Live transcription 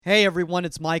Hey everyone,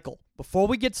 it's Michael. Before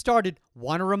we get started,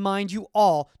 want to remind you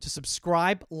all to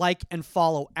subscribe, like, and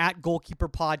follow at Goalkeeper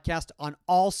Podcast on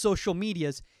all social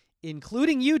medias,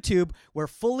 including YouTube, where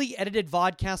fully edited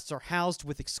vodcasts are housed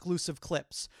with exclusive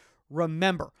clips.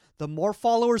 Remember, the more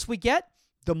followers we get,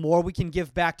 the more we can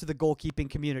give back to the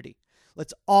goalkeeping community.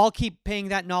 Let's all keep paying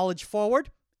that knowledge forward,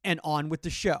 and on with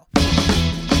the show.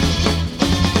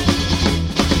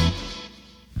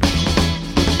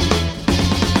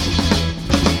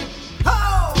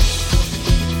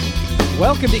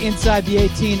 Welcome to Inside the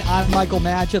 18. I'm Michael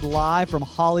Magid, live from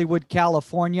Hollywood,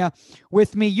 California.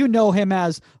 With me, you know him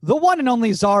as the one and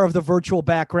only czar of the virtual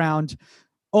background,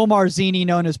 Omar Zini,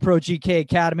 known as Pro GK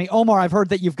Academy. Omar, I've heard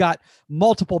that you've got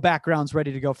multiple backgrounds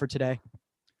ready to go for today.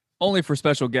 Only for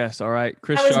special guests, all right?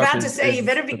 Chris I was Sharp about to say, you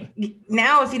better be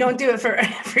now if you don't do it for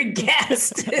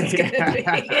guests. It's gonna be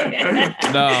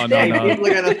No. People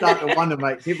are gonna start to wonder,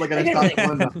 mate. People are gonna start to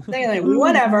wonder. They're like,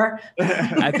 whatever.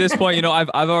 At this point, you know,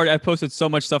 I've posted so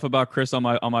much stuff about Chris on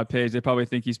my page. They probably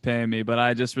think he's paying me, but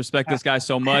I just respect this guy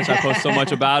so much. I post so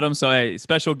much about him. So hey,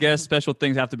 special guests, special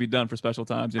things have to be done for special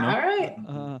times, you know. All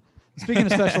right.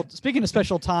 Speaking of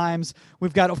special times,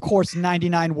 we've got, of course,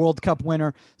 99 World Cup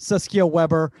winner Saskia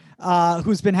Weber,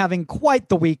 who's been having quite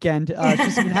the weekend.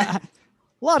 She's been a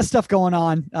lot of stuff going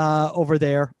on over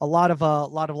there. A lot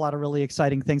of really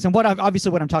exciting things. And what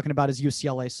I'm talking about is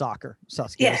UCLA soccer.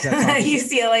 Saskia, yes,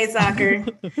 UCLA soccer.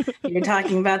 You're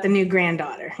talking about the new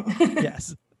granddaughter.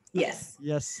 Yes.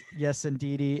 Yes,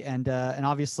 indeedy. And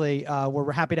obviously,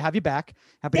 we're happy to have you back.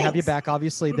 Happy to have you back.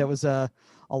 Obviously, there was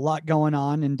a lot going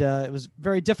on, and it was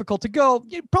very difficult to go.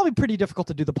 Probably pretty difficult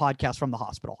to do the podcast from the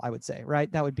hospital, I would say, right?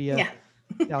 That would be yeah.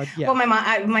 Well,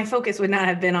 my focus would not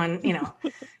have been on,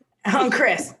 on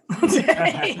Chris.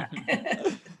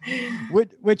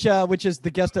 Which is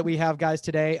the guest that we have, guys,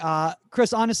 today.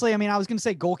 Chris, honestly, I mean, I was going to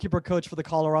say goalkeeper coach for the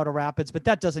Colorado Rapids, but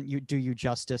that doesn't do you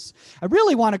justice. I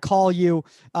really want to call you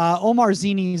Omar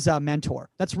Zini's mentor.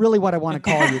 That's really what I want to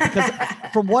call you, because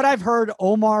from what I've heard,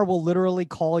 Omar will literally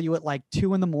call you at like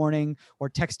 2 a.m. or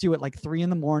text you at like 3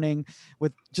 a.m.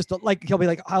 with just he'll be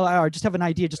like, I just have an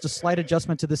idea, just a slight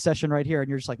adjustment to this session right here. And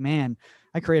you're just like, man,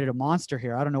 I created a monster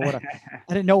here. I don't know I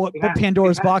didn't know what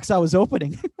Pandora's box I was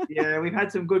opening. Yeah, we've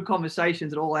had some good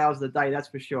conversations at all hours of the day, that's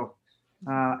for sure.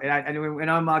 And when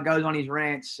Omar goes on his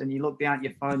rants and you look down at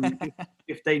your phone, you see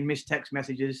 15 missed text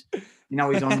messages, you know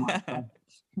he's on my phone.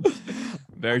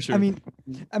 Very true. I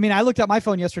mean, I looked at my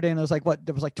phone yesterday and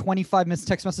there was like 25 missed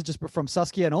text messages from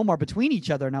Saskia and Omar between each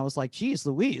other, and I was like, geez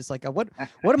Louise, like what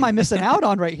am I missing out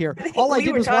on right here? All I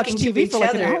did was watch TV for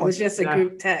like an hour. It was just a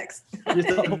group text. Just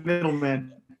a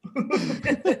middleman.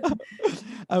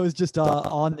 I was just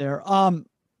on there.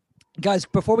 Guys,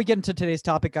 before we get into today's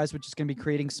topic, guys, which is going to be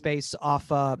creating space off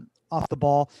the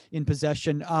ball in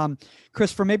possession.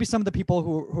 Chris, for maybe some of the people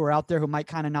who are out there who might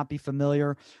kind of not be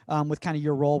familiar with kind of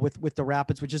your role with the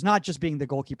Rapids, which is not just being the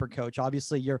goalkeeper coach.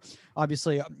 Obviously, you're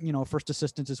first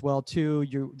assistant as well too.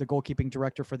 You're the goalkeeping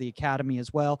director for the academy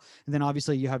as well, and then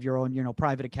obviously you have your own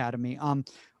private academy.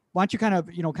 Why don't you kind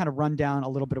of run down a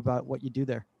little bit about what you do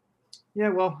there? Yeah,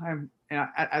 well,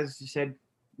 as you said,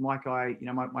 Mike,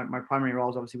 my primary role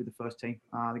is obviously with the first team,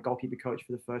 the goalkeeper coach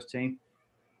for the first team.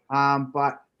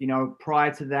 But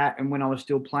prior to that, and when I was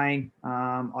still playing,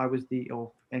 I was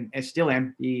and still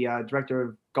am the director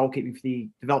of goalkeeping for the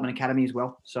development academy as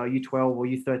well. So U12 or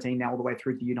U13 now all the way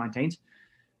through to U19s.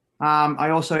 I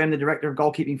also am the director of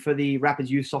goalkeeping for the Rapids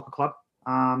Youth Soccer Club.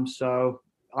 So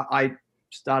I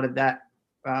started that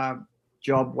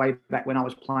job way back when I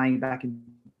was playing back in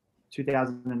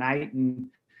 2008, and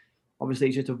obviously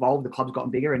it's just evolved. The club's gotten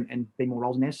bigger and been more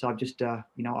roles in there. So I've just, I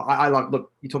like,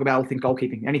 look, you talk about all things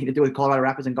goalkeeping, anything to do with Colorado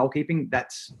Rapids and goalkeeping,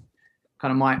 that's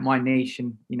kind of my niche.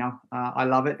 And, I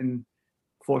love it. And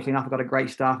fortunately enough, I've got a great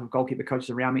staff of goalkeeper coaches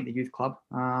around me at the youth club.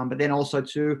 But then also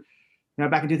too,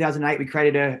 back in 2008, we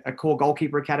created a core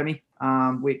goalkeeper academy,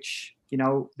 which,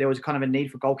 there was kind of a need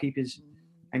for goalkeepers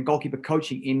and goalkeeper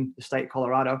coaching in the state of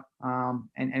Colorado.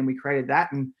 And we created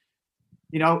that. And,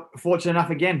 fortunate enough,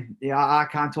 again, I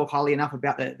can't talk highly enough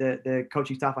about the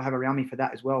coaching staff I have around me for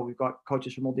that as well. We've got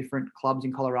coaches from all different clubs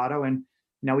in Colorado, and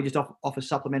we just offer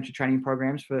supplementary training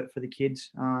programs for the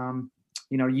kids,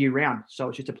 year round. So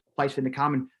it's just a place for them to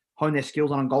come and hone their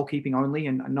skills on goalkeeping only,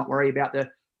 and not worry about the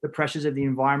pressures of the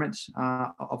environments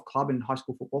of club and high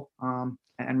school football.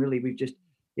 And really, we've just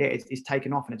it's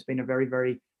taken off, and it's been a very,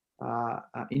 very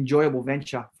enjoyable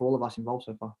venture for all of us involved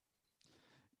so far.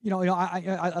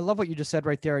 I love what you just said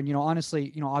right there. And,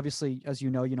 honestly, obviously, as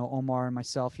Omar and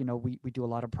myself, we do a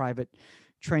lot of private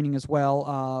training as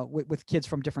well, with kids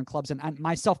from different clubs. And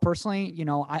myself personally,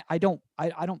 I don't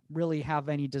really have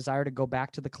any desire to go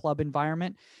back to the club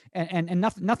environment, and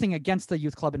nothing against the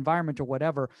youth club environment or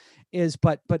whatever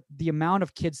but the amount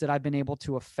of kids that I've been able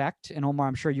to affect, and Omar,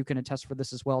 I'm sure you can attest for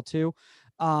this as well too,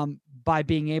 by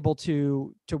being able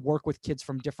to work with kids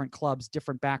from different clubs,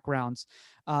 different backgrounds,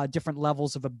 different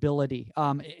levels of ability.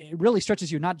 It really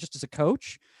stretches you, not just as a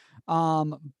coach,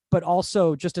 but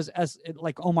also just as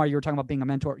like Omar, you were talking about being a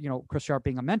mentor, Chris Sharp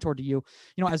being a mentor to you,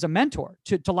 as a mentor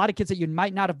to a lot of kids that you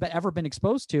might not have ever been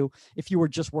exposed to if you were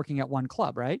just working at one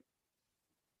club, right?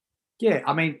 Yeah,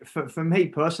 I mean, for me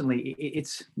personally,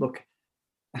 it's look,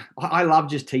 I love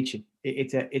just teaching.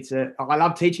 I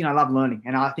love teaching. I love learning,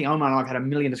 and I think Omar and I have had a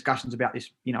million discussions about this,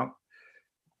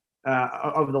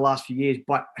 over the last few years.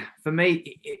 But for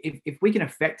me, if we can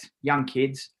affect young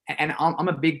kids, and I'm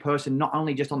a big person, not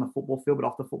only just on the football field, but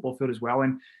off the football field as well.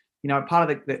 And,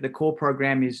 part of the core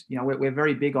program is, we're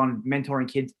very big on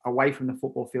mentoring kids away from the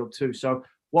football field too. So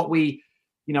what we,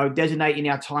 designate in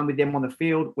our time with them on the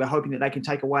field, we're hoping that they can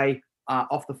take away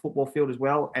off the football field as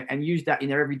well, and use that in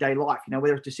their everyday life,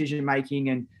 whether it's decision-making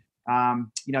and,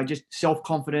 just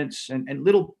self-confidence and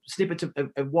little snippets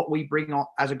of what we bring on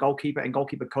as a goalkeeper and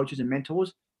goalkeeper coaches and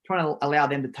mentors, trying to allow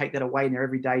them to take that away in their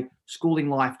everyday schooling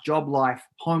life, job life,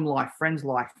 home life, friends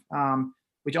life,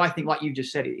 which I think, like you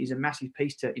just said, is a massive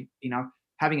piece to,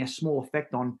 having a small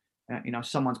effect on,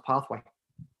 someone's pathway.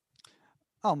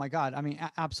 Oh my God. I mean,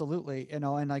 absolutely. And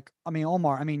like, I mean,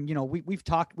 Omar, I mean, we've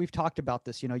talked about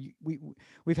this,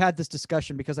 we've had this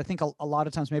discussion because I think a lot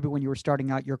of times, maybe when you were starting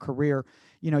out your career,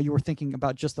 you were thinking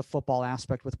about just the football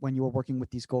aspect when you were working with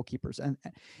these goalkeepers,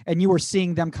 and you were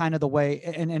seeing them kind of the way,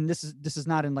 and this is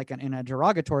not in like in a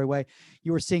derogatory way.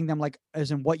 You were seeing them like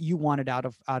as in what you wanted out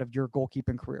of your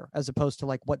goalkeeping career, as opposed to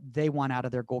like what they want out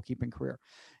of their goalkeeping career,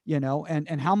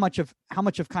 and how much of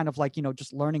kind of like,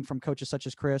 just learning from coaches such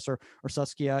as Chris or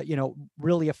Saskia,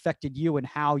 really affected you and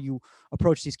how you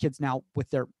approach these kids now with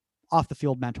their off the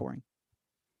field mentoring.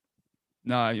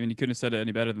 No, I mean, you couldn't have said it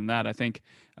any better than that. I think,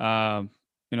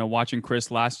 watching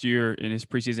Chris last year in his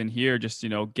preseason here, just,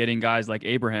 getting guys like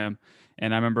Abraham.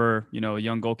 And I remember, a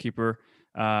young goalkeeper,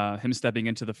 him stepping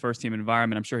into the first team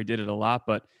environment. I'm sure he did it a lot,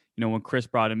 but when Chris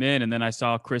brought him in, and then I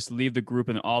saw Chris leave the group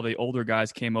and all the older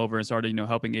guys came over and started,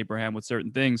 helping Abraham with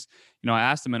certain things. I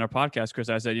asked him in our podcast, Chris,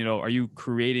 I said, are you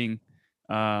creating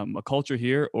a culture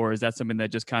here, or is that something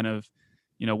that just kind of,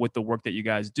 with the work that you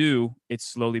guys do, it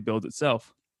slowly builds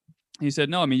itself? He said,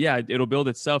 no, I mean, yeah, it'll build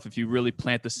itself if you really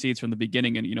plant the seeds from the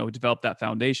beginning and, develop that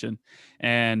foundation.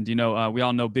 And, we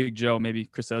all know Big Joe, maybe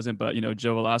Chris doesn't, but,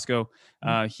 Joe Velasco,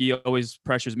 he always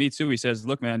pressures me too. He says,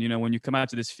 look, man, when you come out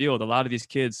to this field, a lot of these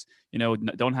kids,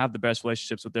 don't have the best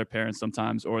relationships with their parents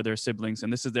sometimes or their siblings,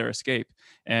 and this is their escape.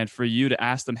 And for you to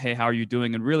ask them, hey, how are you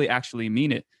doing? And really actually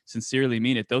mean it, sincerely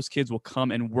mean it, those kids will come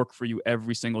and work for you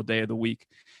every single day of the week.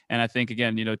 And I think,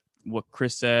 again, what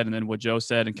Chris said and then what Joe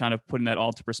said, and kind of putting that all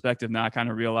into perspective, now I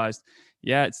kind of realized,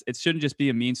 yeah, it shouldn't just be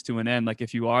a means to an end. Like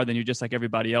if you are, then you're just like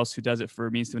everybody else who does it for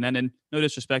a means to an end. And no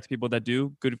disrespect to people that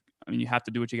do good. I mean, you have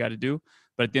to do what you got to do.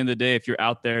 But at the end of the day, if you're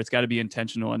out there, it's got to be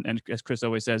intentional. And as Chris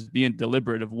always says, being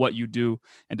deliberate of what you do,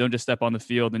 and don't just step on the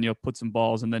field and, put some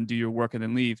balls and then do your work and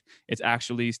then leave. It's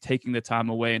actually taking the time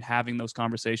away and having those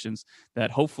conversations that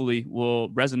hopefully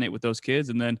will resonate with those kids.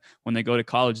 And then when they go to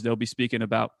college, they'll be speaking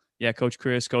about, yeah, Coach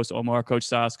Chris, Coach Omar, Coach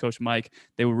Sas, Coach Mike,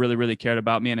 they were really, really cared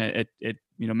about me, and it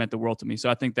meant the world to me. So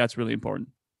I think that's really important.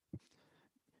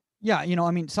 Yeah, I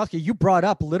mean, Saskia, you brought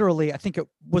up literally, I think it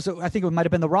might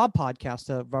have been the Rob podcast,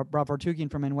 Rob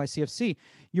Vartugian from NYCFC.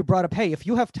 You brought up, hey, if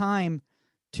you have time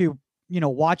to,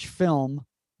 watch film,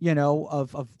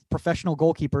 of professional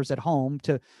goalkeepers at home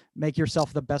to make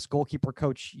yourself the best goalkeeper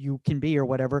coach you can be or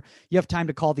whatever, you have time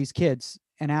to call these kids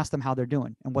and ask them how they're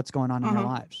doing and what's going on in their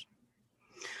lives.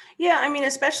 Yeah, I mean,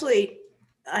 especially,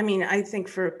 I think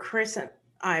for Chris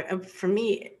and for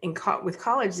me with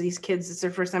college, these kids, it's their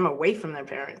first time away from their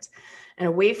parents and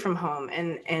away from home.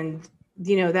 And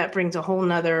that brings a whole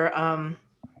nother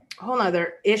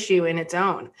issue in its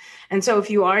own. And so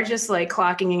if you are just like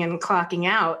clocking in and clocking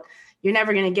out, you're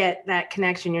never going to get that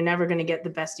connection. You're never going to get the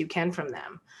best you can from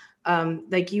them.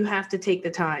 Like you have to take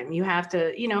the time. You have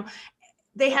to,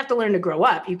 they have to learn to grow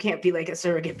up. You can't be like a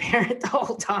surrogate parent the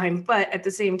whole time, but at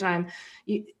the same time,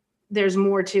 there's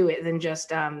more to it than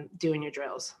just doing your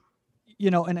drills.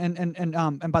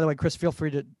 And by the way, Chris, feel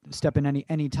free to step in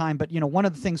any time. But one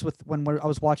of the things I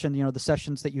was watching, the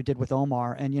sessions that you did with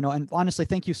Omar, and honestly,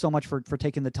 thank you so much for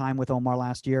taking the time with Omar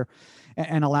last year,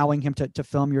 and allowing him to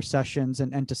film your sessions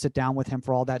and to sit down with him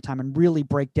for all that time and really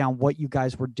break down what you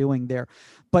guys were doing there.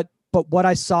 But what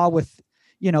I saw with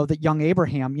that young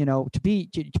Abraham, to be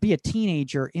a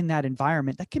teenager in that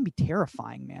environment, that can be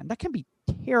terrifying, man. That can be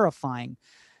terrifying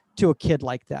to a kid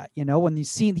like that, when he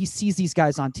sees these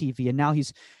guys on TV, and now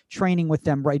he's training with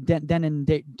them right then and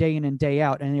day in and day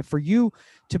out. And for you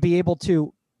to be able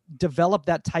to develop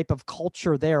that type of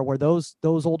culture there, where those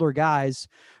older guys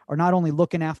are not only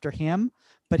looking after him,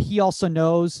 but he also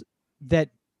knows that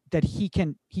he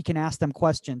can ask them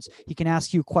questions. He can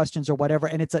ask you questions or whatever.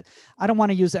 And I don't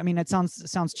want to use, it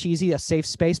sounds cheesy, a safe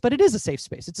space, but it is a safe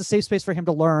space. It's a safe space for him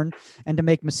to learn and to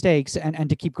make mistakes and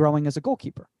to keep growing as a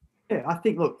goalkeeper. Yeah, I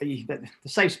think, look, the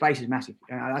safe space is massive.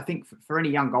 I think for any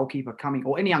young goalkeeper coming,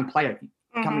 or any young player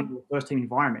coming into a first team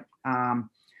environment,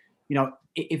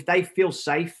 if they feel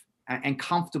safe and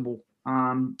comfortable,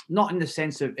 not in the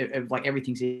sense of like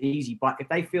everything's easy, but if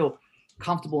they feel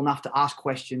comfortable enough to ask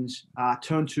questions,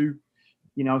 turn to,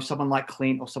 someone like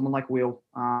Clint or someone like Will,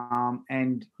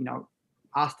 and,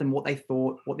 ask them what they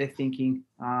thought, what they're thinking,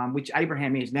 which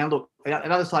Abraham is. Now, look,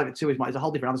 another side of it too is a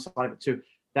whole different other side of it too,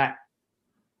 that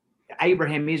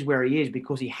Abraham is where he is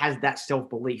because he has that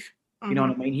self-belief. You know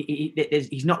what I mean?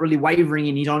 He's not really wavering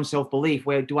in his own self-belief.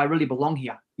 Where do I really belong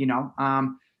here?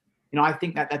 I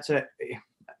think that's a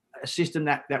system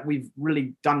that we've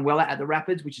really done well at the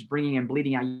Rapids, which is bringing and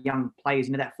bleeding our young players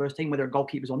into that first team, whether they're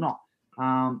goalkeepers or not.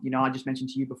 I just mentioned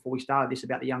to you before we started this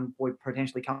about the young boy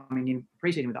potentially coming in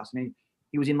preseason with us. I mean,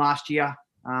 he was in last year,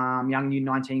 young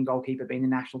U19 goalkeeper, being the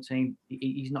national team.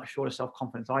 He's not short of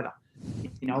self-confidence either,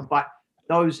 but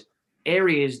those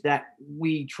areas that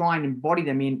we try and embody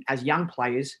them in as young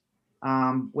players,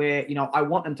 where, I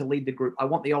want them to lead the group. I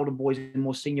want the older boys and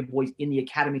more senior boys in the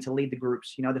academy to lead the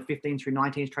groups. The 15 through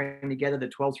 19s training together, the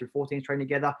 12 through 14s training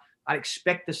together. I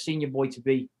expect the senior boy to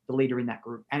be the leader in that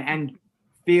group and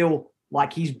feel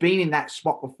like he's been in that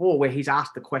spot before where he's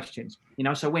asked the questions,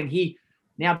 so when he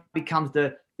now becomes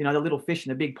the little fish in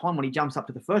the big pond, when he jumps up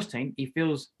to the first team, he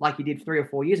feels like he did 3 or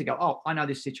 4 years ago. Oh, I know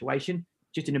this situation,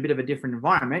 just in a bit of a different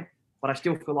environment, but I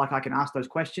still feel like I can ask those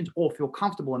questions or feel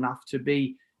comfortable enough to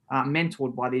be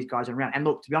mentored by these guys around. And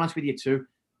look, to be honest with you too,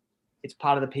 it's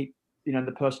part of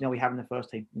the personnel we have in the first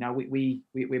team.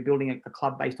 We're building a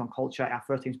club based on culture. Our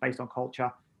first team's based on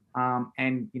culture.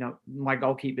 And my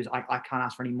goalkeepers, I can't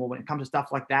ask for any more. When it comes to stuff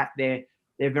like that, they're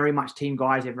very much team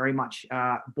guys. They're very much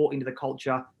bought into the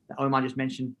culture that Omar just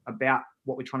mentioned about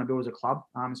what we're trying to build as a club,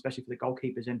 especially for the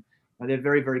goalkeepers. And they're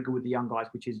very, very good with the young guys,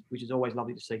 which is always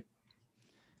lovely to see.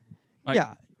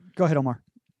 Yeah, go ahead, Omar.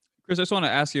 Chris, I just want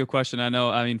to ask you a question.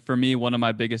 For me, one of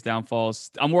my biggest downfalls,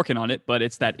 I'm working on it, but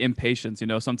it's that impatience.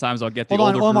 Sometimes I'll get the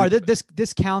older Omar, group.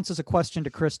 this counts as a question to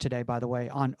Chris today, by the way,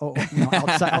 on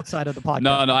outside of the podcast.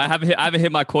 No, I haven't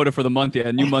hit my quota for the month yet.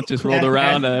 A new month just rolled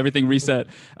around, everything reset.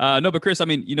 No, but Chris,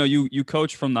 you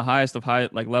coach from the highest of high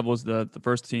levels, the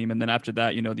first team, and then after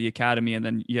that, the academy, and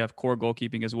then you have core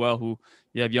goalkeeping as well, who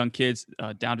you have young kids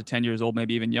down to 10 years old,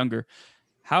 maybe even younger.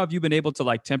 How have you been able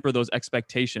to temper those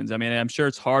expectations? I'm sure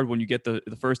it's hard when you get the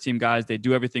first team guys, they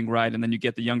do everything right. And then you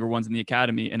get the younger ones in the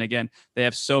academy. And again, they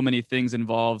have so many things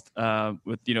involved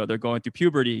with, they're going through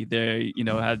puberty. They,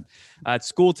 had at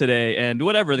school today and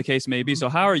whatever the case may be. So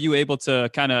how are you able to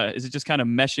is it just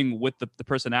meshing with the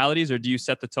personalities, or do you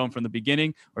set the tone from the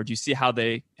beginning, or do you see how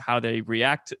they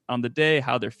react on the day,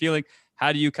 how they're feeling?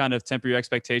 How do you temper your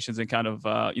expectations and mold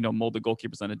the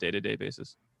goalkeepers on a day-to-day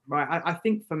basis? Right. I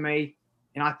think for me,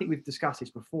 and I think we've discussed this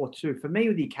before too, for me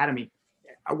with the academy,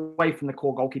 away from the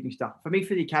core goalkeeping stuff, for me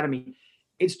for the academy,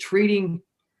 it's treating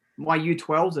my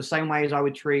U12s the same way as I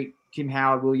would treat Tim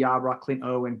Howard, Will Yarbrough, Clint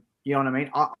Irwin. You know what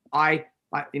I mean?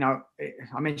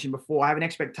 I mentioned before, I have an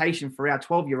expectation for our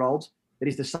 12-year-olds that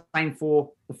is the same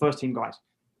for the first team guys.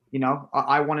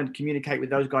 I want to communicate with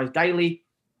those guys daily.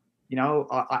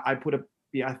 I put a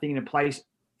thing in place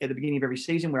at the beginning of every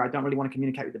season where I don't really want to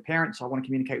communicate with the parents. I want to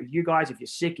communicate with you guys. If you're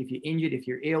sick, if you're injured, if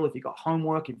you're ill, if you've got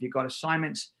homework, if you've got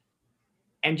assignments,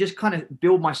 and just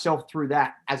build myself through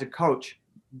that as a coach.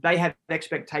 They have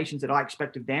expectations that I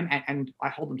expect of them, and I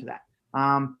hold them to that.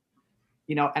 And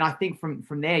I think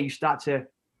from there, you start to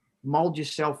mold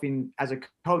yourself in as a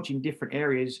coach in different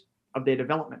areas of their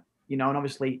development, and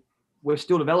obviously we're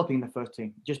still developing the first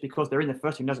team. Just because they're in the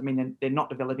first team doesn't mean they're not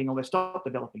developing or they're stopped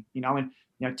developing,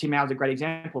 and Tim Howard's a great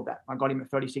example of that. I got him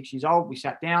at 36 years old. We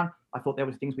sat down. I thought there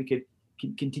was things we could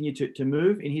continue to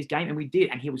move in his game, and we did,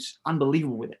 and he was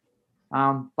unbelievable with it.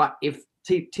 But if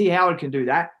T Howard can do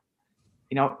that,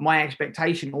 my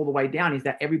expectation all the way down is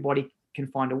that everybody can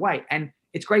find a way. And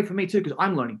it's great for me too, because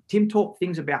I'm learning. Tim taught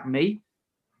things about me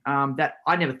that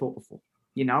I never thought before,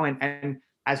 and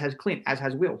as has Clint, as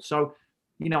has Will. So,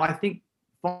 I think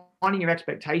finding your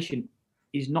expectation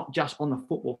is not just on the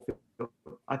football field.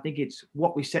 I think it's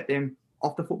what we set them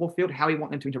off the football field, how we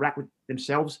want them to interact with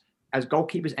themselves as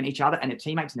goalkeepers and each other and their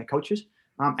teammates and their coaches.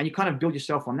 And you kind of build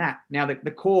yourself on that. Now, the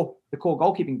core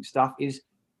goalkeeping stuff is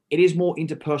more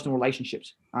interpersonal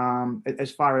relationships,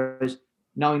 as far as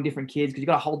knowing different kids, because you've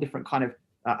got a whole different kind of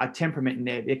a temperament in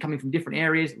there. They're coming from different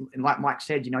areas. And like Mike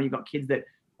said, you've got kids that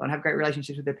don't have great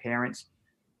relationships with their parents,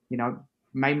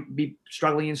 may be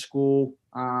struggling in school.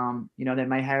 They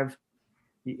may have,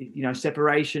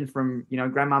 separation from,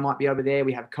 grandma might be over there.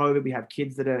 We have COVID. We have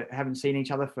kids that haven't seen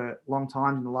each other for long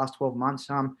times in the last 12 months.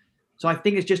 So I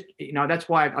think it's just, that's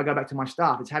why I go back to my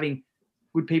staff. It's having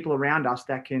good people around us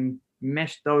that can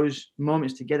mesh those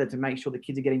moments together to make sure the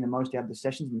kids are getting the most out of the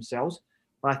sessions themselves.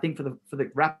 But I think for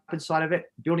the rapid side of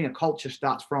it, building a culture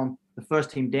starts from the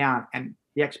first team down, and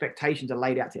the expectations are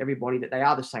laid out to everybody that they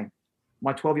are the same.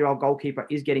 My 12-year-old goalkeeper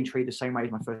is getting treated the same way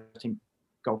as my first team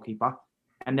goalkeeper.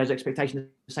 And those expectations are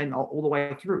the same all the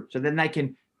way through. So then they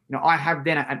can, I have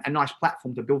then a nice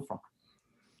platform to build from.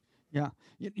 Yeah.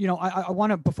 I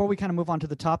want to, before we kind of move on to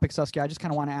the topic, Saskia, I just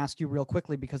kind of want to ask you real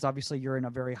quickly, because obviously you're in a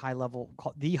very high level,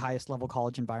 the highest level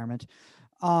college environment.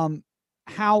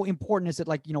 How important is it,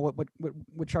 like,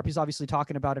 what Sharpie's obviously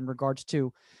talking about in regards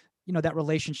to, that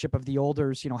relationship of the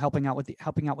olders, helping out with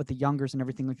the youngers and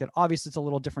everything like that. Obviously it's a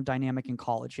little different dynamic in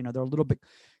college, they're a little bit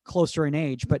closer in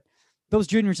age, but those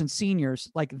juniors and seniors,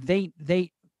 like if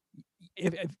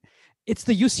it's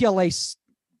the UCLA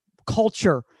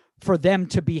culture for them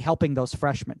to be helping those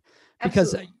freshmen,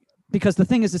 because the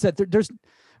thing is that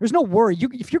there's no worry.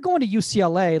 If you're going to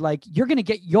UCLA, like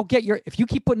you'll get your, if you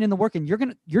keep putting in the work, and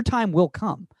your time will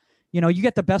come. You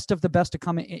get the best of the best to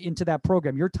come into that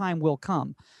program. Your time will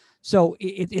come. So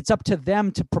it's up to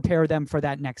them to prepare them for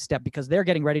that next step, because they're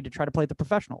getting ready to try to play at the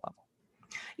professional level.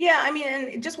 Yeah, I mean,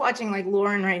 and just watching like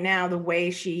Lauren right now, the way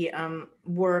she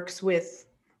works with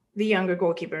the younger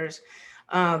goalkeepers,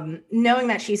 knowing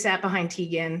that she sat behind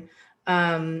Tegan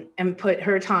and put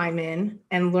her time in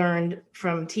and learned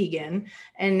from Tegan,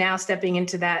 and now stepping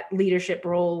into that leadership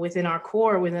role within our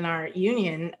core, within our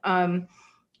union,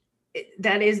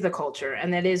 that is the culture,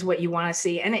 and that is what you want to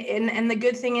see. And the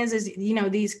good thing is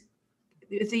these,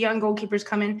 if the young goalkeepers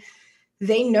come in,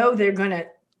 they know they're going to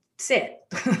sit.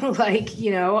 I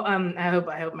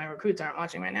hope my recruits aren't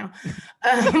watching right now.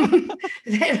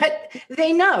 But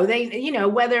they know,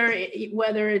 whether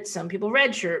it's some people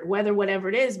redshirt, whatever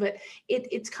it is, but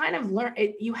it's kind of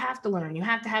you have to learn, you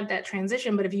have to have that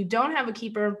transition. But if you don't have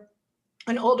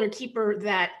an older keeper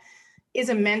that is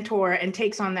a mentor and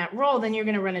takes on that role, then you're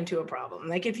going to run into a problem.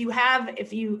 Like if you have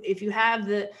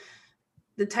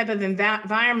the type of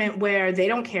environment where they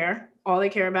don't care, all they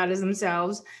care about is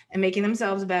themselves and making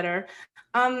themselves better,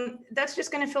 that's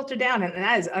just going to filter down, and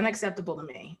that is unacceptable to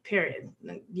me, period.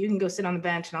 You can go sit on the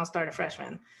bench and I'll start a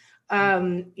freshman.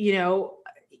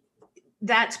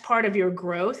 That's part of your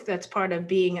growth. That's part of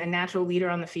being a natural leader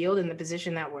on the field in the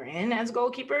position that we're in as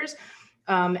goalkeepers.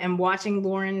 And watching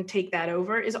Lauren take that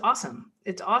over is awesome.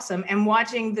 It's awesome. And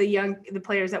watching the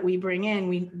players that we bring in,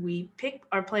 we pick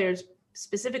our players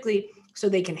specifically so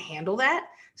they can handle that,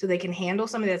 so they can handle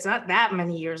somebody that's not that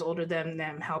many years older than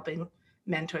them, helping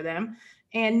mentor them,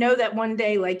 and know that one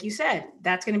day, like you said,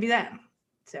 that's going to be them.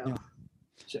 So,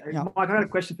 Mike, I got a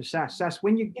question for Sass. Sass,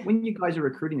 when you guys are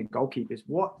recruiting the goalkeepers,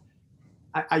 what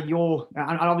are your,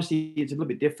 and obviously it's a little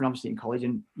bit different, obviously in college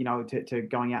and, to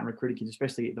going out and recruiting kids,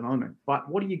 especially at the moment, but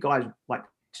what are you guys like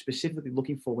specifically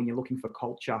looking for when you're looking for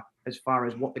culture, as far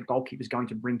as what the goalkeeper is going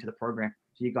to bring to the program,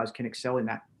 so you guys can excel in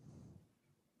that?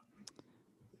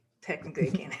 Technically,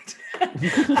 I can't answer.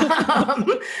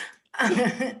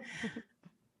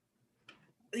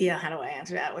 Yeah, how do I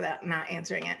answer that without not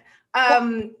answering it?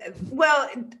 Well,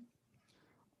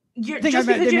 because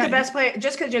you're the best player,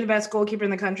 just because you're the best goalkeeper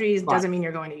in the country, doesn't mean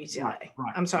you're going to UCLA.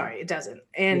 Right. I'm sorry, it doesn't.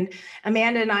 And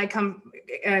Amanda and I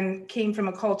came from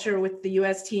a culture with the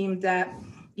U.S. team that,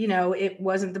 it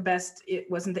wasn't the best.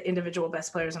 It wasn't the individual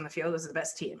best players on the field. It was the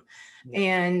best team,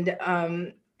 and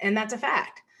that's a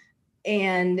fact.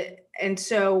 And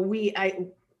so we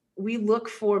look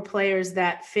for players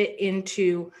that fit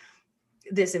into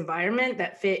this environment,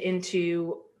 that fit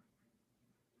into,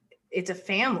 it's a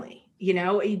family, you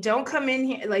don't come in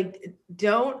here,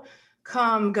 don't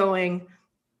come going,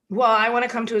 well, I want to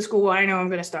come to a school where I know I'm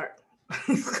going to start.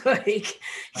 You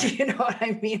know what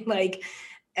I mean?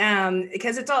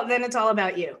 Because it's all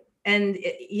about you. And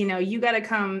you got to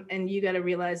come and you got to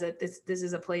realize that this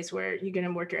is a place where you're going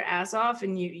to work your ass off,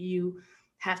 and you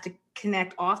have to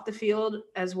connect off the field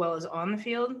as well as on the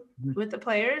field with the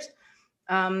players,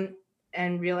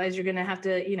 and realize you're going to have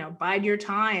to, bide your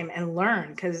time and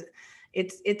learn, because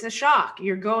it's a shock.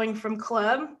 You're going from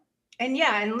club And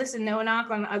yeah, and listen, no knock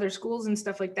on other schools and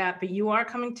stuff like that, but you are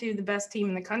coming to the best team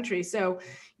in the country. So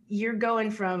you're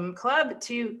going from club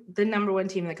to the number one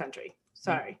team in the country.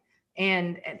 Sorry.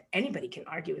 And anybody can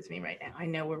argue with me right now. I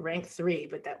know we're ranked 3,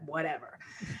 but that whatever.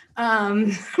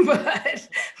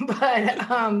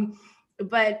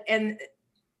 But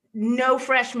no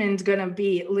freshman's going to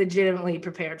be legitimately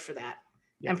prepared for that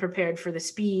and prepared for the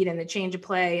speed and the change of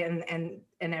play and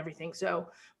everything. So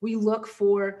we look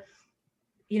for,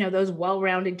 those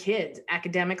well-rounded kids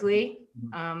academically,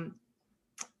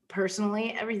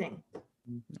 personally, everything,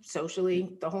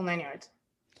 socially, the whole 9 yards.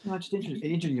 No, it's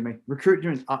interesting to me.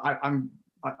 Recruitment. I'm.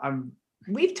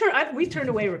 We've turned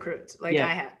away recruits. Like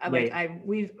I have.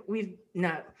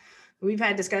 We've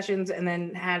had discussions and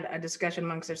then had a discussion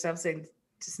amongst ourselves saying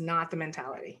it's not the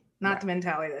mentality, the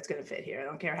mentality that's going to fit here. I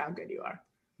don't care how good you are.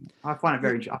 I find the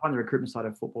recruitment side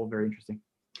of football very interesting.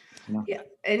 Yeah,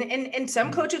 and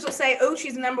some coaches will say, "Oh,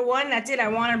 she's number one. That's it. I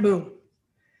want her." Boom.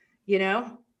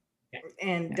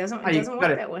 And doesn't work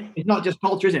that way. It's not just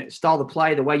culture, isn't it? It's style of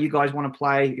play, the way you guys want to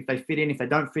play. If they fit in, if they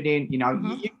don't fit in, you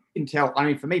can tell. I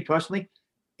mean, for me personally,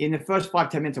 in the first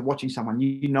 5-10 minutes of watching someone,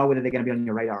 you know whether they're going to be on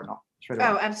your radar or not. Straight away.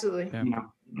 Oh, absolutely.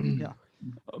 Yeah.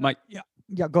 Mike. Yeah.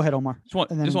 Go ahead, Omar. Just want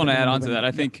to add on to that.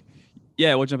 I think,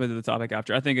 we'll jump into the topic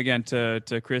after. I think again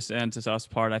to Chris and to Sauce's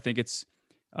part, I think it's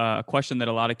a question that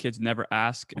a lot of kids never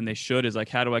ask, and they should, is like,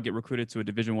 how do I get recruited to a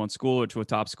Division I school or to a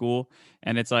top school?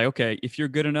 And it's like, okay, if you're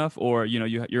good enough, or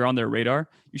you're on their radar,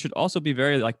 you should also be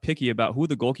very picky about who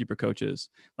the goalkeeper coach is.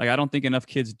 Like, I don't think enough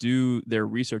kids do their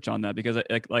research on that, because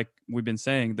like we've been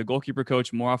saying, the goalkeeper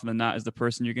coach more often than not is the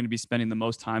person you're going to be spending the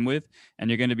most time with, and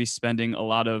you're going to be spending a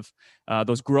lot of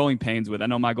those growing pains with. I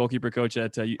know my goalkeeper coach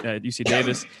at UC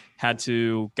Davis had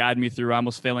to guide me through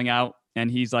almost failing out. And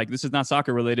he's like, this is not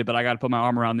soccer related, but I got to put my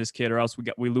arm around this kid or else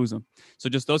we lose him. So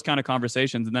just those kind of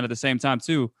conversations. And then at the same time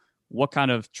too, what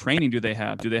kind of training do they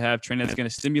have? Do they have training that's going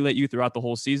to stimulate you throughout the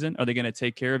whole season? Are they going to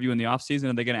take care of you in the off season?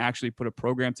 Are they going to actually put a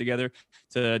program together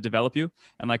to develop you?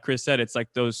 And like Chris said, it's like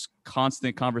those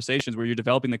constant conversations where you're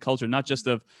developing the culture, not just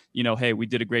of, hey, we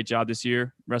did a great job this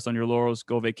year, rest on your laurels,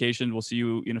 go vacation, we'll see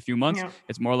you in a few months. Yeah.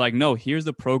 It's more like, no, here's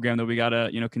the program that we got to,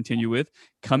 continue with.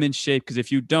 Come in shape. Because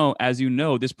if you don't, as you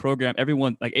know, this program,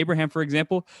 everyone, like Abraham, for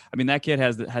example, I mean, that kid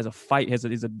has a fight, he's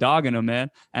a dog in him, man.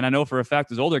 And I know for a fact,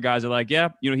 those older guys are like, yeah,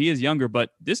 he is younger, but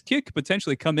this kid could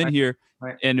potentially come in here.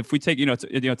 Right. And if we take,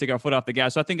 take our foot off the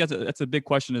gas. So I think that's a big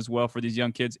question as well for these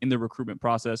young kids in the recruitment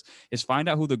process, is find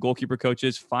out who the goalkeeper coach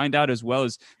is, find out, as well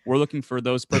as we're looking for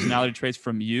those personality traits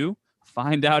from you.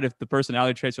 Find out if the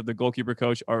personality traits of the goalkeeper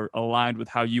coach are aligned with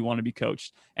how you want to be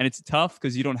coached. And it's tough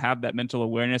because you don't have that mental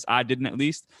awareness. I didn't, at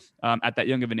least at that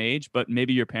young of an age, but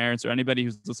maybe your parents or anybody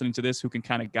who's listening to this who can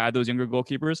kind of guide those younger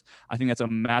goalkeepers. I think that's a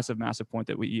massive, massive point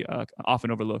that we often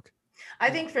overlook.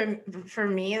 I think for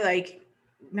me, like,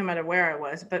 no matter where I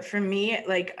was, but for me,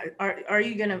 like, are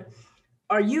you gonna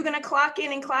clock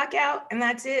in and clock out and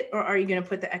that's it? Or are you gonna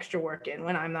put the extra work in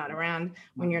when I'm not around,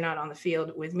 when you're not on the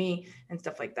field with me and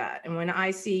stuff like that? And when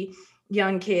I see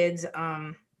young kids,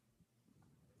 and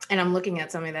I'm looking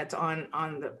at somebody that's on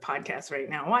the podcast right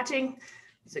now watching,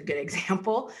 it's a good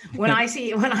example. When I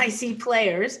see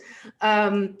players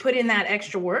put in that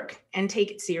extra work and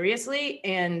take it seriously,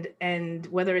 and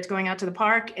whether it's going out to the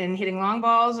park and hitting long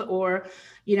balls, or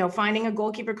finding a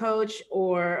goalkeeper coach,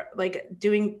 or like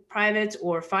doing privates,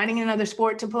 or finding another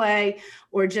sport to play,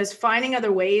 or just finding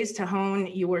other ways to hone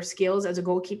your skills as a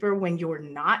goalkeeper when you're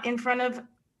not in front of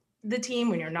the team,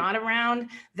 when you're not around,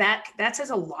 that says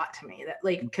a lot to me. That,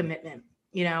 like, commitment.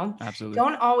 Absolutely.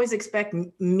 Don't always expect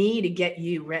me to get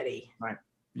you ready. Right.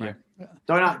 Yeah.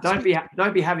 Don't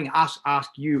be having us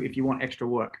ask you if you want extra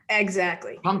work.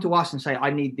 Exactly. Come to us and say, I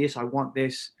need this, I want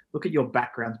this. Look at your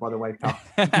backgrounds, by the way, pal.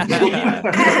 And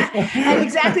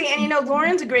exactly. And,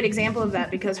 Lauren's a great example of that,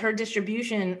 because her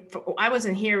distribution, I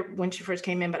wasn't here when she first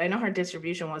came in, but I know her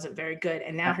distribution wasn't very good.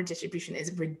 And now her distribution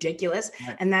is ridiculous.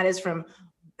 Right. And that is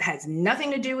has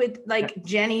nothing to do with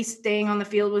Jenny staying on the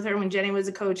field with her when Jenny was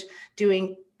a coach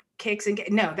doing kicks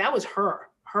no, that was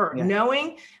her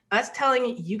knowing us,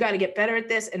 telling you got to get better at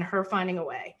this, and her finding a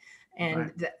way.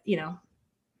 And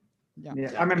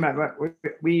Yeah. I remember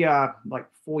we like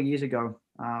 4 years ago,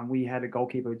 we had a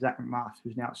goalkeeper, Zach McMath,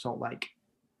 who's now at Salt Lake,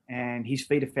 and his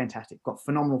feet are fantastic, got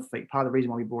phenomenal feet. Part of the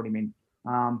reason why we brought him in.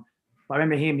 I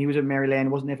remember him, he was at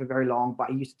Maryland, wasn't there for very long, but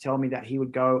he used to tell me that he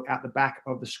would go out the back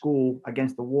of the school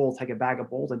against the wall, take a bag of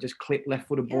balls and just clip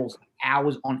left-footed balls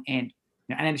hours on end.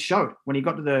 And it showed when he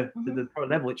got to the pro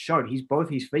level, it showed both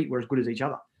his feet were as good as each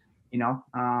other,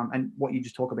 and what you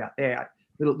just talk about there,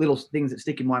 little things that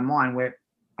stick in my mind where,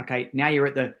 okay, now you're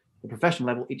at the professional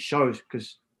level, it shows,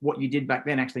 because what you did back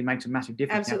then actually makes a massive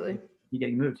difference. Absolutely. You're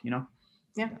getting moved,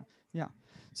 Yeah.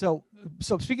 So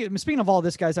speaking of all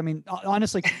this, guys, I mean,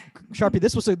 honestly, Sharpie,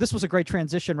 this was a great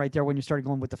transition right there when you started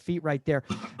going with the feet right there.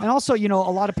 And also, a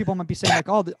lot of people might be saying like,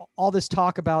 all this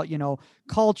talk about,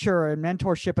 culture and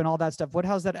mentorship and all that stuff. What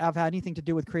has that have anything to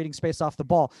do with creating space off the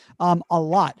ball? A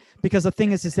lot, because the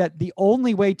thing is that the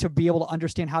only way to be able to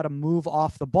understand how to move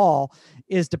off the ball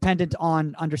is dependent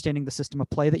on understanding the system of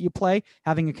play that you play,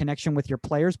 having a connection with your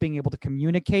players, being able to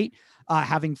communicate,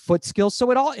 having foot skills. So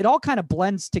it all kind of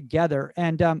blends together.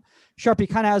 And Sharpie,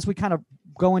 kind of as we kind of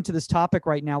go into this topic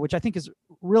right now, which I think is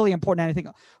really important, and I think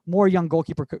more young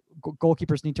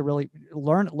goalkeepers need to really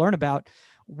learn about.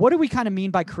 What do we kind of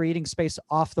mean by creating space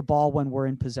off the ball when we're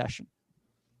in possession?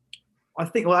 I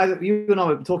think, well, you and I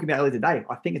were talking about earlier today.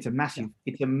 I think it's a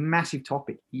massive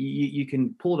topic. You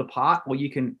can pull it apart, or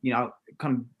you can,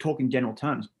 kind of talk in general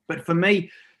terms. But for me,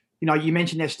 you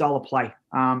mentioned their style of play.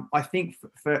 I think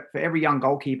for every young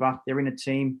goalkeeper, they're in a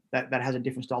team that has a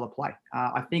different style of play.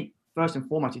 I think first and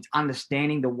foremost, it's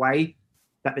understanding the way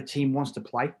that the team wants to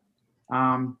play.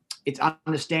 It's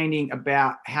understanding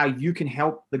about how you can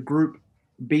help the group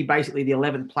be basically the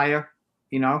 11th player,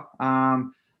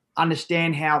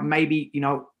 understand how maybe,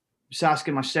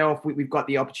 Saskia and myself, we've got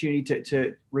the opportunity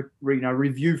to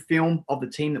review film of the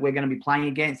team that we're going to be playing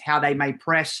against, how they may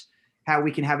press, how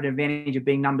we can have an advantage of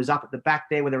being numbers up at the back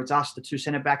there, whether it's us, the two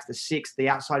centre backs, the six, the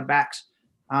outside backs.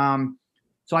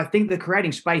 So I think the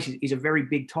creating space is a very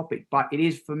big topic, but it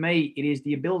is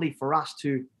the ability for us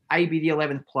to A, be the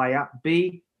 11th player,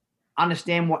 B,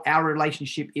 understand what our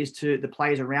relationship is to the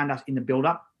players around us in the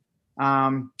build-up.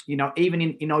 Even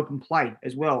in open play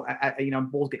as well,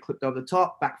 balls get clipped over the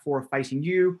top, back four are facing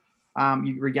you,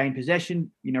 you regain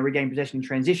possession in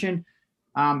transition,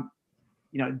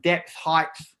 depth, height,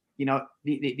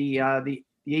 the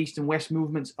east and west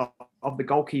movements of the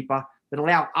goalkeeper that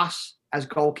allow us as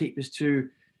goalkeepers to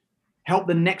help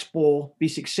the next ball be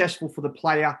successful for the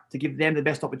player, to give them the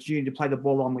best opportunity to play the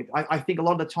ball on with. I think a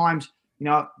lot of the times,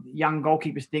 young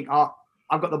goalkeepers think, oh,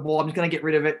 I've got the ball, I'm just going to get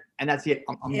rid of it, and that's it.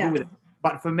 I'm good with it.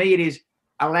 But for me, it is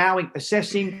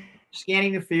assessing,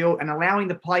 scanning the field, and allowing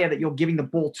the player that you're giving the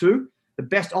ball to the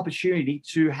best opportunity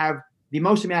to have the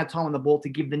most amount of time on the ball to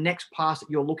give the next pass that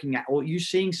you're looking at, or you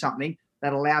seeing something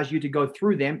that allows you to go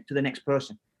through them to the next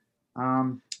person.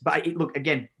 But look,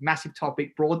 again, massive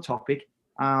topic, broad topic.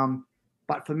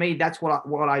 But for me, that's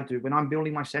what I do when I'm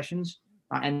building my sessions.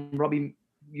 And Robbie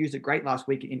used it great last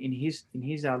week in his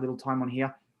little time on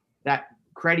here, that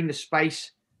creating the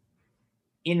space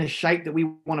in the shape that we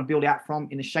want to build out from,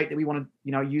 in the shape that we want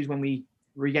to, use when we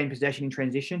regain possession in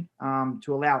transition,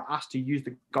 to allow us to use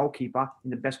the goalkeeper in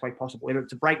the best way possible, whether it's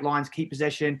to break lines, keep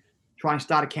possession, try and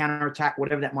start a counter attack,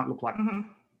 whatever that might look like. Mm-hmm.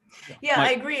 Yeah,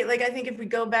 I agree. Like, I think if we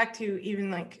go back to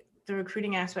even like the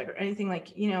recruiting aspect or anything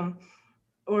like,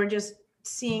 or just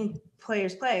seeing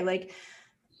players play, like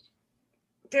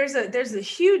there's a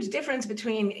huge difference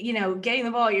between, getting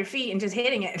the ball at your feet and just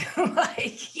hitting it,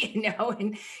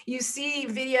 and you see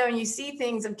video and you see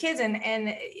things of kids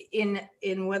and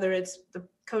in whether it's the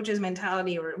coach's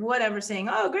mentality or whatever, saying,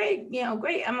 oh, great,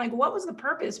 great. I'm like, what was the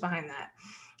purpose behind that?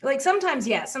 Like sometimes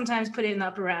put it in the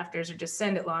upper rafters or just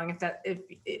send it long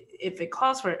if it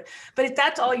calls for it. But if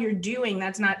that's all you're doing,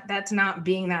 that's not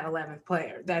being that 11th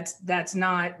player. That's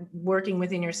not working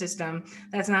within your system.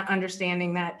 That's not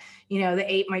understanding that, the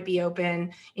 8 might be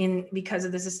open because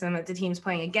of the system that the team's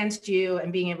playing against you,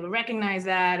 and being able to recognize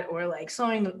that, or like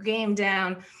slowing the game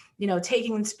down,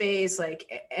 taking the space,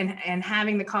 like, and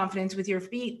having the confidence with your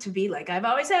feet to be like, I've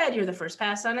always said, you're the first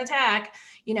pass on attack,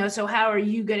 so how are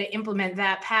you going to implement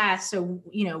that pass so,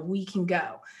 we can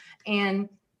go? And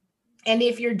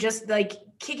if you're just like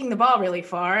kicking the ball really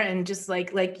far and just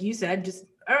like you said, just,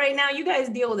 all right, now you guys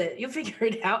deal with it. You'll figure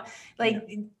it out. Like,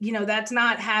 that's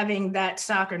not having that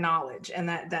soccer knowledge and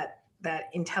that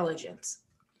intelligence.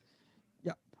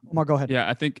 Yeah. Omar, go ahead. Yeah,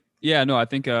 I think,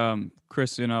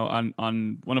 Chris,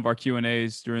 on one of our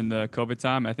Q&As during the COVID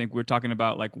time, I think we're talking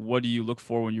about like, what do you look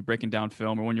for when you're breaking down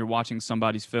film or when you're watching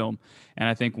somebody's film? And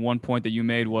I think one point that you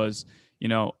made was,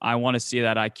 I want to see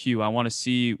that IQ. I want to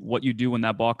see what you do when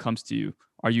that ball comes to you.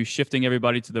 Are you shifting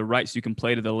everybody to the right so you can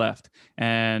play to the left?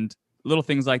 And little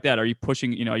things like that. Are you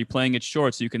pushing, are you playing it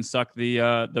short so you can suck the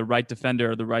right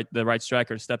defender or the right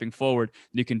striker stepping forward,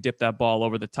 and you can dip that ball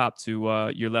over the top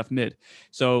to your left mid?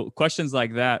 So questions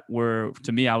like that were,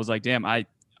 to me, I was like, damn, I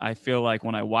feel like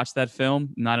when I watch that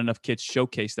film, not enough kids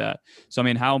showcase that. So, I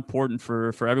mean, how important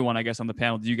for everyone, I guess, on the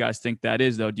panel, do you guys think that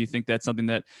is, though? Do you think that's something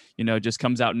that, just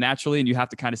comes out naturally and you have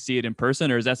to kind of see it in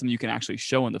person, or is that something you can actually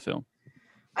show in the film?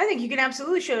 I think you can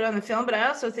absolutely show it on the film, but I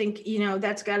also think,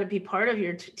 that's got to be part of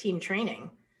your team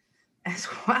training as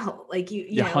well. Like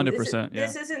Yeah, 100%.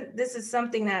 This is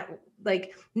something that,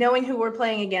 like, knowing who we're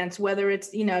playing against, whether it's,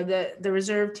 the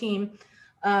reserve team,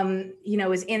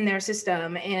 is in their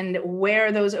system, and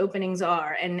where those openings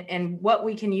are, and what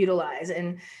we can utilize,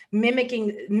 and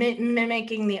mimicking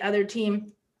the other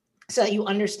team, so that you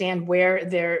understand where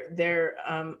their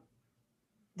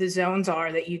the zones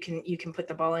are that you can put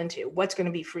the ball into, what's going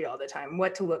to be free all the time,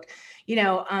 what to look,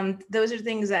 those are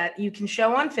things that you can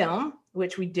show on film,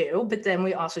 which we do, but then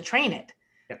we also train it.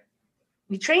 Yep.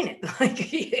 We train it.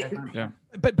 Like, Yeah.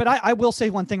 But I will say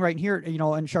one thing right here,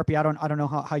 and Sharpie, I don't know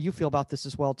how you feel about this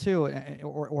as well too,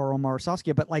 or Omar or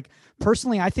Saskia, but like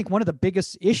personally, I think one of the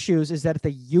biggest issues is that at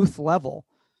the youth level,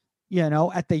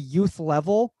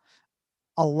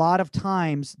 a lot of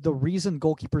times the reason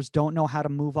goalkeepers don't know how to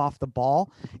move off the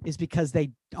ball is because they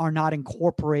are not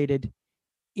incorporated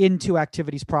into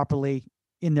activities properly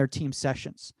in their team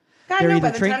sessions. God, no,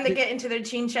 by the time they get into their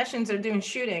team sessions, they're doing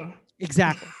shooting.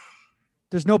 Exactly.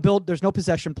 There's no build, there's no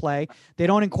possession play. They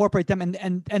don't incorporate them, and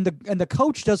the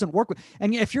coach doesn't work with.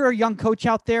 And if you're a young coach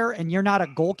out there and you're not a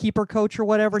goalkeeper coach or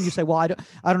whatever, and you say, well, I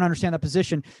don't understand that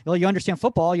position. Well, you understand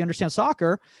football, you understand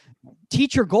soccer.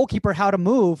 Teach your goalkeeper how to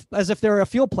move as if they're a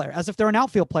field player, as if they're an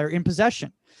outfield player in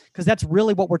possession, because that's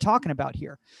really what we're talking about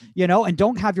here, and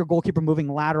don't have your goalkeeper moving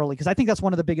laterally, because I think that's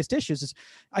one of the biggest issues is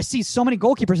I see so many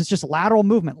goalkeepers, it's just lateral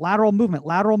movement,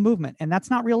 and that's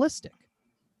not realistic.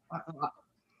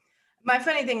 My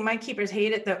funny thing, my keepers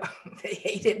hate it though. They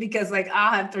hate it because, like,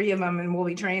 I'll have 3 of them and we'll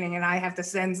be training, and I have to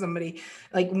send somebody,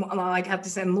 like have to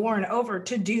send Lauren over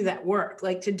to do that work,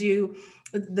 like to do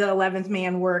the 11th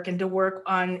man work, and to work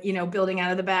on, building out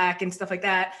of the back and stuff like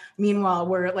that. Meanwhile,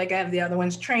 we're like, I have the other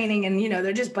ones training, and,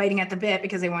 they're just biting at the bit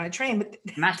because they want to train. But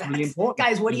massively important.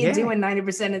 Guys, what are you doing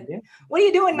 90% of, what are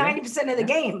you doing 90% of the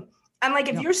game? I'm like,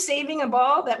 if you're saving a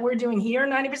ball that we're doing here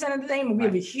 90% of the game, we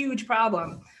have a huge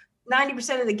problem.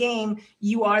 90% of the game,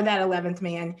 you are that 11th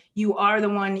man. You are the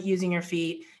one using your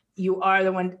feet. You are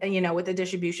the one, with the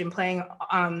distribution, playing,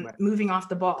 moving off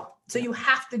the ball. So you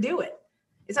have to do it.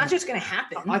 It's not just going to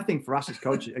happen. I think for us as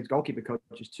coaches, as goalkeeper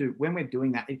coaches too, when we're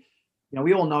doing that,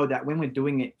 we all know that when we're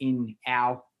doing it in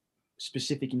our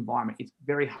specific environment, it's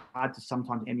very hard to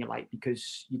sometimes emulate,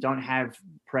 because you don't have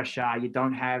pressure. You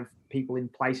don't have people in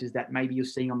places that maybe you're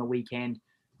seeing on the weekend.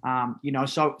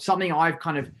 So something I've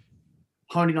kind of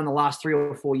honed in on the last 3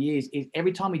 or 4 years is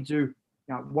every time we do,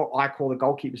 what I call the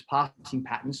goalkeeper's passing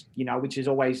patterns, which is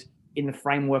always in the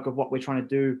framework of what we're trying to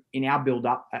do in our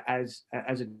build-up as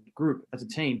a group, as a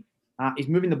team, is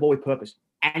moving the ball with purpose.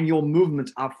 And your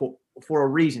movements are for a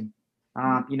reason.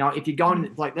 If you're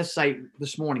going, like, let's say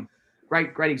this morning,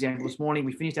 great example. This morning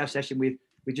we finished our session with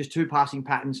just 2 passing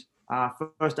patterns.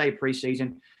 First day of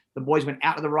preseason, the boys went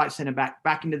out to the right centre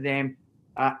back into them,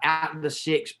 out of the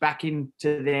 6, back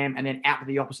into them, and then out to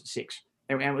the opposite 6.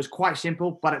 And it was quite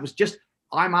simple, but it was just,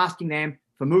 I'm asking them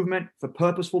for movement, for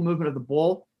purposeful movement of the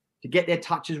ball, to get their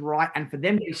touches right, and for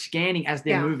them to be scanning as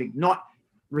they're moving, not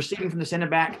receiving from the centre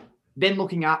back, then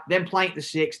looking up, then playing at the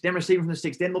 6, then receiving from the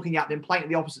 6, then looking up, then playing at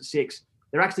the opposite 6.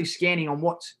 They're actually scanning on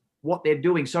what they're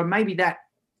doing. So maybe that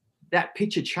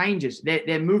picture changes,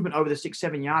 their movement over the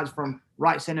 6-7 yards from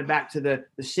right centre back to the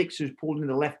 6 who's pulled into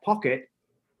the left pocket.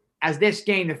 As they're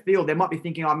scanning the field, they might be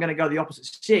thinking, I'm going to go to the opposite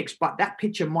 6, but that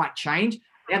picture might change.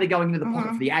 Now they're going into the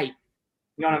pocket for the 8.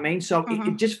 You know what I mean? So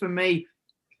it just, for me,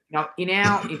 in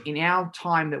our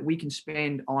time that we can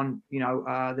spend on,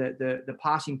 the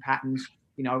passing patterns,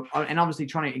 and obviously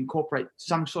trying to incorporate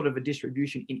some sort of a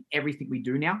distribution in everything we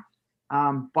do now.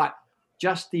 But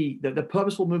just the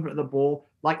purposeful movement of the ball,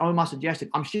 like Omar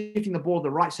suggested, I'm shifting the ball to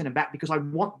the right centre back because I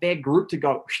want their group to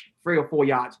go 3 or 4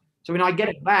 yards. So when I get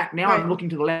it back, now I'm looking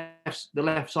to the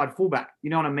left side fullback.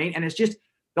 You know what I mean? And it's just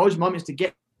those moments to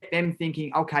get them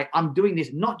thinking, okay, I'm doing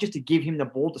this not just to give him the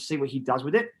ball to see what he does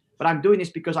with it, but I'm doing this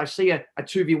because I see a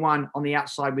 2v1 on the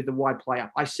outside with the wide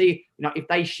player. I see, if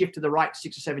they shift to the right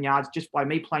 6 or 7 yards just by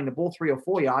me playing the ball 3 or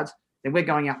 4 yards, then we're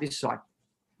going out this side.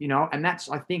 And that's,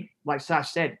 I think, like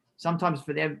Sash said, sometimes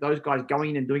for them, those guys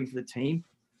going in and doing it for the team,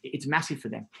 it's massive for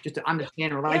them just to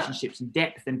understand relationships and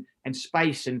depth and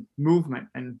space and movement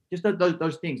and just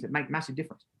those things that make massive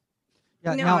difference.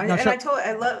 Yeah,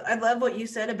 I love what you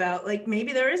said about, like,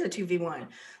 maybe there is a 2v1.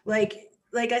 Like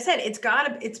I said,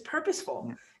 it's purposeful.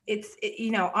 Yeah. It's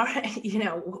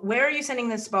where are you sending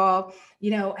this ball?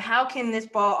 How can this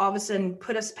ball all of a sudden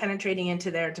put us penetrating into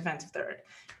their defensive third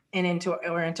and into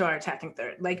our attacking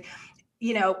third? Like,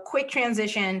 quick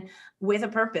transition with a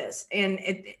purpose. And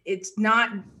it's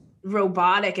not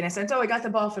robotic in a sense. Oh, I got the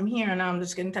ball from here and now I'm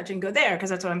just going to touch and go there because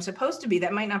that's what I'm supposed to be.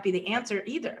 That might not be the answer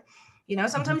either.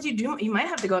 Sometimes you might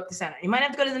have to go up the center. You might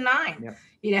have to go to the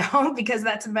 9, because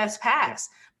that's the best pass.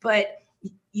 But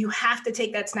you have to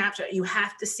take that snapshot. You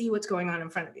have to see what's going on in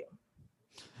front of you.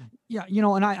 Yeah,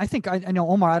 and I think I know,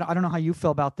 Omar, I don't know how you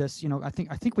feel about this. I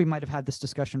think we might have had this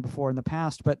discussion before in the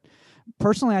past, but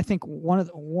personally, I think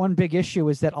one big issue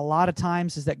is that a lot of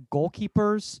times is that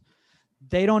goalkeepers,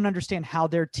 they don't understand how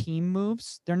their team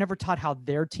moves. They're never taught how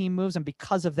their team moves, and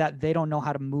because of that, they don't know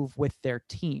how to move with their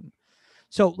team.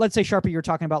 So let's say, Sharpie, you're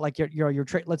talking about like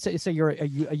let's say you're a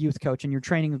youth coach and you're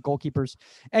training goalkeepers,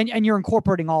 and you're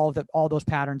incorporating all those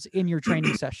patterns in your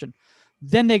training session.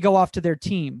 Then they go off to their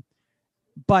team,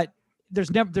 but there's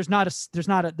not a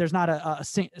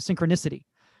synchronicity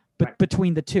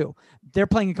between the two. They're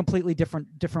playing a completely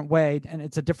different way, and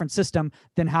it's a different system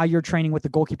than how you're training with the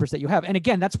goalkeepers that you have. And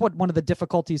again, that's one of the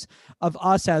difficulties of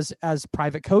us as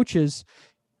private coaches,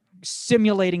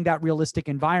 simulating that realistic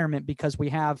environment, because we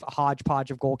have a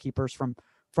hodgepodge of goalkeepers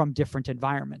from different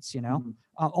environments.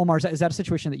 Omar, is that a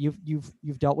situation that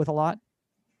you've dealt with a lot?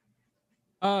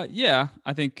 Yeah,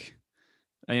 I think.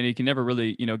 You can never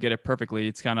really, get it perfectly.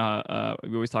 It's kind of,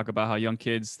 we always talk about how young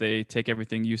kids, they take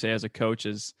everything you say as a coach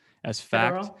as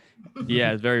fact.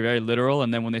 Yeah, it's very, very literal.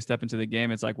 And then when they step into the game,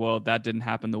 it's like, well, that didn't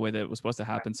happen the way that it was supposed to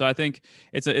happen. So I think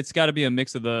it's got to be a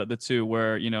mix of the two,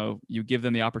 where, you give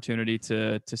them the opportunity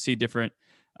to see different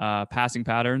passing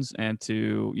patterns and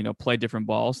to, play different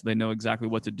balls. So they know exactly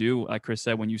what to do. Like Chris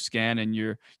said, when you scan and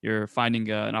you're finding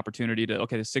an opportunity to,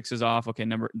 okay, the 6 is off. Okay,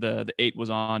 the 8 was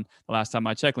on the last time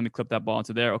I checked. Let me clip that ball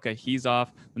into there. Okay, he's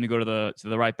off. Let me go to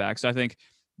the right back. So I think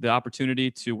the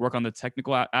opportunity to work on the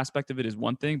technical aspect of it is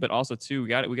one thing, but also too, we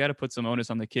got to put some onus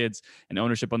on the kids and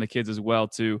ownership on the kids as well.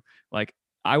 To, like,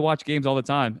 I watch games all the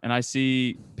time and I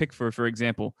see Pickford, for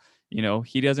example.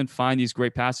 He doesn't find these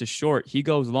great passes short. He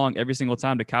goes long every single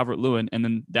time to Calvert-Lewin, and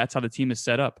then that's how the team is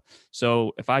set up.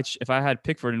 So if I had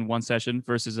Pickford in one session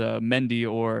versus Mendy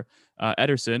or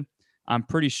Ederson, I'm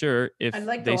pretty sure if I'd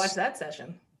like to watch that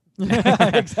session.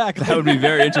 Exactly. That would be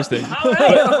very interesting.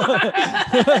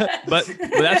 but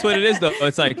that's what it is, though.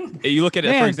 It's like, you look at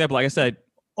it, for example, like I said.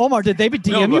 Omar, did they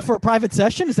DM you for a private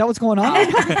session? Is that what's going on?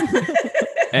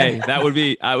 Hey, I would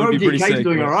be pretty sick.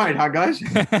 Doing all right, huh, guys?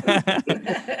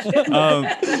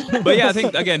 But yeah, I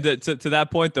think, again, to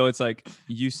that point, though, it's like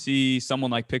you see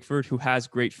someone like Pickford who has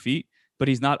great feet, but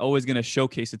he's not always going to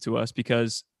showcase it to us,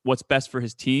 because what's best for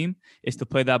his team is to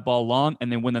play that ball long and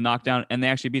then win the knockdown. And they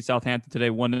actually beat Southampton today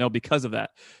 1-0 because of that.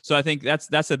 So I think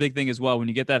that's a big thing as well. When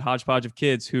you get that hodgepodge of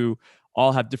kids who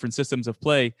all have different systems of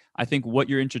play, I think what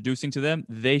you're introducing to them,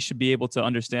 they should be able to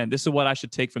understand, this is what I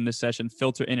should take from this session,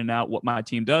 filter in and out what my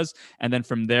team does, and then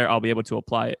from there I'll be able to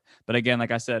apply it. But again,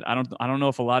 like I said, I don't know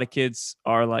if a lot of kids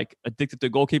are like addicted to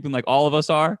goalkeeping like all of us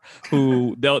are,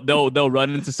 who they'll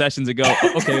run into sessions and go,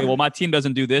 okay, well, my team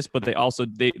doesn't do this, but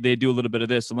they do a little bit of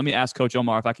this. So let me ask Coach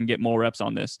Omar if I can get more reps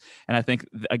on this. And I think,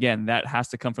 again, that has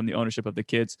to come from the ownership of the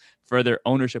kids, for their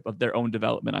ownership of their own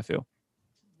development, I feel.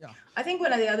 Yeah. I think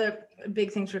one of the other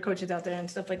big things for coaches out there and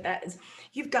stuff like that is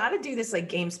you've got to do this like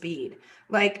game speed.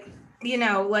 Like,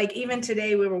 like even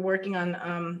today we were working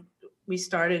on, we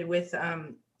started with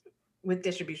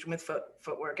distribution, with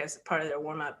footwork as part of their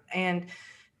warm up. And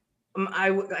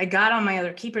I got on my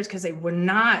other keepers because they were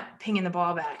not pinging the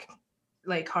ball back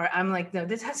like hard. I'm like, no,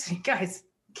 this has to, guys,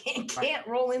 can't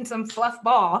roll in some fluff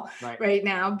ball right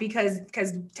now because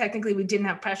technically we didn't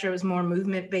have pressure. It was more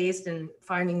movement based and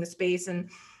finding the space and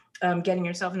getting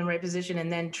yourself in the right position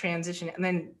and then transition and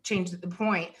then change the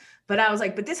point. But I was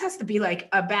like, but this has to be like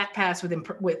a back pass with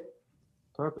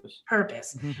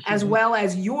purpose, as well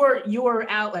as your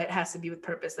outlet has to be with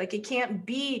purpose. Like it can't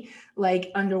be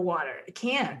like underwater. It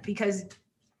can't, because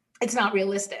it's not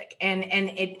realistic. And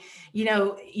it,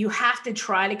 you have to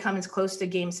try to come as close to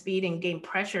game speed and game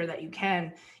pressure that you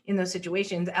can in those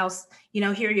situations. Else,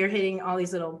 here you're hitting all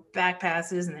these little back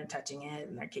passes and they're touching it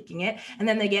and they're kicking it. And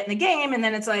then they get in the game and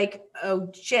then it's like,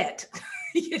 oh shit,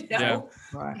 Yeah.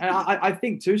 Right. And I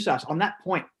think too, Sass, on that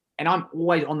point, and I'm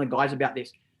always on the guys about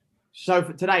this. So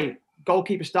for today,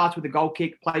 goalkeeper starts with a goal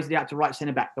kick, plays it out to right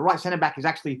centre back. The right centre back is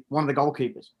actually one of the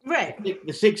goalkeepers. Right.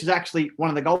 The 6 is actually one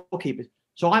of the goalkeepers.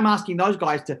 So I'm asking those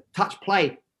guys to touch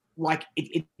play like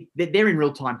they're in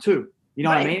real time too. You know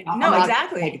what I mean? No,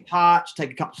 exactly. Take a touch,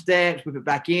 take a couple steps, whip it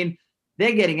back in.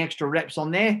 They're getting extra reps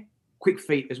on their quick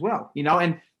feet as well.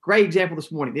 And great example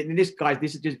this morning. And this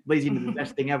is just leads into the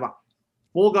best thing ever.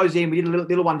 Ball goes in. We did a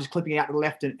little one just clipping out to the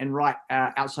left and right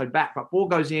outside back. But ball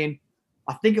goes in.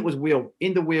 I think it was Will,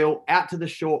 in the wheel, out to the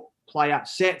short player,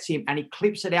 sets him, and he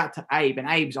clips it out to Abe. And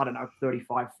Abe's,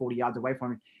 35, 40 yards away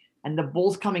from him. and the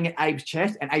ball's coming at Abe's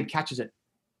chest, and Abe catches it.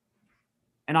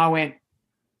 And I went,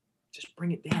 just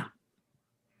bring it down.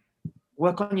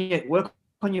 Work on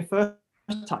your first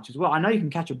touch as well. I know you can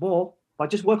catch a ball, but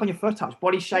just work on your first touch.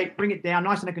 Body shape, bring it down,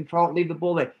 nice under control, leave the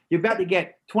ball there. You're about to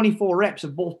get 24 reps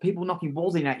of people knocking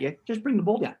balls in at you. Just bring the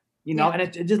ball down, and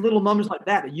it's just little moments like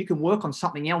that you can work on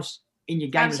something else in your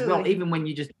game as well, even when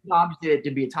you just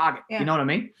to be a target. You know what I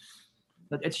mean?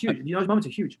 But it's huge. Those moments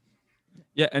are huge.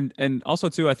 Yeah, and also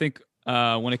too, I think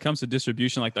when it comes to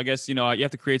distribution, like I guess you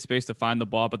have to create space to find the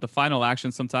ball, but the final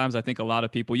action sometimes I think a lot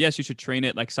of people, yes, you should train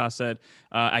it like Sa said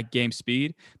at game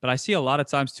speed, but I see a lot of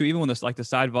times too, even when the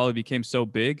side volley became so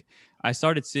big, I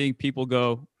started seeing people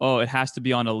go, oh, it has to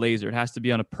be on a laser. It has to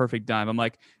be on a perfect dime. I'm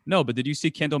like, no, but did you see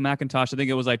Kendall McIntosh? I think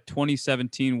it was like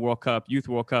 2017 World Cup, Youth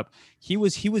World Cup. He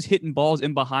was hitting balls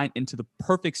in behind into the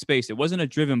perfect space. It wasn't a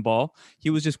driven ball. He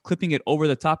was just clipping it over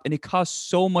the top, and it caused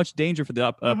so much danger for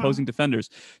the opposing defenders.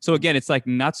 So again, it's like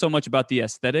not so much about the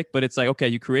aesthetic, but it's like, okay,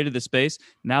 you created the space.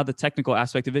 Now the technical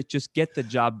aspect of it, just get the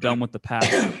job done with the pass.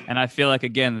 And I feel like,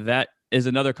 again, that is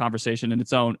another conversation in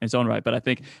its own right. But I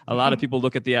think a lot of people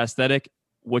look at the aesthetic,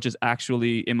 which is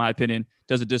actually, in my opinion,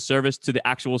 does a disservice to the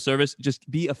actual service. Just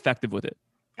be effective with it.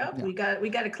 Oh, we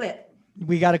got a clip.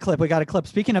 We got a clip.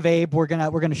 Speaking of Abe, we're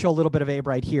gonna show a little bit of Abe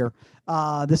right here.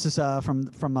 This is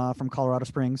from Colorado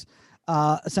Springs.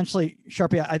 Essentially,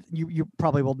 Sharpie, you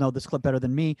probably will know this clip better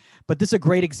than me, but this is a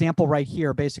great example right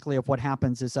here, basically, of what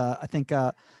happens is I think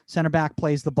center back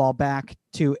plays the ball back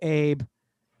to Abe,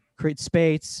 creates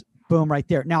space. Boom, right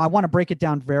there. Now, I want to break it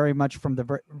down very much from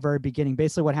the very beginning.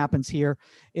 Basically, what happens here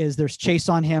is there's chase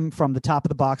on him from the top of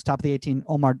the box, top of the 18.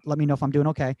 Omar, let me know if I'm doing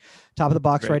okay. Top of the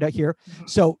box right out here.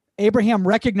 So Abraham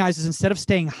recognizes, instead of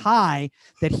staying high,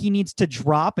 that he needs to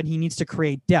drop and he needs to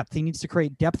create depth. He needs to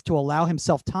create depth to allow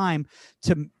himself time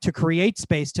to create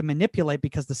space, to manipulate,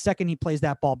 because the second he plays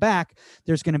that ball back,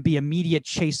 there's going to be immediate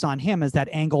chase on him as that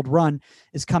angled run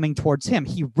is coming towards him.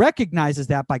 He recognizes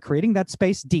that by creating that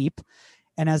space deep.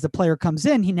 And as the player comes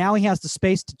in, he has the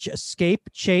space to escape,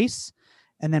 chase,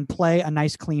 and then play a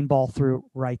nice clean ball through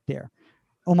right there.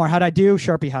 Omar, how'd I do?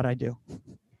 Sharpie, how'd I do?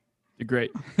 You're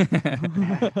great.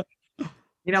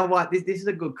 You know what? This is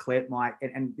a good clip, Mike.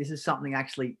 And this is something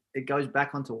actually, it goes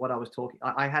back onto what I was talking.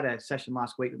 I had a session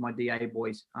last week with my DA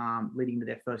boys leading into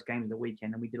their first game of the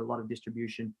weekend. And we did a lot of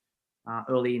distribution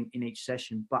early in each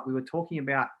session. But we were talking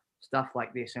about stuff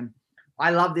like this. And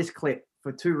I love this clip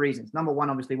for two reasons. Number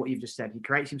one, obviously, what you've just said. He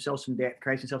creates himself some depth,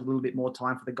 creates himself a little bit more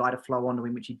time for the guy to flow onto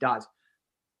him, which he does.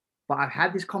 But I've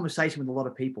had this conversation with a lot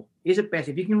of people. Is it best,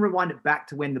 if you can rewind it back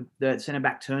to when the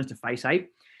centre-back turns to face Abe,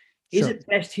 is it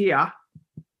best here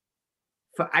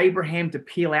for Abraham to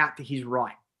peel out to his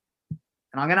right?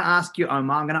 And I'm going to ask you,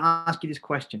 Omar, I'm going to ask you this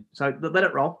question. So let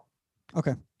it roll.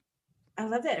 Okay. I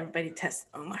love that everybody tests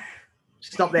Omar.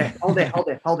 Stop there. Hold there.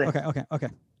 Okay.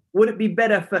 Would it be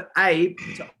better for Abe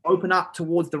to open up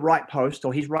towards the right post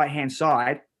or his right-hand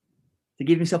side to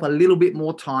give himself a little bit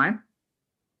more time,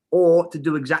 or to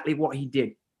do exactly what he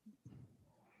did?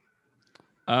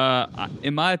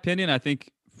 In my opinion, I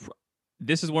think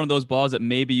this is one of those balls that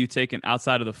maybe you take an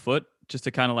outside of the foot just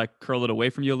to kind of like curl it away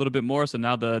from you a little bit more. So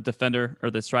now the defender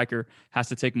or the striker has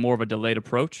to take more of a delayed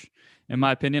approach. In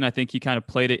my opinion, I think he kind of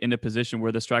played it in a position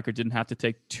where the striker didn't have to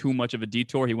take too much of a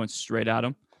detour. He went straight at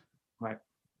him. Right.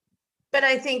 But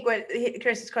I think what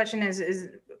Chris's question is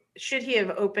should he have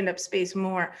opened up space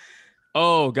more?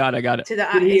 Oh, God, I got it. To the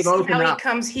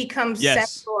he comes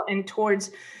central and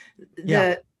towards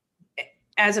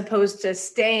as opposed to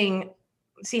staying.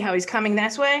 See how he's coming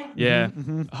that way? Yeah,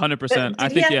 100%. I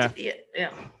think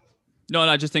No,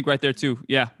 I just think right there too.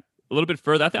 Yeah, a little bit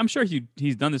further. I'm sure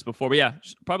he's done this before, but yeah,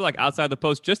 probably like outside the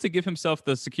post, just to give himself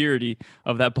the security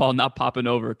of that ball not popping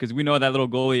over, because we know that little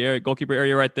goalkeeper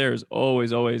area right there is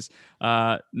always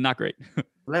not great.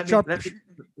 I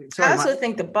also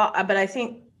think the ball, but I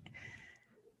think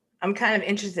I'm kind of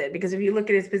interested, because if you look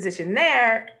at his position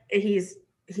there, he's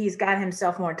got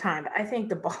himself more time. But I think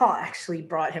the ball actually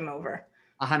brought him over.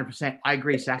 100%. I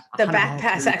agree, Sass. The back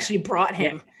pass actually brought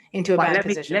him into a bad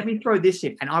position. Let me throw this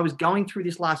in. And I was going through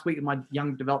this last week with my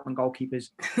young development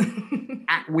goalkeepers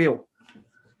at will.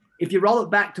 If you roll it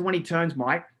back to when he turns,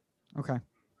 Mike. Okay.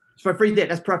 So free there.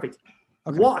 That's perfect.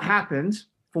 Okay. What happens,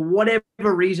 for whatever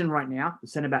reason right now, the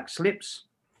centre back slips,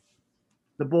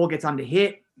 the ball gets under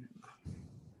hit,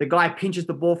 the guy pinches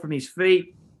the ball from his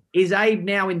feet. Is Abe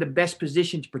now in the best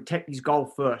position to protect his goal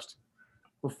first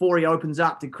before he opens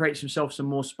up to create himself some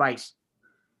more space?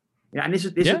 And this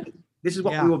is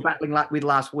what we were battling with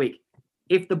last week.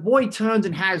 If the boy turns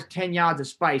and has 10 yards of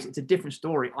space, it's a different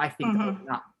story, I think, to open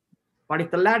up. But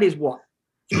if the lad is 2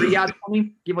 3 yards from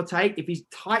him, give or take. If he's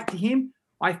tight to him,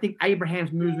 I think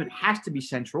Abraham's movement has to be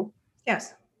central.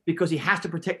 Yes. Because he has to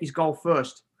protect his goal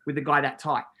first with the guy that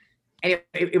tight. And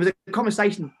it was a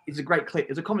conversation. It's a great clip. It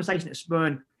was a conversation that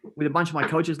spurned with a bunch of my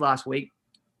coaches last week,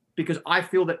 because I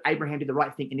feel that Abraham did the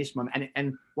right thing in this moment.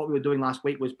 And what we were doing last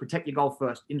week was protect your goal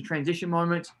first. In transition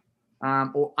moments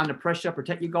or under pressure,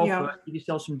 protect your goal first, give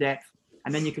yourself some depth,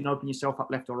 and then you can open yourself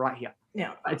up left or right here.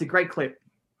 Yeah. It's a great clip.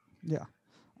 Yeah.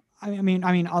 I've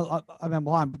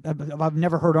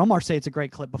never heard Omar say it's a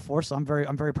great clip before, so I'm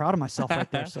very proud of myself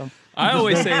right there. So I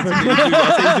always say it's a good clip.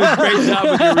 I say you do a great job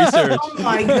with your research. Oh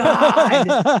my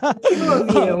God. Two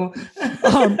of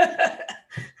you.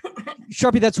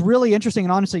 Sharpie, that's really interesting,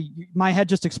 and honestly, my head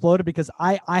just exploded because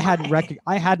I hadn't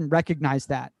recognized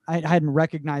that. I hadn't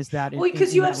recognized that. Well,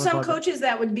 because you have some coaches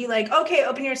that would be like, okay,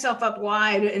 open yourself up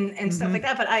wide and stuff like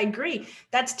that. But I agree,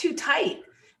 that's too tight.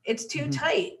 It's too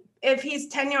tight. If he's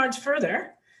 10 yards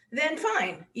further, then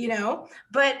fine,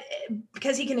 but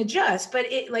because he can adjust. But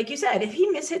like you said, if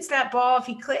he mishits that ball, if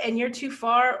he and you're too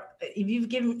far, if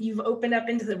you've opened up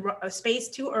into the space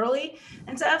too early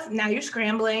and stuff, now you're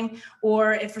scrambling.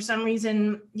 Or if for some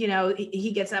reason,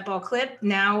 he gets that ball clipped,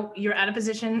 now you're out of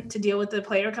position to deal with the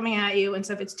player coming at you and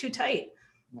stuff. It's too tight.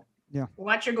 Yeah.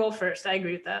 Watch your goal first. I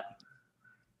agree with that.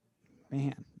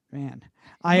 Man.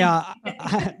 I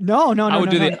would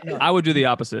do the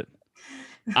opposite.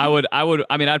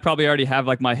 I'd probably already have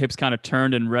like my hips kind of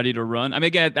turned and ready to run. I mean,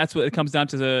 again, that's what it comes down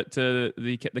to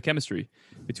the chemistry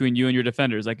between you and your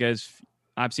defenders. Like, as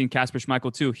I've seen Kasper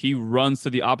Schmeichel too, he runs to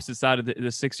the opposite side of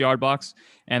the 6 yard box,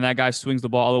 and that guy swings the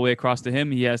ball all the way across to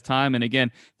him. He has time. And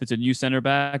again, if it's a new center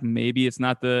back, maybe it's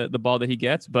not the ball that he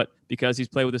gets, but because he's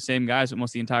played with the same guys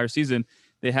almost the entire season,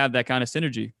 they have that kind of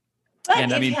synergy. But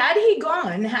had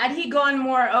he gone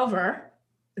more over,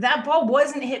 that ball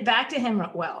wasn't hit back to him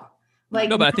well.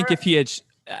 No, but I think if he had,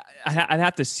 I'd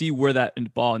have to see where that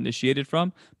ball initiated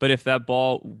from. But if that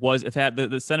ball was, if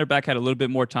the center back had a little bit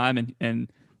more time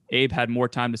and Abe had more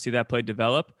time to see that play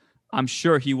develop, I'm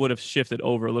sure he would have shifted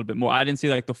over a little bit more. I didn't see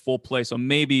like the full play, so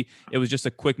maybe it was just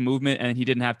a quick movement and he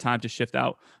didn't have time to shift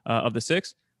out of the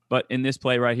 6. But in this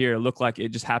play right here, it looked like it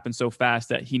just happened so fast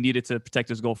that he needed to protect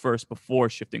his goal first before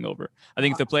shifting over. I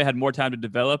think if the play had more time to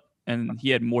develop and he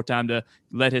had more time to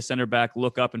let his center back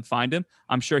look up and find him,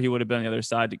 I'm sure he would have been on the other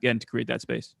side again to create that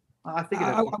space. I think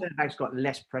the center back's got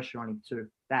less pressure on him too.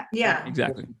 That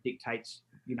exactly dictates,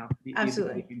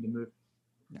 absolutely the move.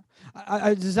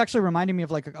 Yeah. This is actually reminding me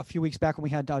of like a few weeks back when we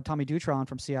had Tommy Dutron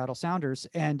from Seattle Sounders,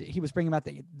 and he was bringing about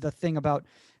the thing about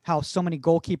how so many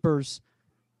goalkeepers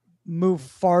move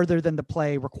farther than the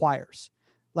play requires.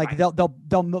 Like they'll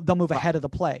move ahead of the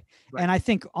play. Right. And I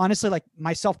think honestly, like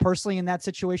myself personally in that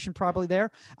situation, probably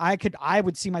I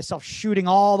would see myself shooting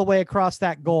all the way across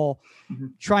that goal,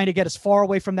 trying to get as far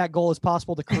away from that goal as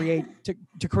possible to create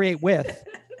to create width.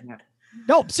 Yeah.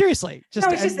 No, seriously. It's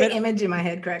just the image in my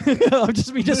head, correct? He's at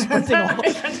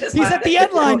the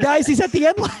end line, guys. He's at the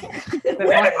end line.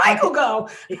 Where did Michael go?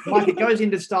 Mike, it goes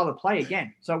into style of play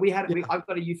again. So I've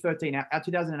got a U13, our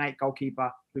 2008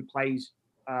 goalkeeper who plays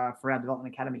for our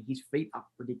development academy. His feet are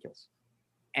ridiculous,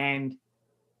 and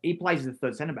he plays as the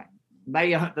third centre back.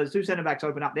 Those two centre backs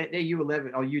open up. They're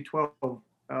U11 or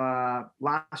U12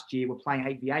 last year. Were playing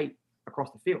 8v8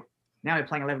 across the field. Now they're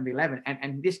playing 11v11,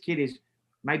 and this kid is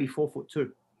maybe 4'2",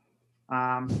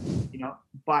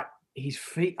 but his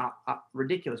feet are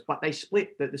ridiculous. But they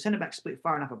split, the centre backs split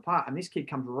far enough apart, and this kid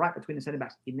comes right between the centre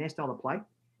backs in their style of play,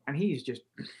 and he is just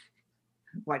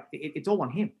like it's all on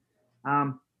him.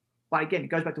 But again, it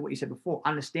goes back to what you said before,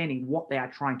 understanding what they are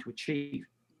trying to achieve.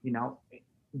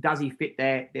 Does he fit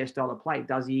their style of play?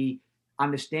 Does he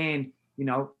understand,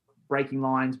 breaking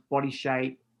lines, body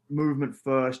shape, movement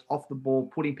first, off the ball,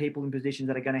 putting people in positions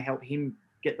that are going to help him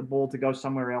get the ball to go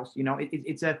somewhere else?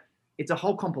 It's a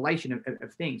whole compilation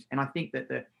of things. And I think that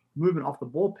the movement off the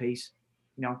ball piece,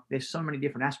 there's so many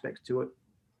different aspects to it.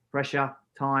 Pressure,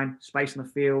 time, space on the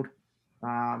field,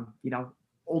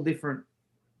 all different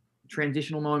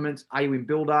transitional moments. Are you in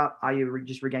build-up? Are you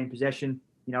just regaining possession,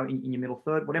 in your middle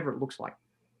third? Whatever it looks like.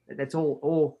 That's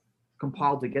all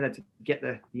compiled together to get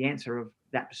the answer of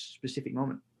that specific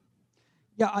moment.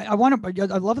 Yeah, I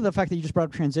love the fact that you just brought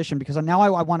up transition, because now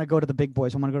I want to go to the big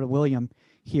boys. I want to go to William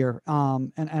here,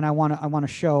 and I want to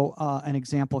show an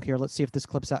example here. Let's see if this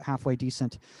clips out halfway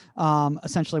decent.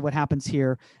 Essentially, what happens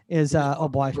here is oh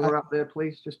boy, up there,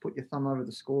 please. Just put your thumb over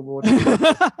the scoreboard.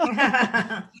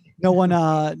 No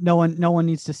one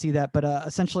needs to see that. But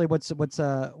essentially, what's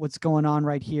going on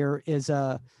right here is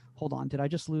hold on. Did I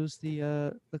just lose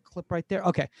the clip right there?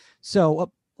 Okay,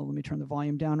 so. let me turn the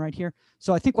volume down right here.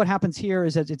 So I think what happens here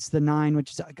is that it's the 9,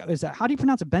 which is that, how do you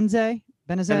pronounce it? Benezet?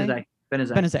 Benezet.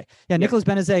 Yeah, Nicholas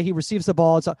Benezet. He receives the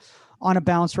ball. It's on a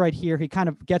bounce right here. He kind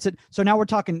of gets it. So now we're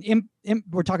talking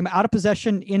we're talking about out of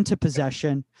possession into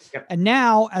possession. Yep. And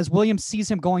now as Williams sees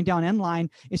him going down end line,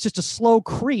 it's just a slow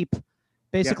creep,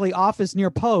 basically off his near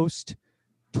post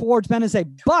towards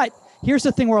Benezet. But here's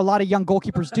the thing where a lot of young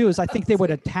goalkeepers do is I think they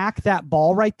would attack that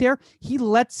ball right there. He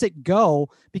lets it go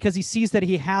because he sees that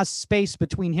he has space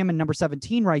between him and number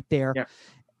 17 right there. Yep.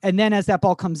 And then as that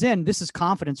ball comes in, this is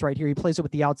confidence right here. He plays it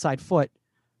with the outside foot,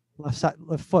 left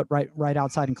foot, right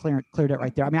outside, and cleared it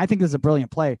right there. I mean, I think this is a brilliant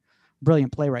play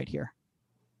right here.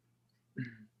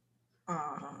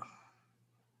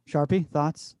 Sharpie,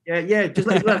 thoughts? Yeah. Just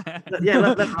let it run.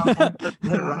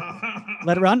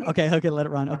 Let it run. Okay. Let it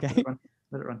run. Okay.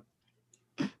 Let it run.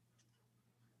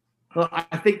 Well,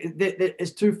 I think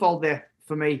it's twofold there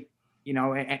for me,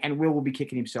 and Will be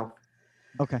kicking himself.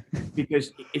 Okay.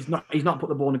 Because he's not put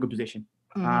the ball in a good position.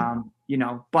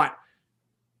 But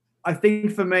I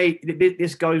think for me,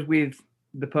 this goes with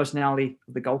the personality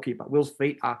of the goalkeeper. Will's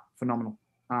feet are phenomenal.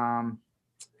 And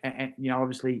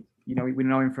obviously, we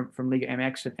know him from Liga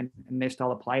MX and their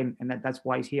style of play, and that's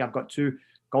why he's here. I've got 2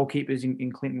 goalkeepers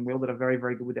in Clinton and Will that are very,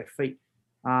 very good with their feet.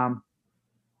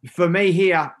 For me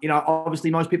here,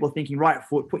 obviously most people are thinking right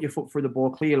foot, put your foot through the ball,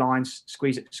 clear lines,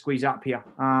 squeeze up here.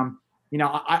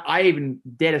 I even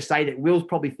dare to say that Will's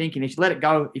probably thinking if you let it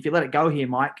go here,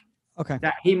 Mike, okay,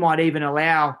 that he might even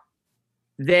allow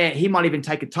he might even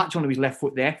take a touch onto his left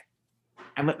foot there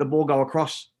and let the ball go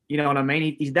across. You know what I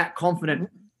mean? He's that confident.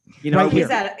 Right he has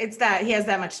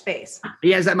that much space.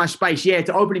 He has that much space,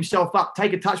 to open himself up,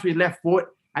 take a touch with his left foot,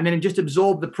 and then just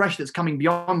absorb the pressure that's coming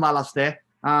beyond Lalas there.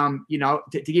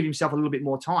 To give himself a little bit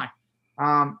more time.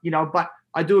 But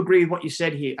I do agree with what you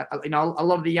said here. A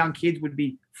lot of the young kids would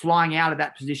be flying out of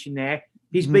that position there.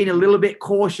 He's been a little bit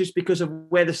cautious because of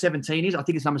where the 17 is. I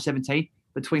think it's number 17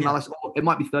 between Lalas. Oh, it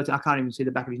might be 13. I can't even see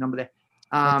the back of his number there.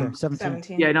 Right there,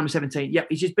 17. Yeah, number 17. Yeah,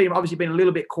 he's just been a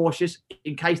little bit cautious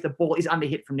in case the ball is under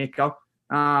hit from Nico.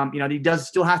 He does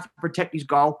still have to protect his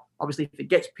goal. Obviously, if it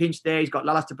gets pinched there, he's got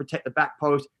Lalas to protect the back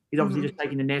post. He's obviously just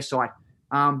taking the near side.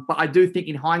 But I do think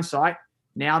in hindsight,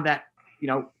 now that,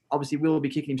 obviously Will be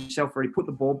kicking himself where he put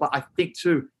the ball, but I think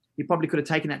too, he probably could have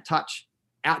taken that touch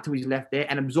out to his left there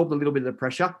and absorbed a little bit of the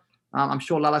pressure. I'm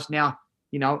sure Lalas now,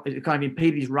 it kind of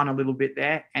impeded his run a little bit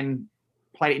there and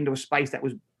played it into a space that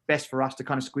was best for us to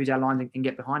kind of squeeze our lines and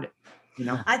get behind it.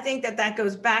 I think that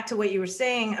goes back to what you were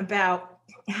saying about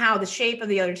how the shape of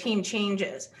the other team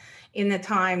changes in the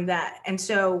time and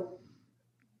so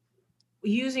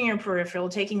using your peripheral,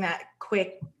 taking that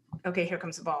quick, okay, here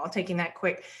comes the ball, taking that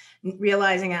quick,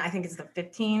 realizing I think it's the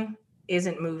 15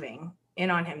 isn't moving in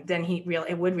on him, then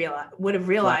would have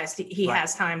realized he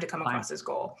has time to come across his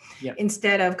goal. Yep.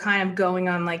 Instead of kind of going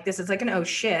on like this is like an oh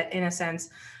shit in a sense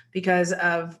because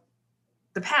of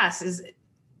the pass is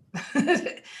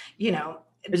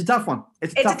it's a tough one.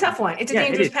 It's a tough one. It's a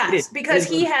dangerous pass because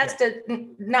he has to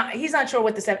he's not sure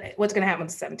what's going to happen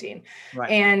with the 17. Right.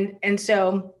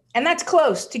 And that's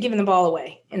close to giving the ball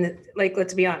away.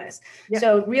 Let's be honest. Yeah.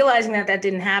 So realizing that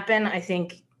didn't happen, I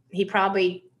think he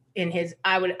probably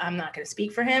I'm not going to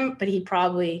speak for him, but he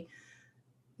probably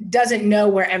doesn't know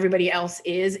where everybody else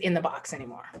is in the box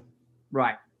anymore.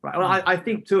 Right. Well, I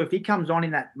think too, if he comes on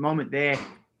in that moment there,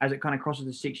 as it kind of crosses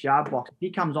the 6-yard box, if he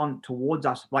comes on towards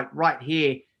us, like right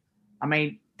here, I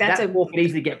mean, that ball could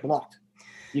easily get blocked.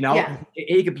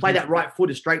 He could play that right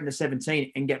footer straight in the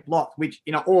 17 and get blocked, which,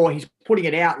 or he's putting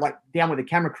it out like down where the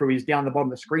camera crew is down the bottom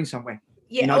of the screen somewhere.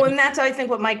 Yeah. And that's I think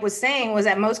what Mike was saying was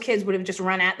that most kids would have just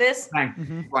run at this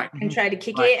right and tried to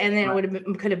kick it. And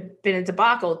then could have been a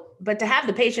debacle, but to have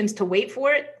the patience to wait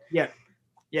for it. Yeah.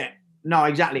 Yeah, no,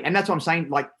 exactly. And that's what I'm saying.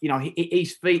 Like,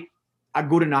 his feet are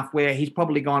good enough where he's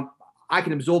probably gone, I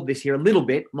can absorb this here a little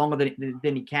bit longer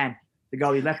than he can to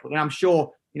go his left foot. And I'm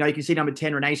sure, you can see number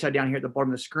 10, Renato, down here at the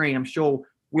bottom of the screen. I'm sure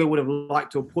Will would have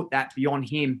liked to have put that beyond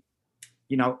him,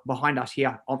 behind us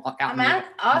here. I'm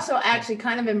also actually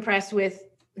kind of impressed with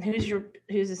who's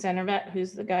the center back?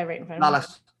 Who's the guy right in front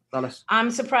of Lalas. I'm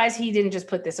surprised he didn't just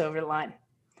put this over the line.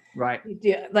 Right.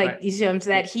 You see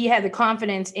that he had the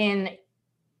confidence in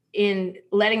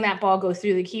letting that ball go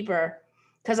through the keeper,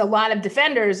 because a lot of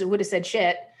defenders would have said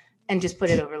shit and just put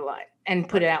it over the line and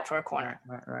put it out for a corner.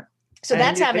 Right. So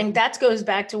that goes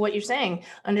back to what you're saying,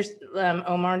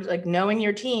 Omar, like knowing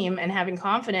your team and having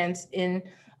confidence in,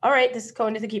 all right, this is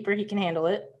going to the keeper, he can handle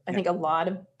it. I think a lot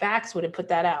of backs would have put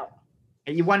that out.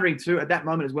 And you're wondering too at that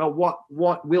moment as well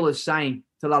what Will is saying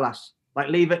to Lalas, like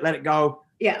leave it, let it go.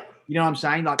 Yeah. You know what I'm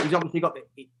saying? Like he's obviously got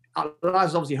Lalas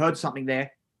has obviously heard something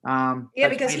there. Yeah,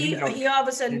 because he all of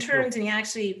a sudden Yeah, sure. turns and he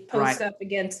actually posts up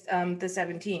against the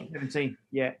 17. 17.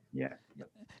 Yeah.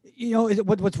 You know,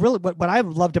 what I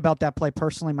loved about that play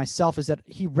personally myself is that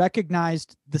he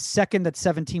recognized the second that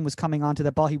 17 was coming onto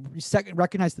that ball. He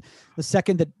recognized the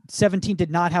second that 17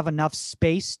 did not have enough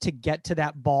space to get to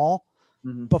that ball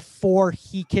before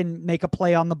he can make a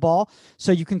play on the ball.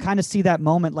 So you can kind of see that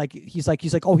moment. Like he's like,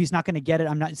 oh, he's not going to get it.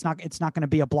 It's not going to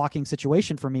be a blocking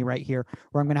situation for me right here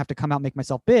where I'm going to have to come out and make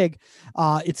myself big.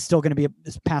 It's still going to be a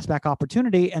pass back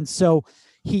opportunity. And so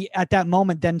he, at that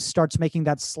moment, then starts making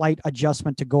that slight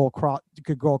adjustment to go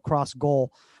across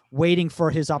goal, waiting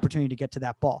for his opportunity to get to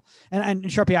that ball. And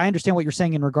Sharpie, I understand what you're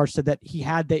saying in regards to that. He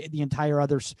had the entire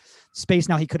other space.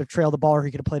 Now he could have trailed the ball, or he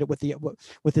could have played it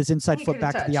with his inside foot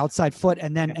back to the outside foot,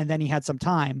 and then he had some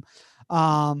time.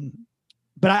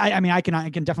 But I mean, I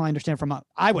can definitely understand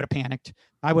I would have panicked.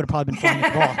 I would have probably been flying the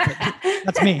ball. But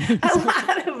that's me. A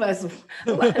lot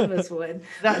of us would.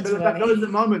 Those are the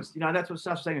moments, that's what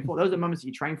Seth's saying before. Those are the moments that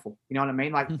you train for. You know what I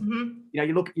mean? Like,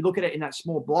 you look at it in that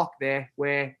small block there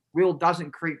where Will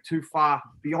doesn't creep too far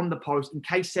beyond the post in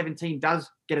case 17 does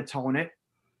get a toe on it.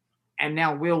 And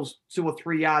now Will's 2 or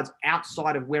 3 yards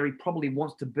outside of where he probably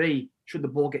wants to be should the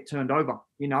ball get turned over.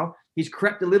 He's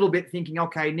crept a little bit thinking,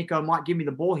 okay, Nico might give me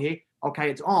the ball here. Okay,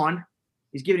 it's on.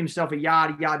 He's giving himself a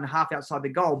yard and a half outside the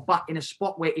goal, but in a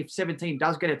spot where if 17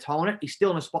 does get a toe on it, he's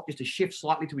still in a spot just to shift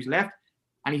slightly to his left,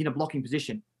 and he's in a blocking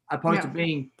position, opposed to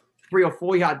being 3 or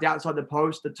 4 yards outside the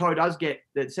post. The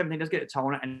 17 does get a toe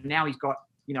on it, and now he's got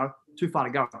too far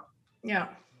to go. Yeah.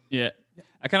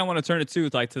 I kind of want to turn it to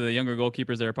the younger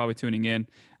goalkeepers that are probably tuning in.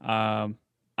 I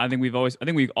think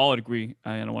we all agree.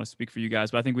 I don't want to speak for you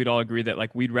guys, but I think we'd all agree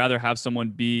that we'd rather have someone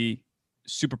be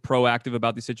super proactive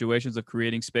about these situations of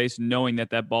creating space, knowing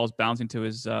that ball's bouncing to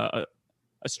his a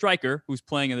striker who's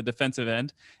playing in the defensive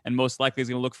end and most likely is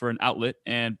going to look for an outlet,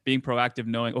 and being proactive,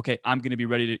 knowing, okay, I'm going to be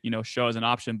ready to show as an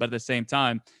option, but at the same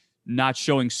time not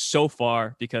showing so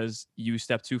far because you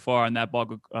step too far and that ball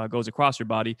goes across your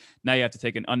body. Now you have to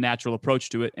take an unnatural approach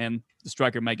to it, and the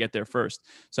striker might get there first.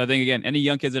 So I think, again, any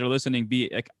young kids that are listening,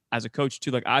 as a coach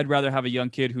too, I'd rather have a young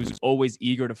kid who's always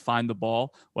eager to find the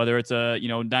ball, whether it's a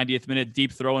 90th minute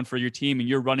deep throw in for your team and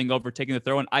you're running over taking the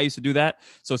throw in. I used to do that.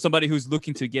 So somebody who's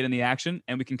looking to get in the action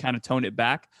and we can kind of tone it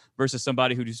back, versus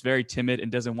somebody who's just very timid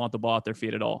and doesn't want the ball at their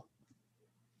feet at all.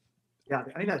 Yeah,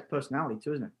 I think that's personality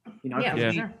too, isn't it?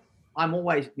 Yeah. Sure. I'm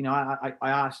always, I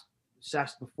asked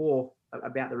Sass before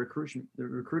about the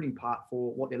recruiting part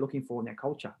for what they're looking for in their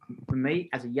culture. For me,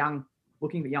 as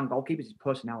looking at young goalkeepers, is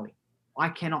personality. I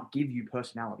cannot give you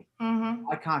personality.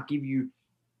 I can't give you.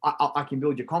 I can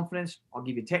build your confidence. I'll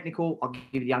give you technical. I'll give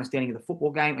you the understanding of the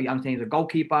football game, or the understanding of the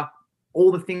goalkeeper, all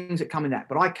the things that come in that.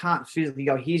 But I can't physically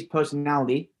go, here's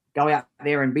personality. Go out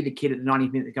there and be the kid at the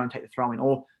 90th minute that's going to take the throw in,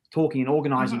 or talking and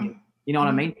organizing it. You know what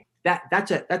I mean?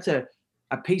 That's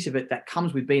a piece of it that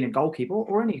comes with being a goalkeeper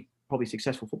or any probably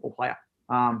successful football player.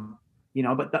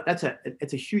 But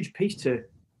it's a huge piece to,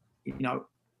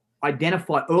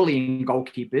 identify early in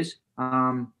goalkeepers,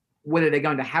 whether they're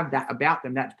going to have that about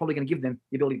them. That's probably going to give them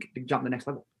the ability to jump to the next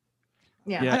level.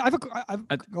 Yeah.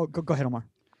 Go ahead, Omar.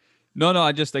 No,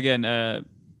 I just, again, I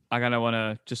kind of want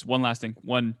to just one last thing.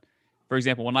 For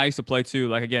example, when I used to play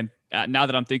too, again, now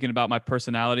that I'm thinking about my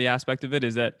personality aspect of it,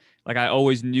 is that I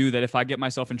always knew that if I get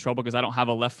myself in trouble because I don't have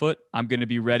a left foot, I'm going to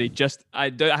be ready.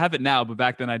 I have it now, but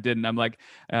back then I didn't. I'm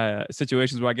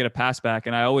situations where I get a pass back,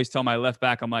 and I always tell my left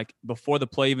back, I'm before the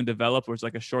play even develops, where it's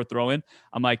a short throw in,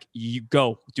 I'm you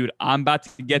go, dude, I'm about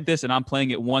to get this, and I'm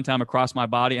playing it one time across my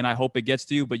body, and I hope it gets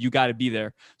to you, but you got to be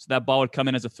there. So that ball would come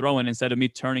in as a throw in. Instead of me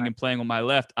turning and playing with my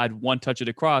left, I'd one touch it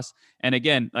across. And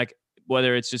again,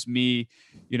 whether it's just me,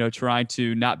 trying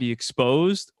to not be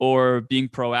exposed or being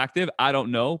proactive, I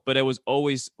don't know. But it was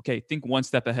always, okay, think one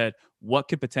step ahead. What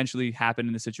could potentially happen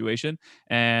in the situation?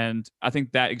 And I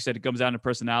think that, like you said, it comes down to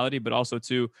personality, but also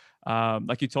to,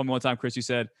 like you told me one time, Chris, you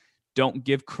said, don't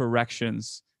give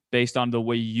corrections based on the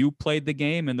way you played the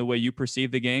game and the way you perceive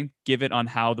the game. Give it on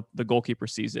how the goalkeeper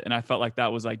sees it. And I felt like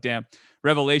that was damn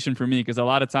revelation for me, because a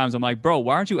lot of times I'm bro,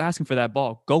 why aren't you asking for that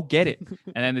ball? Go get it.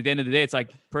 And then at the end of the day, it's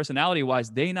personality wise,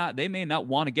 they may not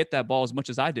want to get that ball as much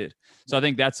as I did. So I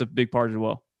think that's a big part as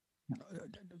well.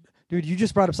 Dude, you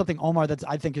just brought up something, Omar, that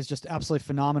I think is just absolutely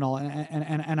phenomenal.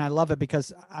 And I love it,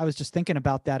 because I was just thinking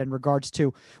about that in regards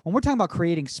to when we're talking about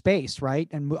creating space, right?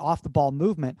 And off the ball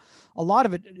movement, a lot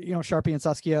of it, Sharpie and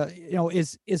Saskia,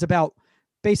 is about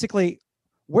basically,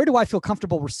 where do I feel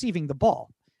comfortable receiving the ball?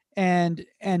 And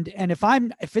if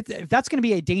that's going to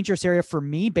be a dangerous area for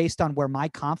me based on where my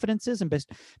confidence is and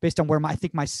based on where I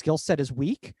think my skill set is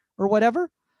weak or whatever,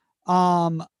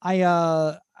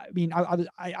 mean,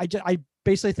 I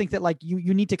basically think that like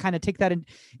you need to kind of take that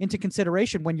into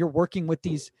consideration when you're working with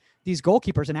these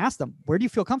goalkeepers and ask them, where do you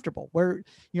feel comfortable? Where,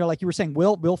 like you were saying,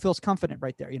 Will feels confident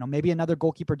right there. Maybe another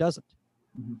goalkeeper doesn't.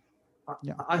 Mm-hmm.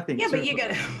 Yeah, I think. Yeah, but you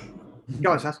gotta.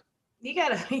 Go, Sass. You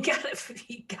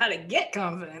gotta get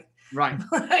confident. Right.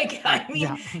 Like, I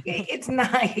mean, it's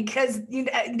not because you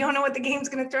don't know what the game's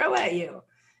going to throw at you.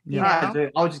 Yeah,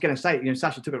 I was just going to say,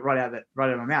 Sasha took it right out of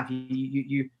my mouth.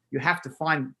 You have to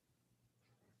find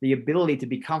the ability to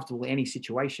be comfortable in any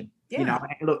situation. Yeah.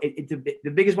 And look,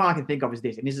 the biggest one I can think of is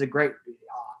this, and this is a great.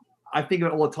 I think of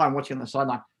it all the time watching on the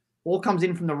sideline. Ball comes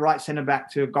in from the right centre back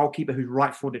to a goalkeeper who's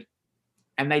right-footed,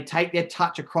 and they take their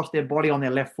touch across their body on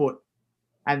their left foot,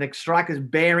 and the striker's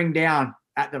bearing down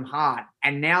at them hard.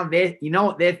 And now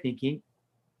what they're thinking?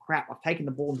 Crap, I've taken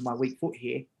the ball into my weak foot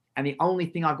here, and the only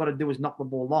thing I've got to do is knock the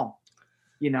ball long.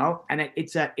 And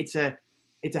it's a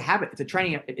habit. It's a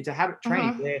training. It's a habit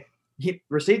training where you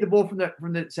receive the ball from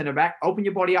the center back, open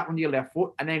your body up onto your left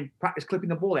foot, and then practice clipping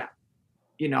the ball out.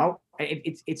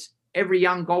 It's every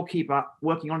young goalkeeper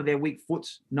working onto their weak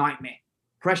foot's nightmare.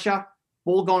 Pressure,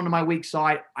 ball going to my weak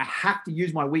side. I have to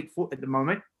use my weak foot at the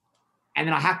moment. And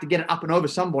then I have to get it up and over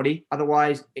somebody.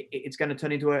 Otherwise, it's going to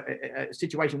turn into a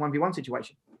situation, 1v1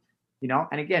 situation,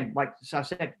 And again, like I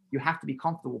said, you have to be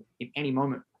comfortable in any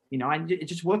moment, and it's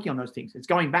just working on those things. It's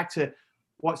going back to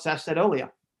what Sass said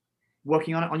earlier,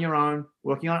 working on it on your own,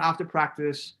 working on it after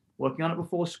practice, working on it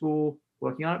before school,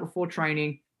 working on it before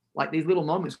training, like these little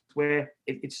moments where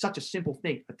it's such a simple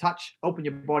thing. A touch, open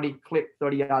your body, clip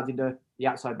 30 yards into the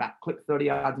outside back, clip 30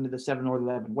 yards into the 7 or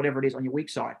 11, whatever it is on your weak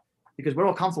side. Because we're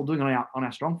all comfortable doing it on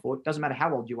our strong foot. Doesn't matter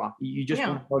how old you are. You just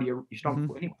want to go to your strong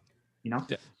foot anyway. Yeah.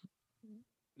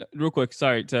 Real quick,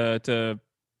 sorry to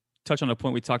touch on a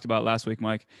point we talked about last week,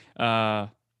 Mike.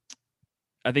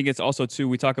 I think it's also too,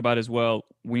 we talk about as well,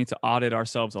 we need to audit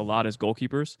ourselves a lot as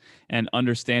goalkeepers and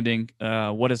understanding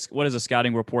what does a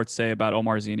scouting report say about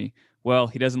Omar Zini? Well,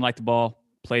 he doesn't like the ball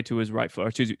play to his right foot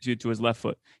or to his left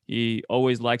foot. He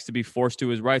always likes to be forced to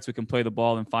his right so he can play the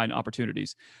ball and find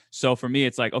opportunities. So for me,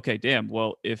 it's like, okay, damn,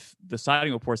 well, if the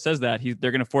scouting report says that,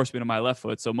 they're going to force me to my left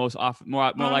foot. So more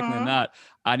likely than not,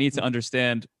 I need to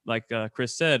understand, like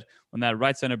Chris said, when that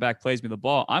right center back plays me the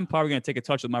ball, I'm probably going to take a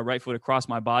touch with my right foot across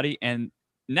my body. And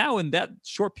now in that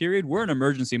short period, we're in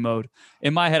emergency mode.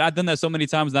 In my head, I've done that so many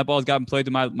times. That ball's gotten played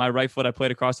to my right foot. I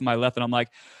played across to my left, and I'm like,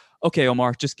 okay,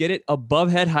 Omar, just get it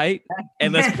above head height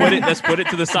and let's put it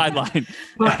to the sideline.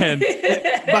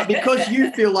 But because you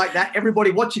feel like that,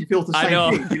 everybody watching feels the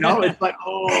same thing. It's like,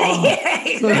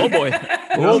 oh boy.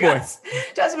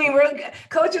 Trust me,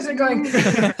 coaches are going,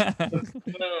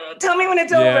 tell me when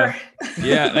it's over.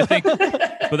 Yeah, I think,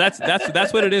 but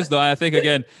that's what it is, though. I think,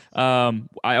 again,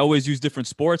 I always use different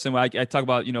sports, and I talk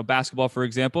about, basketball, for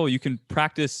example. You can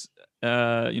practice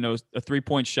a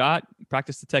 3-point shot,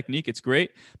 practice the technique. It's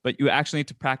great, but you actually need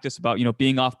to practice about,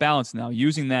 being off balance now,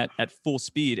 using that at full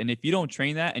speed. And if you don't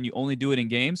train that and you only do it in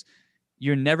games,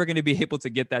 you're never going to be able to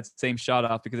get that same shot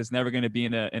off because it's never going to be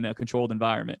in a controlled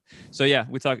environment. So go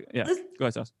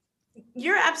ahead, Sas.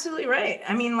 You're absolutely right.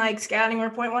 I mean, like scouting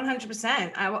report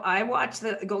 100%. I watch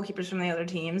the goalkeepers from the other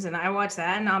teams and I watch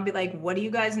that and I'll be like, what do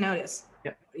you guys notice?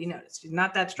 Yep. You notice she's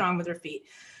not that strong with her feet.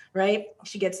 Right?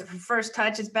 She gets her first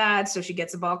touch is bad, so she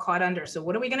gets the ball caught under. So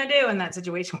what are we going to do in that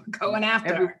situation? We're going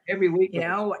after her. Every week.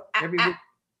 Every week.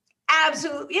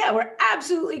 Absolutely. Yeah, we're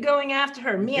absolutely going after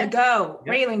her. Mia, go.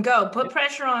 Yep. Raylan, go. Put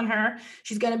pressure on her.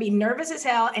 She's going to be nervous as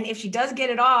hell. And if she does get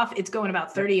it off, it's going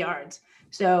about 30 yards.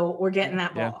 So we're getting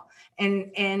that ball.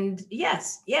 And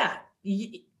yes,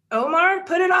 Omar,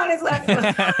 put it on his left foot.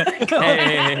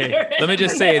 Hey. Let me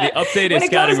just say, the updated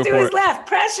scouting report. To his left,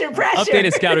 pressure.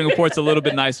 Updated scouting report's a little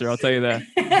bit nicer. I'll tell you that.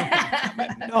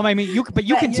 No, I mean you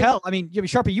can tell. I mean,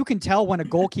 Sharpie, you can tell when a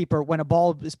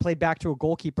ball is played back to a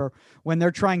goalkeeper when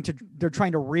they're trying to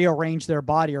rearrange their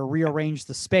body or rearrange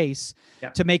the space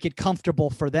to make it comfortable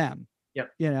for them.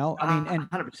 Yep. I mean, and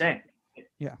 100%.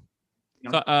 Yeah.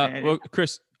 Well,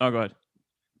 Chris, go ahead.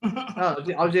 I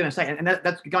was going to say, and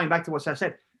that's going back to what Seth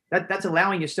said. That's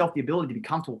allowing yourself the ability to be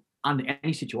comfortable under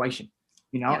any situation,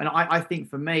 And I think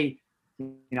for me,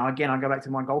 again, I go back to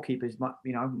my goalkeepers,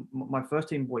 my first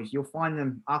team boys, you'll find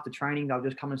them after training, they'll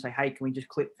just come and say, hey, can we just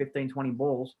clip 15, 20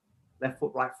 balls, left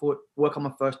foot, right foot, work on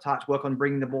my first touch, work on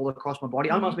bringing the ball across my body.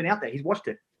 Omar's been out there. He's watched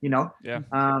it,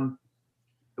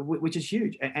 which is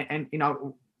huge. And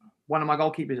one of my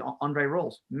goalkeepers, Andre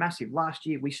Rawls, massive. Last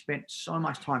year, we spent so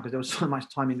much time, because there was so much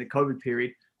time in the COVID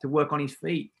period, to work on his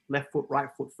feet, left foot, right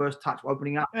foot, first touch,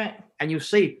 opening up. Right. And you'll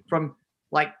see from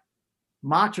like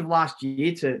March of last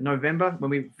year to November, when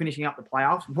we were finishing up the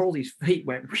playoffs, Rawls' feet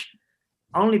went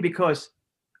only because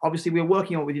obviously we're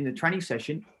working on within the training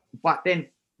session, but then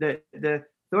the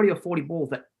 30 or 40 balls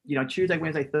that, Tuesday,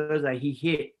 Wednesday, Thursday, he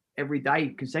hit every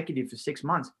day consecutive for 6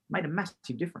 months made a massive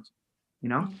difference,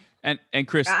 And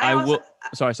Chris,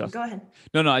 sorry, Seth. Go ahead.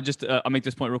 No, I'll make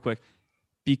this point real quick.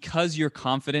 Because you're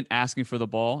confident asking for the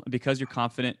ball, because you're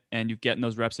confident and you're getting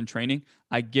those reps in training,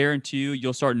 I guarantee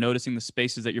you'll start noticing the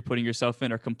spaces that you're putting yourself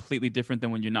in are completely different than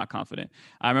when you're not confident.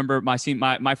 I remember my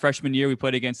freshman year, I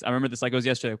remember this like it was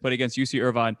yesterday, we played against UC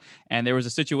Irvine, and there was a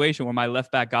situation where my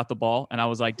left back got the ball, and I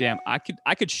was like, damn, I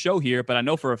could show here, but I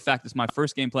know for a fact it's my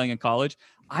first game playing in college.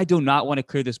 I do not want to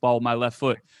clear this ball with my left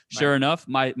foot. Sure enough,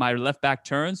 my left back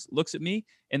turns, looks at me.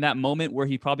 In that moment where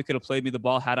he probably could have played me the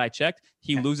ball had I checked,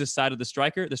 he loses sight of the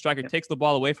striker. The striker takes the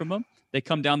ball away from him. They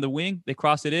come down the wing. They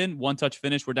cross it in. One touch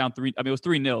finish. We're down 3. I mean, it was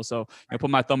 3-0. So I put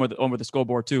my thumb over the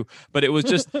scoreboard too. But it was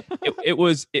just, it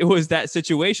was that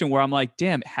situation where I'm like,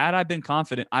 damn, had I been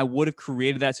confident, I would have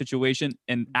created that situation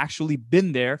and actually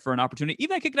been there for an opportunity.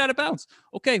 Even I kick it out of bounds.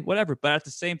 Okay, whatever. But at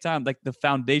the same time, like the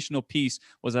foundational piece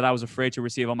was that I was afraid to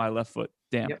receive on my left foot.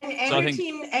 Damn.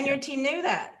 And your team knew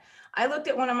that. I looked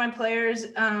at one of my players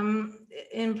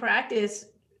in practice,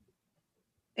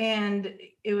 and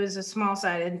it was a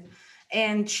small-sided,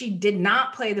 and she did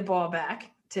not play the ball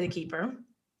back to the keeper,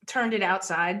 turned it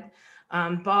outside.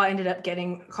 Ball ended up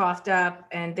getting coughed up,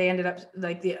 and they ended up,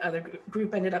 like the other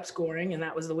group ended up scoring, and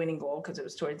that was the winning goal because it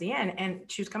was towards the end. And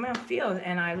she was coming off the field,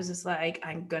 and I was just like,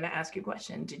 I'm going to ask you a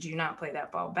question. Did you not play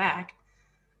that ball back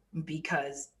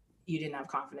because you didn't have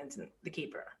confidence in the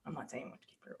keeper? I'm not saying which keeper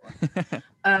it was.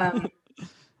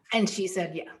 And she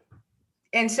said, yeah.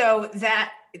 And so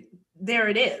there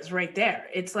it is right there.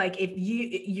 It's like, if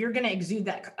you're going to exude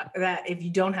that if you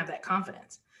don't have that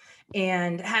confidence.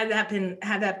 And had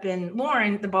that been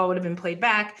Lauren, the ball would have been played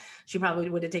back. She probably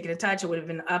would have taken a touch. It would have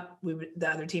been up. The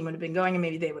other team would have been going, and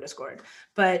maybe they would have scored.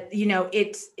 But your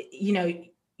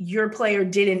player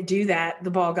didn't do that.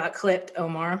 The ball got clipped,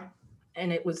 Omar,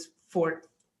 and it was 4-0.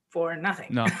 No,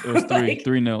 it was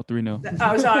 3-0.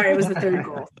 Oh, sorry, it was the third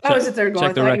goal. That was the third goal.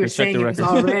 I thought you were saying it was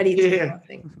already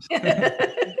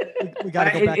 3-0. We got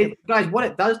to go back. Guys, what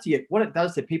it does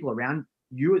to people around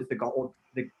you as the goal,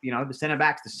 the center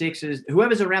backs, the sixers,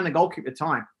 whoever's around the goalkeeper at the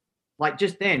time, like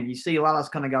just then you see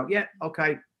Lalas kind of go, yeah,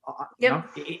 okay.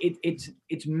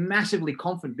 It's massively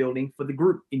confident building for the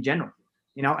group in general,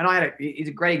 and it's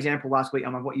a great example last week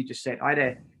of what you just said. I had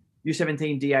a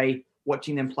U17 DA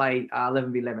watching them play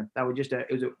 11v11. They were just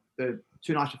the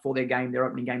 2 nights before their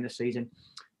opening game this season.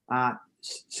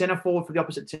 Center forward for the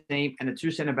opposite team and the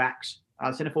 2 center backs.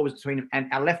 Center forward was between them, and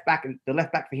our left back, and the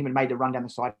left back for him had made the run down the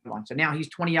sideline. So now he's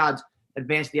 20 yards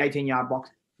advanced to the 18-yard box,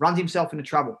 runs himself into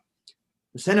trouble.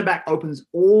 The center back opens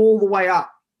all the way up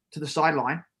to the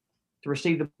sideline to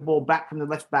receive the ball back from the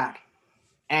left back.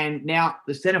 And now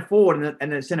the center forward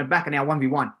and the center back are now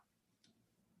 1v1.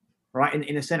 Right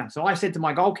in the center. So I said to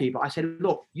my goalkeeper, I said,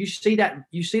 look, you see that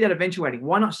eventuating.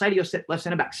 Why not say to your left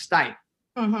center back, stay?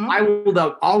 Mm-hmm. I will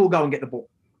go and get the ball.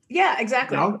 Yeah,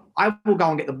 exactly. I will go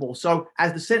and get the ball. So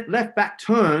as the left back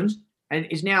turns and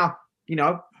is now,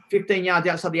 15 yards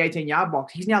outside the 18-yard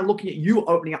box, he's now looking at you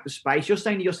opening up the space. You're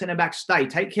saying to your center back, stay,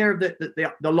 take care of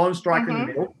the lone striker in the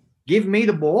middle, give me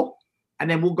the ball, and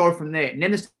then we'll go from there. And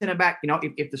then the center back,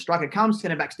 if the striker comes,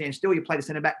 center back stands still, you play the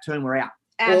center back, turn, we're out.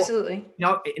 Absolutely.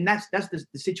 And that's the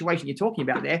situation you're talking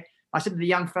about there. I said to the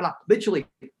young fella, literally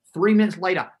 3 minutes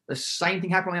later, the same thing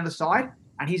happened on the other side,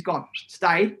 and he's gone,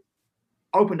 stayed,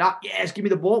 opened up, yes, give me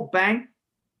the ball, bang.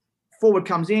 Forward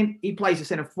comes in, he plays the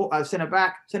center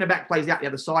back plays out the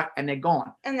other side, and they're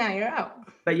gone. And now you're out.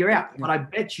 But you're out. But I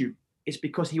bet you it's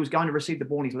because he was going to receive the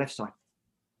ball on his left side.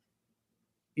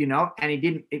 And he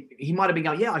didn't. He might have been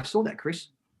going, yeah, I saw that, Chris.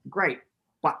 Great.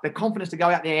 But the confidence to go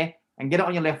out there and get it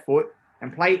on your left foot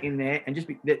and play it in there and just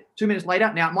be 2 minutes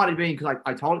later. Now, it might have been because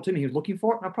I told it to him. He was looking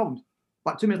for it. No problem.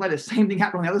 But 2 minutes later, the same thing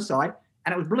happened on the other side.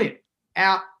 And it was brilliant.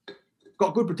 Out,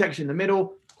 got good protection in the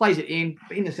middle, plays it in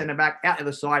the center back, out the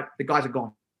other side. The guys are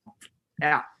gone.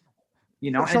 Out.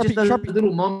 And just those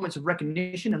little moments of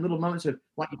recognition and little moments of,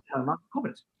 like you said,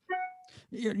 confidence.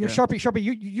 Sharpie,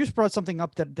 you just brought something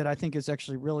up that I think is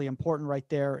actually really important right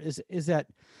there is that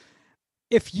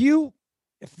if your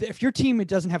team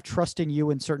doesn't have trust in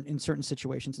you in certain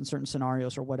situations, in certain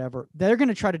scenarios or whatever, they're going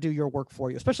to try to do your work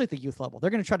for you, especially at the youth level. They're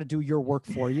going to try to do your work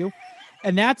for you.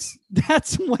 And that's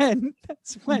when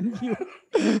you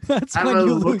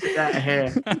look at that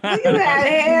hair. Look at that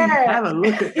hair. Have a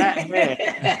look at that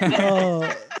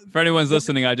hair. For anyone's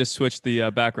listening, I just switched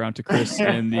the background to Chris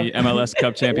in the MLS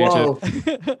Cup Championship. Whoa.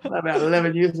 About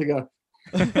 11 years ago.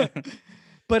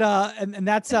 But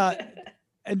that's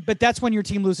but that's when your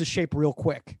team loses shape real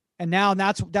quick. And now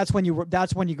that's when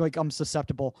you become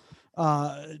susceptible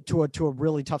to a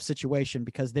really tough situation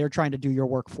because they're trying to do your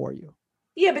work for you.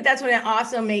 Yeah, but that's when it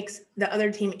also makes the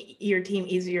other team, your team,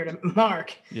 easier to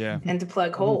mark and to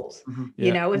plug holes.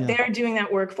 You know, if they're doing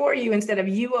that work for you instead of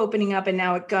you opening up and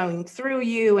now it going through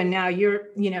you, and now you're,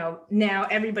 now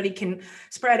everybody can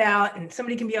spread out and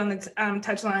somebody can be on the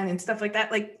touch line and stuff like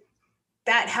that. Like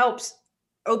that helps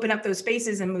open up those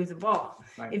spaces and move the ball.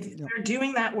 Right. If they're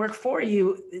doing that work for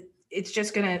you, it's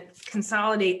just going to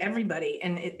consolidate everybody,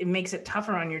 and it makes it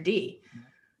tougher on your D.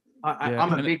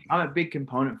 I'm a big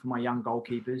component for my young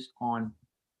goalkeepers on.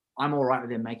 I'm all right with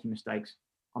them making mistakes.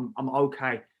 I'm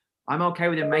okay. I'm okay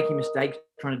with them making mistakes,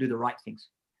 trying to do the right things.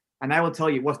 And they will tell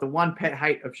you what's the one pet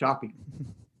hate of Sharpie: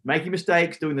 making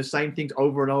mistakes, doing the same things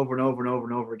over and over and over and over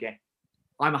and over again.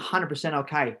 I'm 100%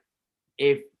 okay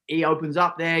if he opens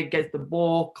up there, gets the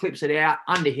ball, clips it out,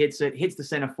 underhits it, hits the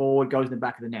center forward, goes in the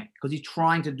back of the net, because he's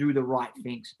trying to do the right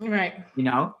things. Right.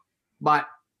 But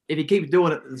if he keeps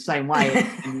doing it the same way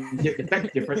and the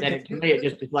effect's different, then to me, it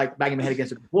just is like banging my head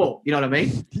against a wall. You know what I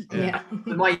mean? Yeah.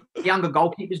 My younger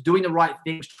goalkeepers doing the right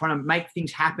things, trying to make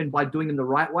things happen by doing them the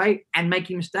right way and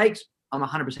making mistakes, I'm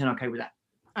 100% okay with that.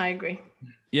 I agree.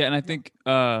 Yeah, and I think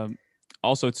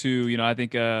also too, I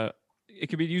think it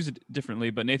could be used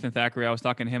differently, but Nathan Thackeray, I was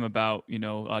talking to him about,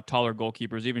 taller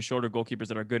goalkeepers, even shorter goalkeepers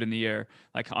that are good in the air,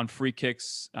 like on free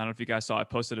kicks. I don't know if you guys saw, I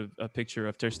posted a picture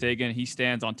of Ter Stegen. He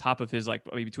stands on top of his,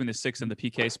 between the 6 and the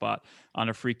PK spot on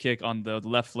a free kick on the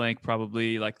left flank,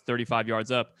 probably like 35 yards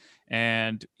up.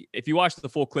 And if you watch the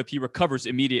full clip, he recovers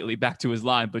immediately back to his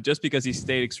line. But just because he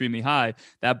stayed extremely high,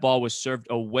 that ball was served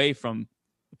away from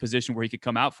position where he could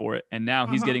come out for it, and now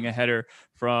he's getting a header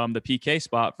from the PK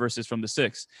spot versus from the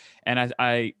 6. And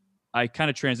I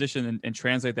kind of transition and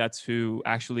translate that to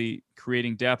actually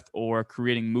creating depth or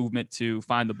creating movement to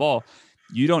find the ball.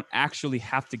 You don't actually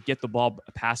have to get the ball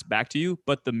passed back to you,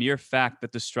 but the mere fact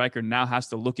that the striker now has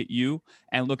to look at you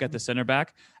and look at the center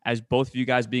back as both of you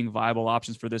guys being viable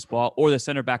options for this ball, or the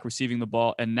center back receiving the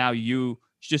ball, and now you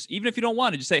just, even if you don't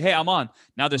want to, just say, hey, I'm on.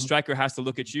 Now the striker has to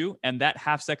look at you, and that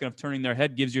half second of turning their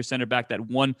head gives your center back that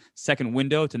 1 second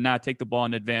window to now take the ball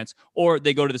in advance. Or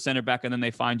they go to the center back and then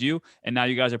they find you, and now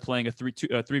you guys are playing a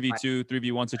 3v2,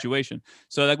 3v1 situation.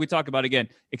 So like we talked about, again,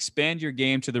 expand your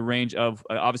game to the range of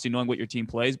obviously knowing what your team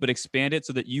plays, but expand it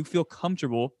so that you feel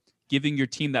comfortable giving your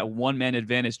team that one-man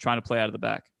advantage trying to play out of the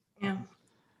back. Yeah.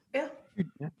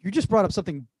 You just brought up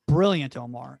something brilliant,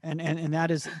 Omar, and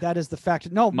that is the fact.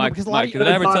 No, Mike, because did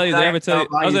I ever tell you?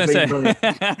 I was gonna say,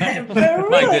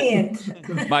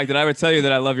 brilliant. Mike, did I ever tell you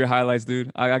that I love your highlights,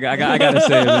 dude? I gotta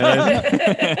say it, man.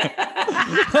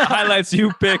 The highlights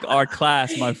you pick are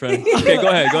class, my friend. Okay, go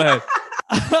ahead.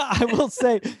 I will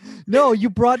say, no, you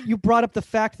brought up the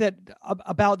fact that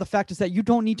about the fact is that you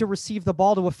don't need to receive the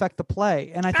ball to affect the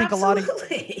play, and I think Absolutely. a lot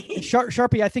of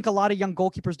Sharpie, I think a lot of young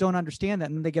goalkeepers don't understand that,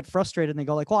 and they get frustrated and they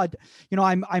go like, well,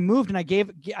 I moved and I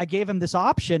gave him this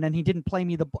option and he didn't play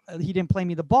me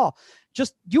the ball.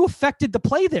 Just, you affected the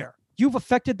play there. You've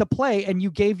affected the play, and you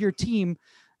gave your team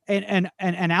an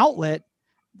outlet.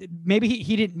 Maybe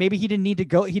he didn't need to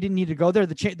go. He didn't need to go there.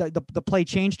 The play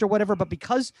changed or whatever. But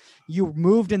because you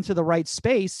moved into the right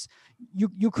space,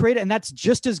 you create it, and that's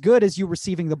just as good as you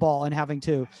receiving the ball and having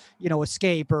to,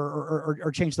 escape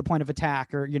or change the point of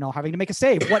attack, or having to make a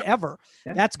save. Whatever.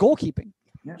 Yeah. That's goalkeeping.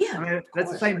 Yeah. I mean,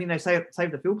 that's the same thing they say.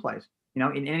 Save the field plays.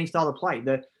 In any style of play,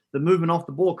 the movement off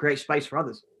the ball creates space for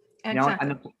others. Exactly.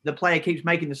 And the player keeps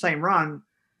making the same run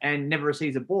and never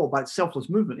receives the ball, but it's selfless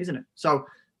movement, isn't it? So.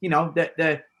 In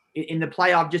the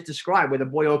play I've just described, where the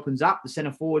boy opens up, the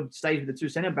center forward stays with the 2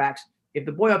 center backs. If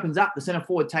the boy opens up, the center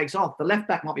forward takes off. The left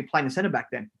back might be playing the center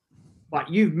back then. But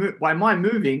by my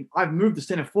moving, I've moved the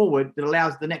center forward that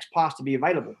allows the next pass to be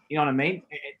available. You know what I mean?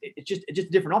 It's just a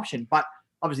different option. But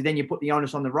obviously, then you put the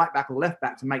onus on the right back or left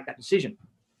back to make that decision.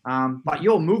 But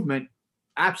your movement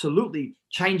absolutely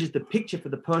changes the picture for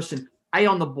the person, A,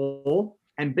 on the ball,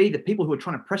 and B, the people who are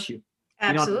trying to press you.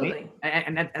 Absolutely. You know what I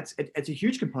mean? And it's a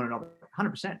huge component of it,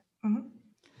 100%. Mm-hmm.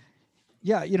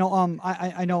 Yeah,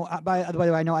 I know. By the way,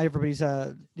 I know everybody's.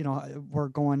 We're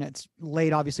going. It's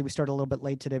late. Obviously, we started a little bit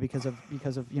late today because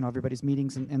of everybody's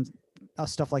meetings and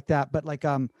stuff like that. But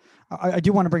I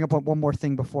do want to bring up one more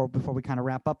thing before we kind of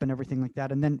wrap up and everything like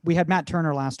that. And then we had Matt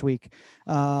Turner last week,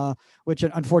 which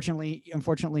unfortunately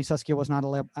Saskia was not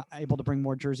able to bring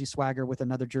more Jersey swagger with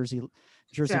another Jersey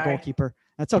Sorry. goalkeeper.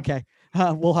 That's okay.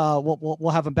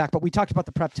 We'll have him back. But we talked about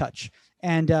the prep touch,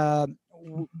 and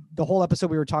the whole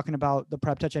episode we were talking about the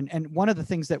prep touch, and one of the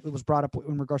things that was brought up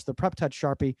in regards to the prep touch,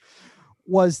 Sharpie,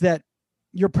 was that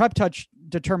your prep touch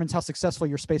determines how successful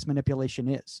your space manipulation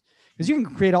is, because you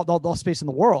can create all space in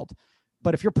the world,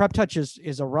 but if your prep touch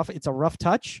is a rough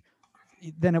touch,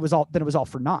 then it was all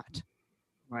for naught.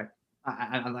 Right.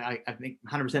 I think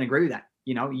 100% agree with that.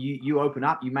 You know, you open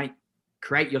up, you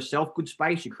create yourself good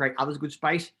space, you create others good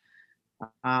space.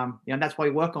 That's why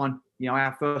we work on,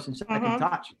 our first and second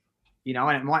touch,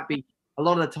 and it might be a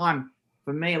lot of the time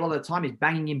for me, is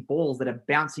banging in balls that are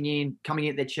bouncing in, coming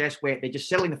in their chest, where they're just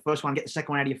settling the first one, get the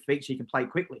second one out of your feet so you can play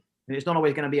quickly. And it's not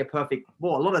always going to be a perfect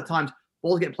ball. A lot of the times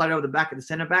balls get played over the back of the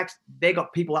center backs. They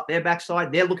got people up their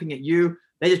backside. They're looking at you.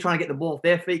 They're just trying to get the ball off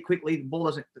their feet quickly. The ball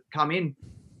doesn't come in,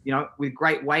 with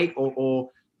great weight or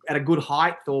at a good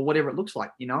height or whatever it looks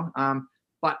like,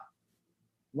 but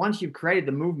once you've created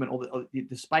the movement or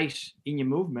the space in your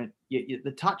movement,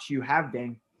 the touch you have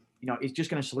then, is just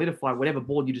going to solidify whatever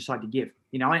ball you decide to give,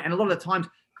 and a lot of the times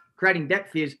creating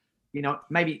depth is,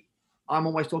 maybe I'm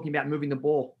always talking about moving the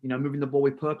ball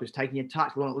with purpose, taking a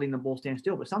touch, not letting the ball stand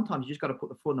still. But sometimes you just got to put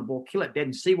the foot on the ball, kill it dead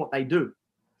and see what they do.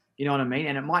 You know what I mean?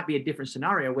 And it might be a different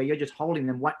scenario where you're just holding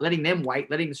them, letting them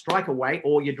wait, letting the striker wait,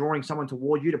 or you're drawing someone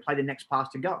toward you to play the next pass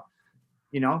to go,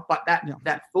 but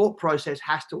that thought process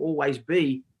has to always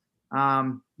be,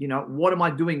 what am I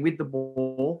doing with the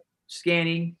ball,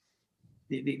 scanning,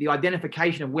 the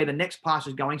identification of where the next pass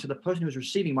is going, so the person who's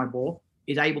receiving my ball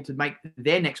is able to make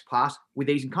their next pass with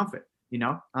ease and comfort,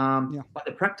 but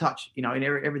the prep touch, and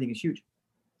everything is huge.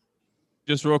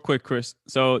 Just real quick, Chris.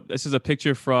 So this is a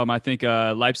picture from, I think,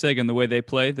 Leipzig and the way they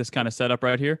play this kind of setup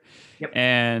right here. Yep.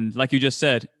 And like you just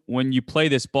said, when you play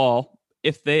this ball,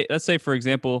 if they, let's say, for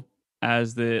example,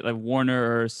 as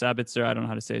Warner or Sabitzer, I don't know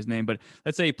how to say his name, but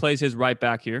let's say he plays his right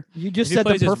back here. You just said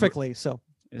that perfectly.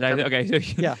 Okay.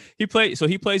 Yeah. He plays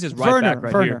his right back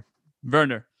right here.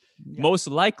 Werner. Yeah. Most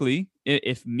likely,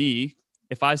 if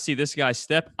I see this guy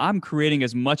step, I'm creating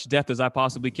as much depth as I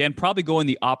possibly can, probably going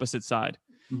the opposite side.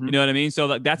 Mm-hmm. You know what I mean?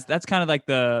 So that's kind of like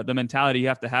the mentality you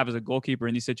have to have as a goalkeeper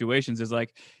in these situations is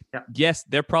like, yes,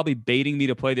 they're probably baiting me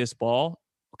to play this ball.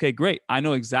 Okay, great. I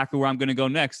know exactly where I'm going to go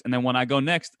next. And then when I go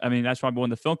next, I mean, that's probably when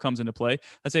the film comes into play.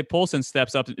 Let's say Poulsen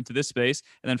steps up into this space,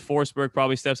 and then Forsberg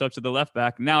probably steps up to the left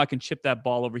back. Now I can chip that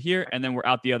ball over here, and then we're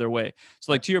out the other way.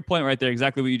 So like to your point right there,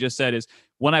 exactly what you just said is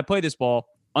when I play this ball,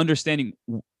 understanding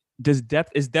is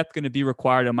depth going to be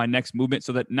required on my next movement,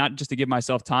 so that not just to give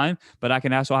myself time, but I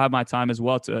can also have my time as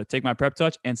well to take my prep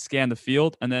touch and scan the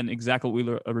field, and then exactly what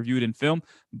we reviewed in film,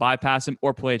 bypass him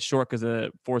or play it short because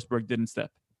Forsberg didn't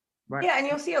step. Right. Yeah, and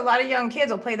you'll see a lot of young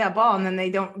kids will play that ball, and then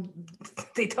they don't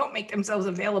make themselves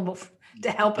available to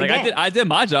help again. I did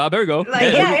my job. There we go.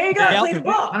 Here you go, play the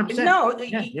ball. 100%. No,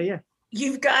 Yeah.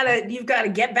 You've got to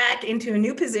get back into a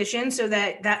new position so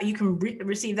that you can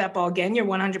receive that ball again. You're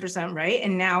 100% right,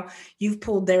 and now you've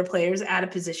pulled their players out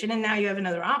of position, and now you have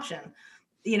another option.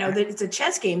 It's a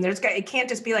chess game. It can't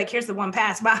just be like, here's the one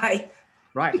pass, bye.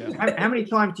 Right. Yeah. How many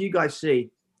times do you guys see?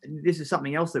 This is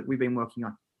something else that we've been working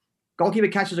on. Goalkeeper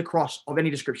catches a cross of any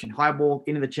description, high ball,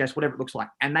 into the chest, whatever it looks like,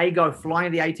 and they go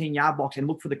flying to the 18-yard box and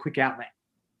look for the quick outlet.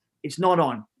 It's not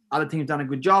on. Other teams done a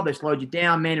good job. They slowed you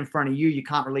down, man in front of you. You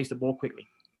can't release the ball quickly.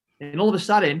 And all of a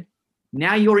sudden,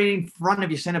 now you're in front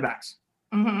of your center backs.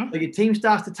 Mm-hmm. So your team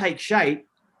starts to take shape,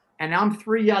 and now I'm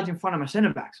 3 yards in front of my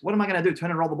center backs. What am I going to do?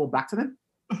 Turn and roll the ball back to them?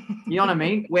 You know what I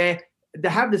mean? Where they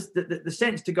have the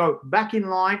sense to go back in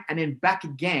line and then back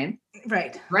again.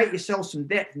 Right. Create yourself some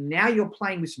depth. Now you're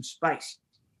playing with some space,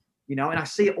 and I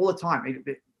see it all the time.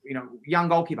 Young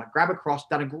goalkeeper, grab a cross,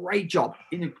 done a great job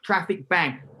in the traffic,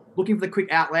 bang, looking for the quick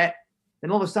outlet.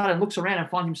 Then all of a sudden looks around and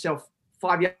finds himself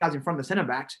 5 yards in front of the center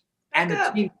backs and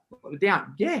the team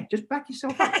down. Yeah, just back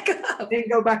yourself up. Then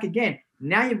go back again.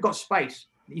 Now you've got space.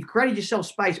 You've created yourself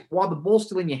space while the ball's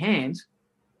still in your hands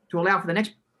to allow for the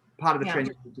next part of the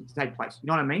transition to take place. You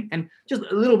know what I mean? And just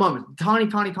little moments, tiny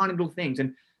little things.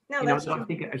 And I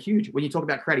think are huge when you talk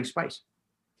about creating space.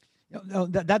 No,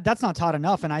 that's not taught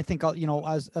enough, and I think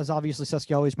as obviously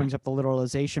Saskia always brings up the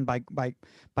literalization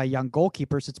by young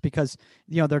goalkeepers. It's because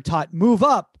they're taught move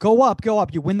up, go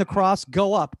up. You win the cross,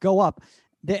 go up.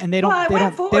 And they don't. I they went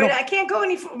don't, forward. they don't, I can't go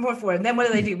any more forward. And then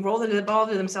what do? Roll the ball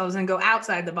to themselves and go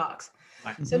outside the box.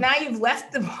 Right. So now you've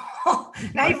left the ball.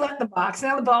 Now you've left the box.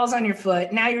 Now the ball's on your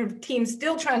foot. Now your team's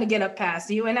still trying to get up past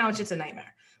you, and now it's just a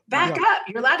nightmare. Back up.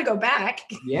 You're allowed to go back.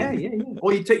 Yeah.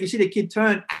 Or you see the kid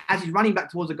turn as he's running back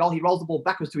towards the goal. He rolls the ball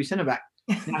backwards to his centre back.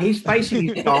 Now he's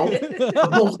facing his goal. The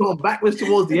ball's going backwards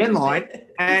towards the end line,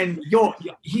 and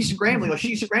he's scrambling or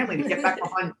she's scrambling to get back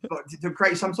behind to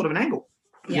create some sort of an angle.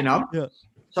 Yeah. Yeah.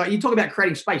 So you talk about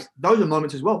creating space. Those are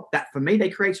moments as well that for me they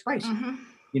create space. Mm-hmm.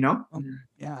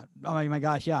 Yeah. Oh my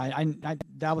gosh. Yeah. I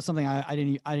that was something I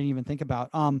didn't even think about.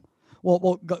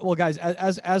 Well, guys,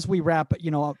 as we wrap,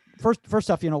 first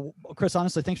off, Chris,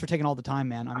 honestly, thanks for taking all the time,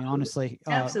 man. I mean, honestly,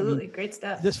 Absolutely. Great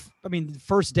stuff.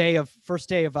 First day of,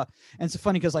 and it's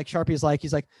funny because like Sharpie is like,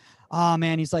 he's like, oh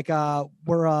man, he's like,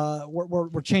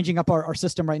 we're changing up our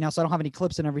system right now. So I don't have any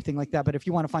clips and everything like that. But if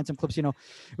you want to find some clips,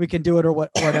 we can do it or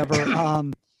whatever.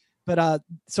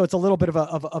 So it's a little bit of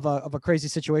a crazy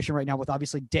situation right now with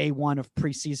obviously day one of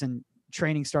preseason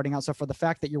training starting out. So for the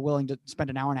fact that you're willing to spend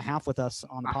an hour and a half with us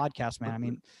on the podcast, man, I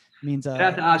mean, means you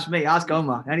have to ask me, ask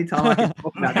Omar anytime I can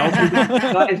talk about golf.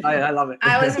 I love it.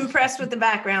 I was impressed with the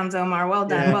backgrounds, Omar. Well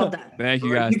done. Well done. Thank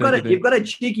you, guys. You've got a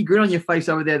cheeky grin on your face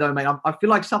over there, though, mate. I feel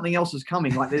like something else is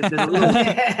coming. Like there's a little,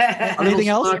 anything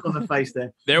else on the face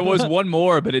there. There was one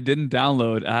more, but it didn't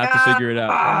download. I have to figure it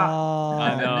out.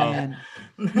 I know. Man.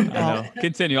 I know.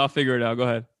 Continue. I'll figure it out. Go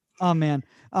ahead. Oh man.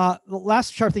 The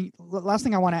last thing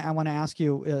I want to ask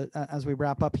you as we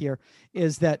wrap up here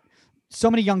is that so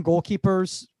many young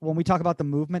goalkeepers, when we talk about the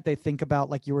movement, they think about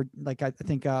like you were like, I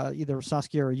think either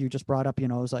Saskia or you just brought up, it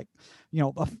was like,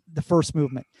 the first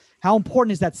movement. How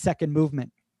important is that second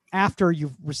movement after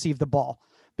you've received the ball?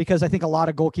 Because I think a lot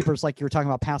of goalkeepers, like you were talking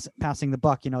about passing the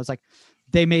buck, it's like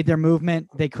they made their movement,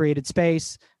 they created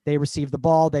space, they received the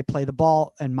ball, they play the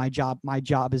ball, and my job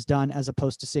is done, as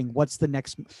opposed to seeing what's the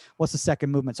second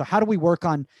movement. So how do we work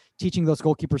on teaching those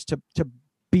goalkeepers to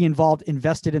be involved,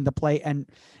 invested in the play, and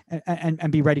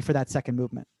be ready for that second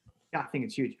movement? Yeah, I think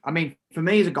it's huge. I mean, for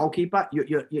me as a goalkeeper,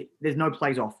 there's no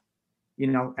plays off.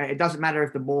 It doesn't matter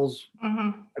if the ball's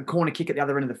a corner kick at the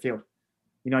other end of the field.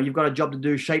 You've got a job to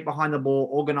do, shape behind the ball,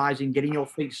 organizing, getting your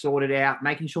feet sorted out,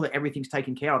 making sure that everything's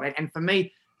taken care of. And for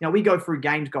me, we go through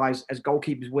games, guys, as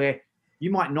goalkeepers where you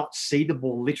might not see the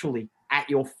ball literally at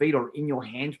your feet or in your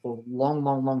hands for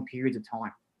long periods of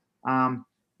time.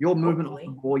 Your movement on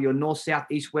the ball, your north, south,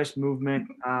 east, west movement,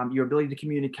 your ability to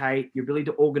communicate, your ability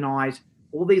to organize,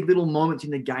 all these little moments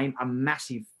in the game are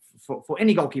massive for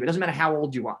any goalkeeper. It doesn't matter how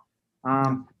old you are.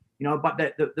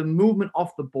 But the movement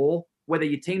off the ball, whether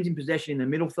your team's in possession in the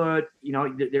middle third,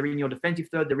 they're in your defensive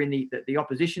third, they're in the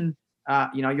opposition,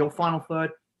 your final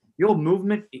third, your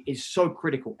movement is so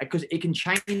critical because it can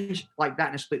change like that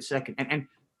in a split second. And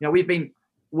we've been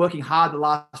working hard the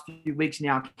last few weeks in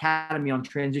our academy on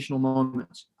transitional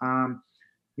moments.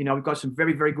 We've got some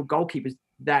very, very good goalkeepers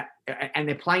and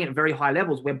they're playing at very high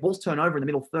levels where balls turn over in the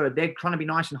middle third. They're trying to be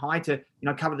nice and high to,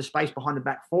 cover the space behind the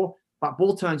back four, but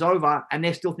ball turns over and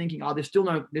they're still thinking, there's still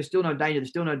no danger. There's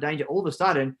still no danger. All of a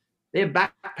sudden they're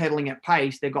backpedaling at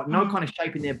pace. They've got no kind of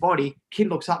shape in their body. Kid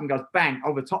looks up and goes bang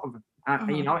over the top of them.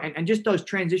 And just those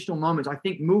transitional moments, I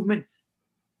think movement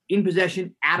in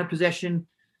possession, out of possession,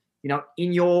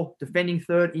 in your defending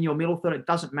third, in your middle third, it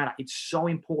doesn't matter. It's so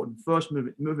important. First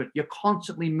movement. You're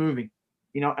constantly moving,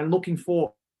 and looking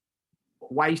for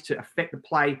ways to affect the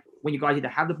play when you guys either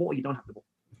have the ball or you don't have the ball.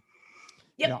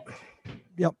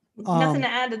 Yep. Nothing to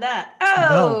add to that.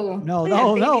 No.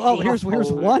 Oh, here's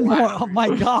one more. Oh my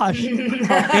gosh.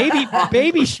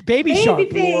 Baby sharp. Baby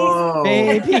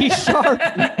sharp.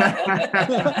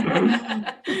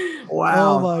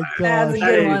 Wow. Oh my gosh. That's a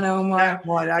good one, Omar.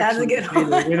 That's a good one.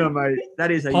 Winner, mate.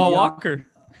 That is a Paul Walker.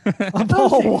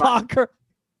 Paul Walker.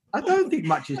 I don't think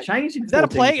much has changed. Is that a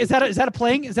play? Is that a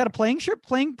playing shirt?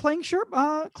 Playing shirt,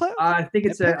 Cliff? I think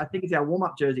it's our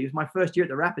warm-up jersey. It was my first year at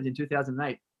the Rapids in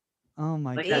 2008. Oh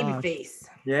my god. Baby face.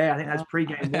 Yeah, I think that's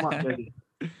pre-game warm-up jersey.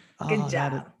 Good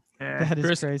job. That is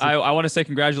Chris, crazy. I want to say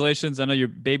congratulations. I know your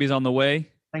baby's on the way.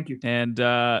 Thank you. And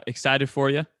excited for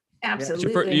you.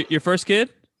 Absolutely. Your first kid?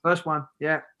 First one.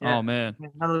 Yeah. Oh man.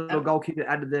 Another little goalkeeper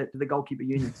added to the goalkeeper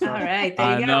union. So. All right.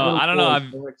 There you go. I don't know.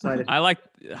 I'm excited. I like.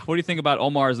 What do you think about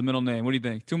Omar as a middle name? What do you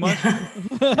think? Too much?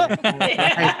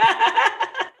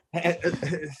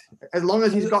 As long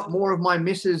as he's got more of my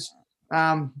missus'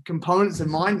 components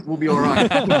than mine, we'll be all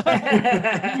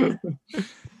right.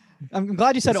 I'm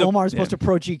glad you said Omar as opposed to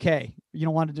Pro GK. You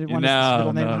don't want to do one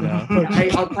No. Hey,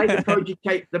 I'll take the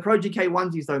Pro GK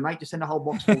onesies though, mate. Just send a whole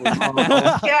box for me. Let's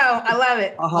go. I love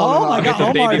it. Oh my god, the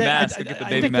Omar! baby mask.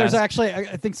 I think there's actually.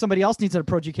 I think somebody else needs a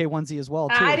Pro GK onesie as well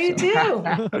too. I do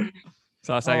too.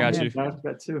 Sauce, I got man. you.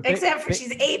 That too. Except for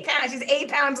she's 8 pounds. She's 8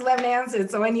 pounds 11 ounces.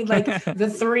 So I need like the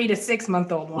 3 to 6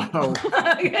 month old one. Oh.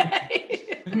 Okay.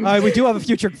 All right, we do have a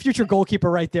future goalkeeper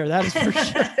right there. That is for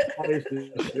sure. That is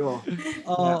for sure.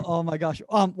 Oh my gosh.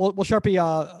 Well,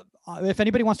 Sharpie. If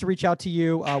anybody wants to reach out to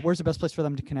you, where's the best place for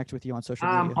them to connect with you on social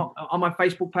media? On my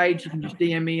Facebook page, you can just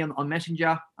DM me on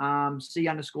Messenger.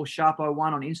 C_Sharpo1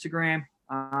 on Instagram.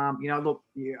 Look,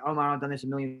 Omar, I've done this a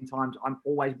million times. I'm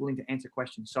always willing to answer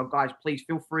questions. So, guys, please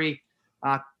feel free.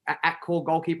 At Core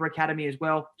Goalkeeper Academy as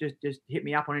well. Just hit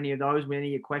me up on any of those with any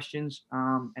of your questions,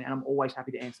 and I'm always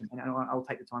happy to answer them, and I'll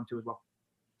take the time to as well.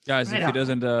 Guys, if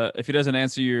he doesn't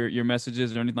answer your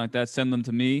messages or anything like that, send them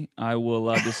to me. I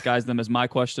will disguise them as my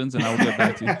questions, and I will get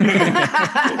back to you.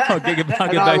 I'll get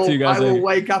back to you guys. I will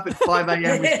wake up at 5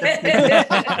 a.m.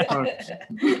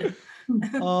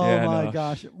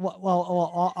 Gosh.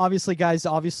 Well, obviously, guys,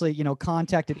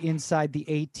 contact at Inside the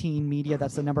 18 Media.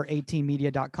 That's the number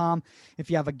 18media.com. If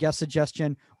you have a guest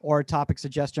suggestion or a topic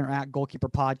suggestion, or at Goalkeeper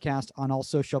Podcast on all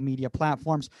social media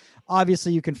platforms.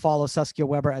 Obviously, you can follow Saskia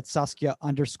Weber at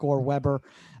Saskia_Weber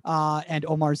and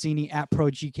Omar Zini at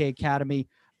ProGK Academy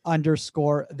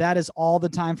 _. That is all the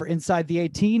time for Inside the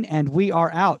 18, and we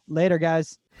are out. Later,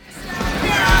 guys.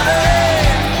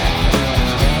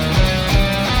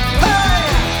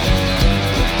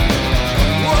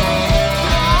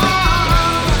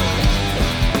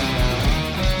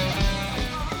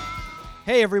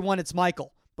 Hey everyone, it's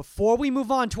Michael. Before we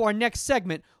move on to our next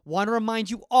segment, want to remind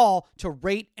you all to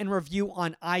rate and review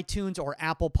on iTunes or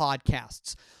Apple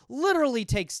Podcasts. Literally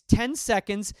takes 10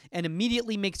 seconds and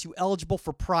immediately makes you eligible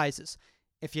for prizes.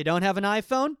 If you don't have an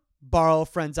iPhone, borrow a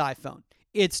friend's iPhone.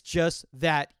 It's just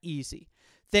that easy.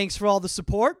 Thanks for all the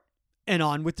support, and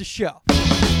on with the show.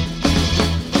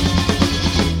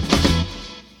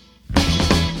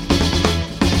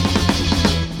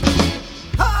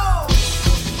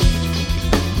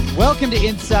 Welcome to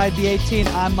Inside the 18.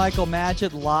 I'm Michael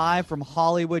Magid, live from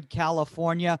Hollywood,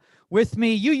 California. With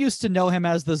me, you used to know him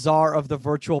as the czar of the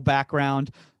virtual background,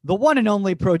 the one and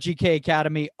only ProGK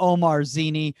Academy, Omar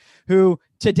Zini, who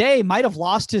today might have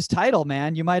lost his title,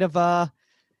 man. You might have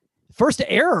first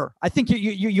error. I think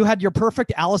you had your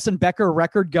perfect Alison Becker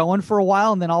record going for a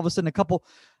while, and then all of a sudden a couple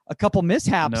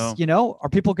mishaps. No. Are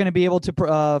people going to be able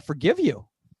to forgive you?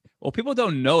 Well, people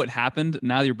don't know it happened.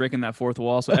 Now you're breaking that fourth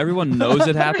wall, so everyone knows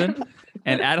it happened.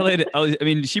 And Adelaide, I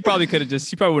mean, she probably wouldn't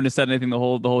have said anything the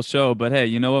whole show. But hey,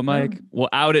 you know what, Mike? We'll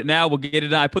out it now. We'll get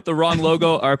it. I put the wrong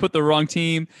logo, or I put the wrong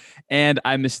team, and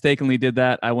I mistakenly did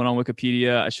that. I went on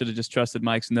Wikipedia. I should have just trusted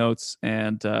Mike's notes.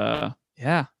 And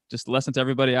just a lesson to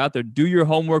everybody out there: do your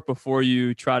homework before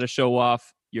you try to show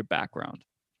off your background.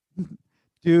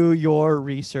 Do your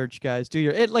research, guys.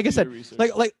 Like I said,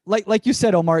 like you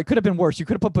said, Omar, it could have been worse. You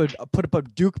could have put up a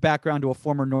Duke background to a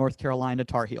former North Carolina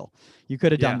Tar Heel. You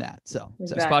could have done that. So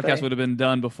This podcast would have been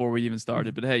done before we even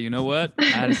started. But hey, you know what? I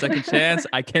had a second chance.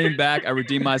 I came back. I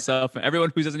redeemed myself. And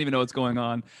everyone who doesn't even know what's going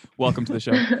on, welcome to the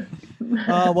show.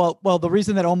 Well, the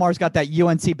reason that Omar's got that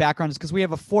UNC background is because we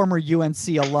have a former UNC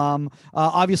alum,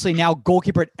 obviously now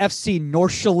goalkeeper at FC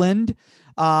Nordsjælland.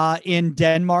 In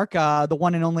Denmark, the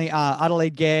one and only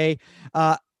Adelaide Gay.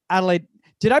 Adelaide,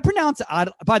 did I pronounce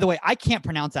by the way, I can't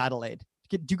pronounce Adelaide.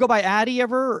 Do you go by Addie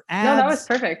ever? Or no, that was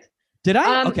perfect. Did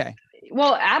I? Okay.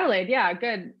 Well, Adelaide, yeah,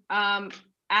 good.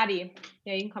 Addie.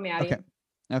 Yeah, you can call me Addie.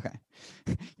 Okay.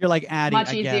 You're like Addie, much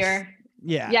I easier. Guess.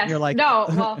 Yeah. Yes. You're like no,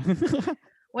 well,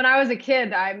 when I was a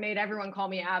kid, I made everyone call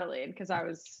me Adelaide because I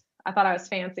thought I was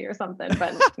fancy or something,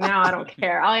 but now I don't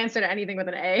care. I'll answer to anything with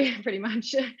an A pretty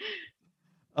much.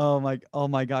 Oh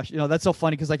my gosh. That's so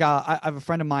funny. Cause like, I have a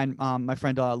friend of mine, my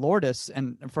friend, Lourdes,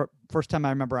 and for first time I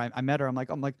remember I met her, I'm like,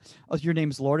 oh, your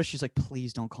name's Lourdes. She's like,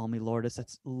 please don't call me Lourdes.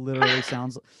 That's literally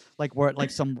sounds like we're at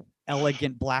like some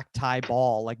elegant black tie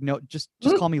ball. Like, no, just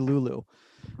call me Lulu.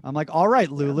 I'm like, all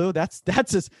right, Lulu, that's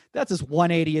as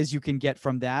 180 as you can get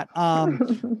from that.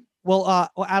 Well,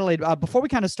 Adelaide, before we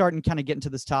kind of start and kind of get into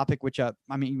this topic, which, I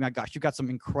mean, my gosh, you've got some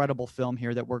incredible film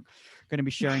here that we're going to be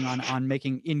sharing on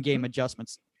making in-game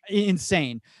adjustments.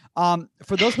 Insane.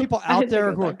 For those people out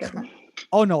there who are,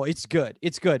 oh no, it's good.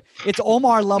 It's good. It's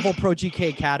Omar level ProGK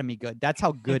Academy good. That's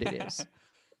how good it is.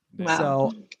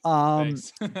 Wow.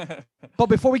 So, but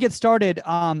before we get started,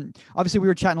 obviously we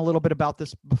were chatting a little bit about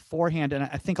this beforehand, and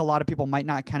I think a lot of people might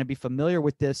not kind of be familiar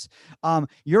with this.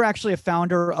 You're actually a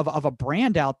founder of a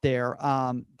brand out there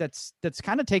that's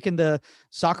kind of taken the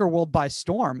soccer world by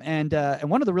storm, and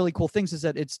one of the really cool things is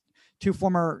that it's two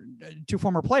former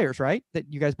players, right? That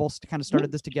you guys both kind of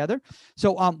started this together.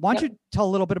 So, why don't you tell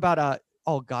a little bit about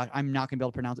oh God, I'm not gonna be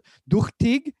able to pronounce it.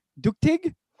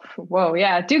 Duktig. Whoa,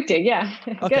 yeah, Duktig, yeah.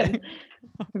 Okay. Good.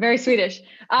 Very Swedish.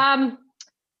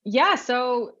 Yeah,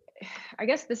 so I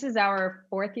guess this is our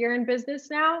 4th year in business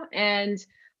now, and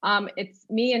it's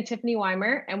me and Tiffany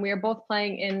Weimer, and we are both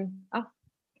playing in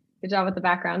good job with the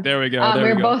background. There we go.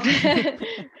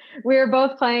 We were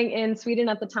both playing in Sweden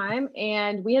at the time,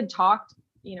 and we had talked,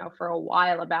 for a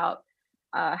while about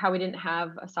how we didn't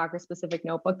have a soccer specific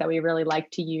notebook that we really like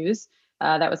to use.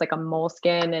 That was like a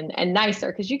moleskin and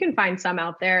nicer, because you can find some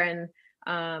out there,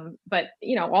 and but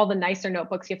all the nicer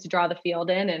notebooks you have to draw the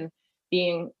field in, and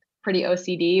being pretty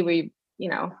OCD,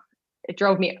 it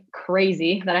drove me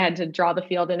crazy that I had to draw the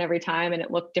field in every time and it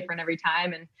looked different every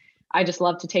time. And I just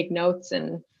love to take notes.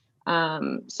 And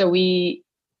so we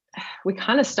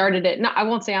kind of started it, I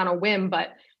won't say on a whim,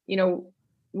 but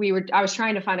I was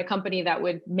trying to find a company that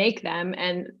would make them,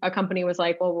 and a company was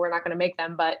like, well, we're not going to make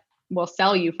them, but we'll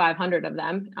sell you 500 of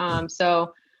them.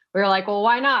 So we were like, well,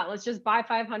 why not? Let's just buy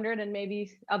 500 and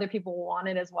maybe other people will want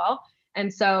it as well.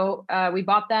 And so we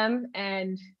bought them,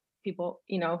 and people,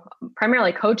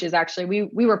 primarily coaches, actually,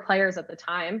 we were players at the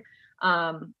time.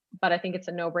 But I think it's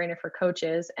a no-brainer for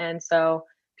coaches. And so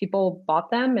people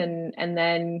bought them, and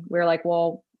then we were like,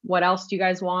 well, what else do you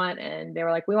guys want? And they were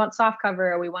like, we want soft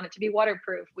cover. We want it to be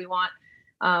waterproof. We want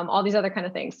all these other kind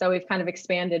of things. So we've kind of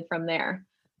expanded from there.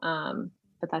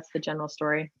 But that's the general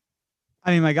story.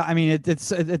 I mean, my God, I mean,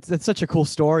 it's such a cool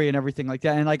story and everything like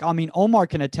that. And like, I mean, Omar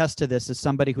can attest to this as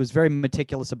somebody who's very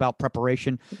meticulous about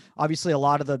preparation. Obviously, a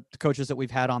lot of the coaches that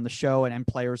we've had on the show and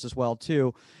players as well,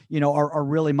 too, are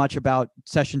really much about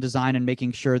session design and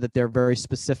making sure that they're very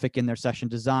specific in their session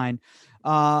design.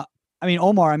 I mean,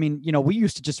 Omar, we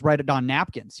used to just write it on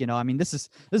napkins, I mean, this is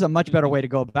a much better way to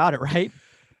go about it, right?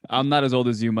 I'm not as old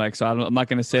as you, Mike, so I'm not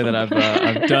going to say that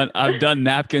I've done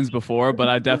napkins before, but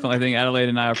I definitely think Adelaide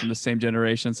and I are from the same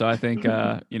generation. So I think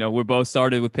we both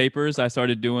started with papers. I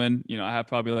started doing, I have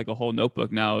probably like a whole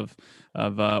notebook now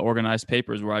of organized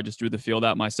papers where I just drew the field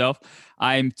out myself.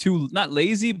 I'm not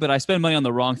lazy, but I spend money on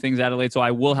the wrong things, Adelaide. So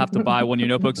I will have to buy one of your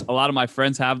notebooks. A lot of my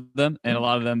friends have them, and a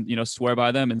lot of them, swear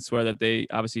by them and swear that they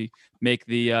obviously make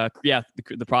the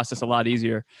process a lot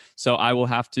easier. So I will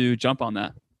have to jump on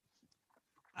that.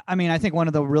 I mean, I think one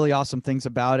of the really awesome things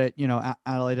about it,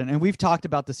 Adelaide, and we've talked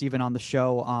about this even on the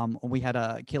show. When we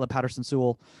had Caleb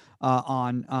Patterson-Sewell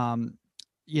on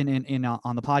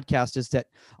on the podcast, is that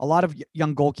a lot of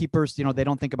young goalkeepers, they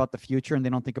don't think about the future and they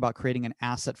don't think about creating an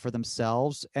asset for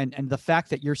themselves. And the fact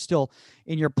that you're still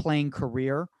in your playing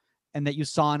career and that you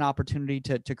saw an opportunity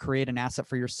to create an asset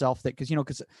for yourself, that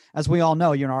because as we all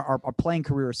know, our playing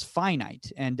career is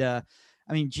finite. And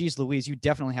I mean, geez, Louise, you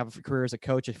definitely have a career as a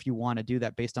coach if you want to do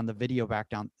that based on the video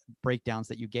breakdowns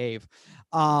that you gave.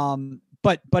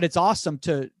 But it's awesome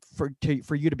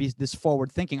for you to be this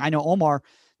forward thinking. I know, Omar,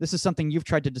 this is something you've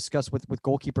tried to discuss with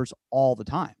goalkeepers all the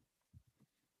time.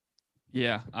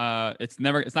 Yeah, it's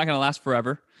not going to last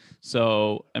forever.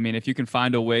 So, I mean, if you can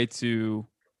find a way to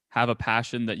have a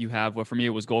passion that you have, well, for me, it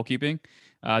was goalkeeping.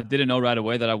 Didn't know right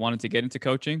away that I wanted to get into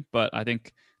coaching, but I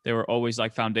think there were always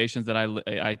like foundations that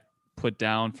I put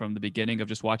down from the beginning of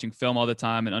just watching film all the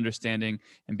time and understanding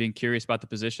and being curious about the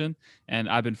position. And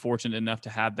I've been fortunate enough to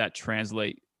have that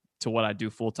translate to what I do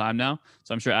full time now.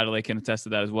 So I'm sure Adelaide can attest to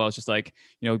that as well. It's just like,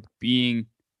 being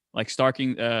like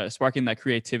sparking that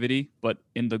creativity, but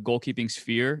in the goalkeeping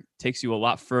sphere takes you a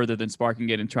lot further than sparking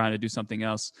it and trying to do something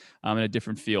else in a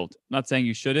different field. I'm not saying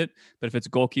you shouldn't, but if it's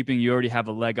goalkeeping, you already have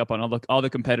a leg up on all the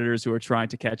competitors who are trying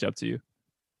to catch up to you.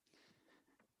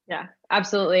 Yeah,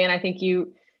 absolutely. And I think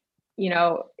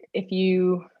if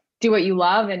you do what you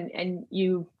love and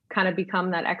you kind of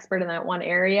become that expert in that one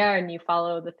area and you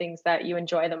follow the things that you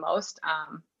enjoy the most,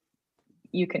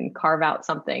 you can carve out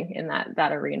something in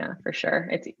that arena for sure.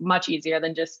 It's much easier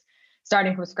than just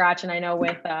starting from scratch. And I know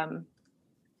with,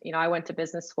 I went to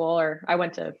business school, or I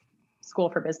went to school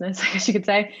for business, I guess you could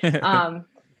say.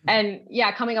 And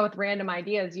yeah, coming up with random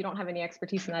ideas, you don't have any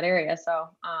expertise in that area. So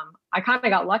I kind of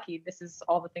got lucky. This is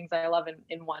all the things I love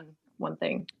in one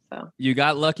thing. So you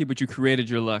got lucky, but you created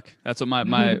your luck. That's what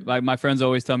my friends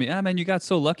always tell me. Man, you got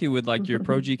so lucky with like your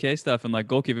pro GK stuff and like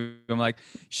goalkeeping. I'm like,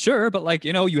 sure, but like,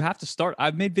 you have to start.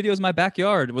 I've made videos in my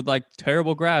backyard with like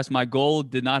terrible grass. My goal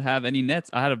did not have any nets.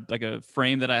 I had a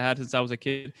frame that I had since I was a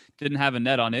kid, didn't have a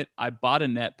net on it. I bought a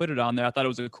net, put it on there. I thought it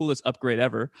was the coolest upgrade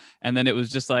ever. And then it was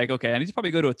just like, okay, I need to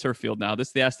probably go to a turf field now.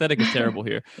 The aesthetic is terrible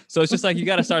here. So it's just like, you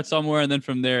got to start somewhere. And then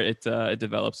from there it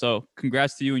develops. So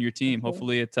congrats to you and your team.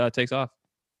 Hopefully it takes off.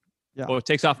 Yeah. Or it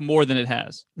takes off more than it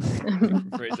has.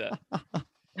 Phrase that.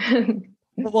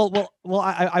 Well,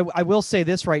 I will say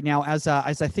this right now, as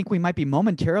I think we might be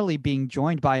momentarily being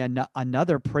joined by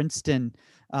another Princeton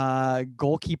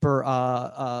goalkeeper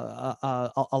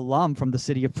alum from the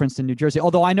city of Princeton, New Jersey.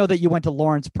 Although I know that you went to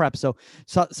Lawrence Prep, so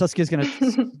Saskia's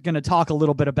gonna talk a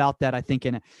little bit about that, I think,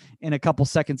 in a couple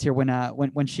seconds here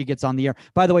when she gets on the air.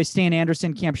 By the way, Stan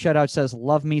Anderson, Camp Shutout, says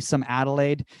love me some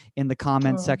Adelaide in the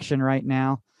comment section right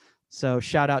now. So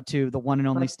shout out to the one and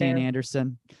only Stan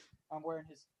Anderson. I'm wearing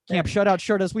his Camp Shutout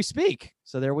shirt as we speak.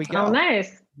 So there we go. Oh,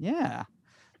 nice. Yeah.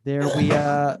 There we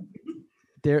go.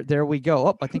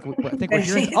 Oh, I think we're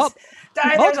hearing.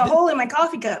 There's a hole in my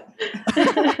coffee cup.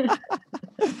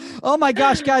 Oh my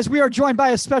gosh, guys, we are joined by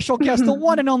a special guest, the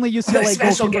one and only UCLA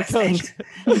Special goalkeeper guest,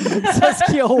 coach,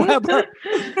 Saskia Weber,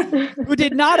 who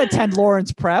did not attend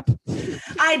Lawrence Prep.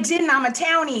 I didn't. I'm a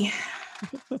townie.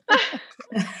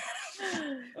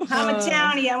 I'm a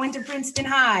townie. I went to Princeton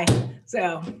High.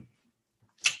 So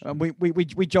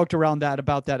We joked around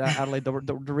about that, Adelaide.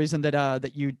 The reason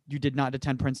that you did not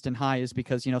attend Princeton High is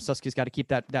because Saskia's got to keep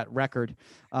that record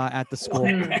at the school.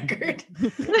 record.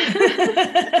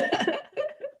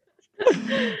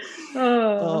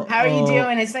 How are you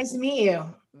doing? It's nice to meet you.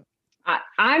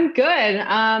 I'm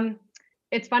good.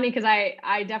 It's funny because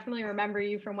I definitely remember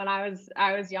you from when I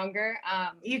was younger.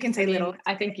 You can say little.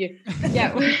 I think you,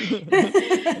 yeah.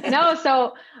 No,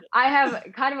 so I have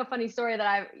kind of a funny story that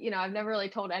I've never really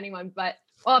told anyone, but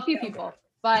a few people.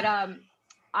 But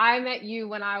I met you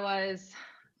when I was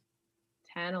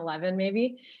 10, 11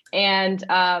 maybe, and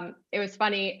it was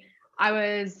funny. I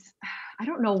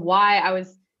don't know why I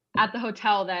was at the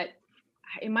hotel that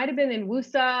it might have been in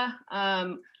Woosa,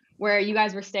 where you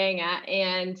guys were staying at,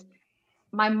 and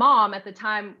my mom at the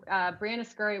time, Brianna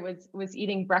Scurry was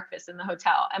eating breakfast in the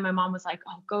hotel, and my mom was like,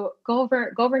 "Oh, go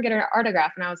over and get her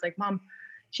autograph." And I was like, "Mom,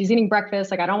 she's eating breakfast.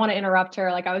 Like, I don't want to interrupt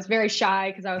her." Like, I was very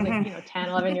shy because I was like, 10,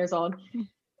 11 years old.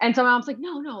 And so my mom's like,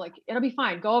 "No, like it'll be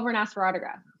fine. Go over and ask for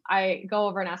autograph." I go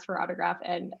over and ask for autograph,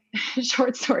 and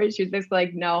short story, she was basically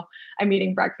like, "No, I'm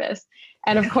eating breakfast."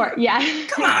 And of course, yeah.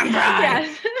 Come on, Bri.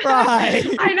 Right.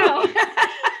 I know.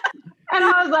 And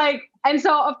I was like, and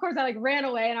so of course I like ran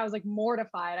away, and I was like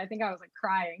mortified. I think I was like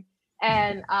crying.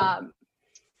 And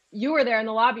you were there in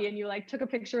the lobby, and you like took a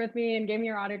picture with me and gave me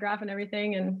your autograph and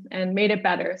everything, and made it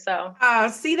better. So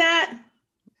see that?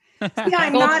 See,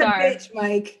 I'm Gold not star. a bitch,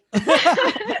 Mike.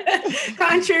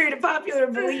 Contrary to popular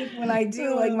belief, when I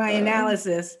do like my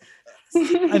analysis.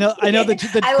 I know I love the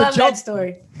that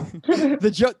story.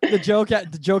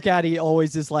 the joke Addy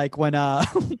always is like whenever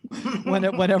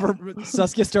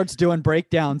Saskia starts doing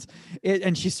breakdowns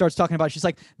and she starts talking about it, she's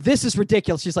like, "This is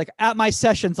ridiculous." She's like, "At my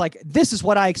sessions, like this is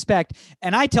what I expect,"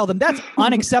 and I tell them that's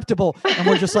unacceptable, and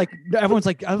we're just like, everyone's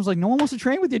like, I was like, "No one wants to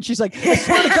train with you," and she's like, "I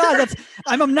swear to God,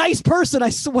 I'm a nice person.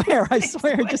 I swear,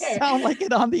 just sound like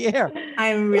it on the air."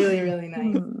 I'm really, really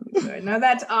nice. No,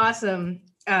 that's awesome.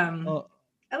 I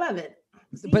love it.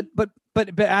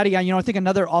 But Addy, I think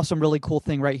another awesome, really cool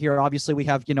thing right here. Obviously, we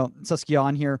have Saskia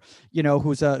on here,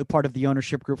 who's a part of the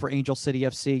ownership group for Angel City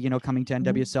FC, coming to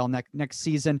NWSL next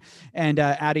season. And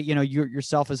Addy, you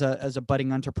yourself as a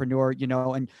budding entrepreneur,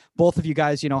 and both of you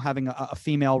guys, having a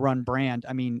female-run brand.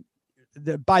 I mean,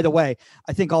 by the way,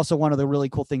 I think also one of the really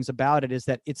cool things about it is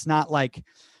that it's not like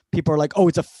people are like, "Oh,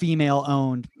 it's a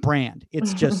female-owned brand."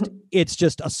 It's just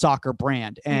a soccer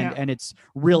brand, and it's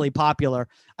really popular.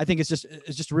 I think it's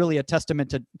just really a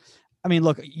testament to. I mean,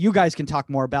 look, you guys can talk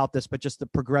more about this, but just the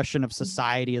progression of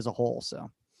society as a whole.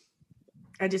 So,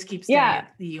 I just keep staring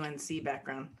at the UNC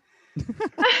background.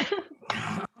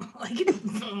 Like,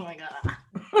 oh my God.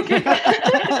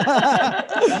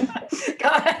 Go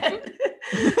ahead.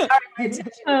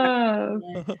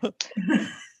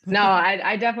 No,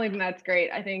 I definitely think that's great.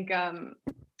 I think,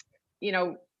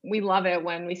 we love it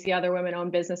when we see other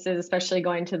women-owned businesses, especially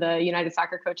going to the United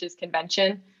Soccer Coaches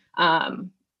Convention. There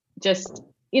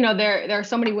are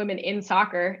so many women in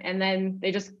soccer, and then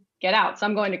they just get out.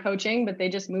 Some going to coaching, but they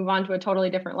just move on to a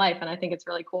totally different life. And I think it's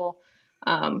really cool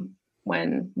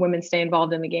when women stay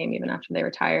involved in the game, even after they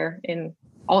retire, in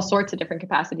all sorts of different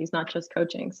capacities, not just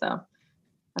coaching. So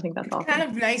I think that's awesome. Kind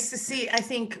of nice to see. I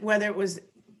think whether it was,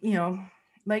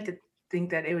 like to think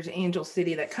that it was Angel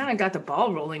City that kind of got the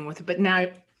ball rolling with it, but now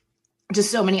just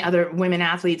so many other women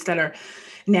athletes that are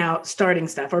now starting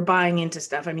stuff or buying into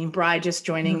stuff. I mean, Bri just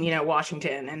joining,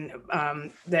 Washington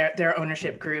and their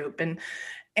ownership group and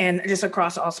just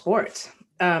across all sports.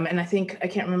 And I think, I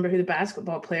can't remember who the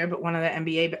basketball player, but one of the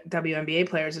WNBA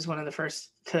players is one of the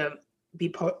first to be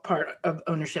part of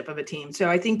ownership of a team. So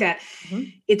I think that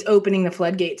it's opening the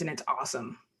floodgates, and it's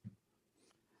awesome.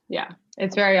 Yeah,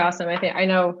 it's very awesome. I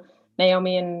know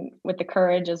Naomi and with the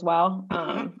Courage as well.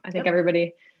 I think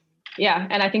everybody,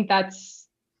 and I think that's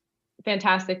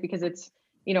fantastic because it's,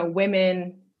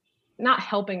 women not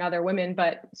helping other women,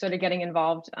 but sort of getting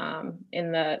involved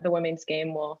in the women's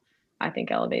game will, I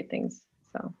think, elevate things.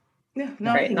 So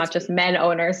right, not just men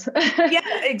owners. Yeah,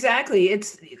 exactly.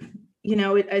 It's,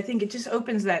 I think it just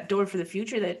opens that door for the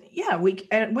future that,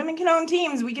 women can own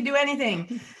teams. We can do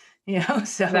anything. So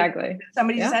exactly.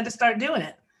 Somebody just had to start doing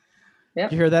it. Yep.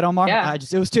 Did you hear that, Omar? Yeah.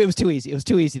 It was too easy. It was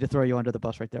too easy to throw you under the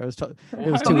bus right there. It was too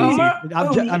Omar? easy.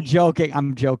 I'm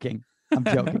joking.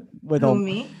 With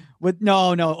me?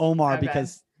 No, Omar, Okay.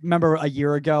 because remember a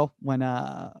year ago when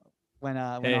when Hey,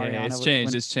 Ariana it's was-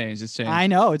 changed. when- It's changed. It's changed. I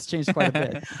know it's changed quite a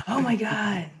bit. Oh my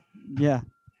God. Yeah,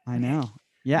 I know.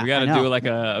 Yeah, we got to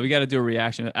do we got to do a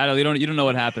reaction. I don't, you don't know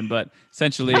what happened, but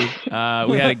essentially,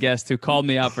 we had a guest who called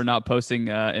me out for not posting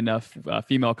enough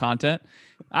female content.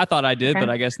 I thought I did, Okay.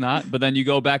 but I guess not. But then you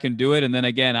go back and do it, and then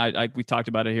again, we talked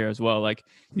about it here as well. Like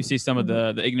you see some of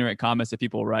the ignorant comments that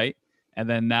people write, and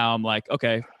then now I'm like,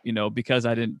 okay, because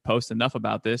I didn't post enough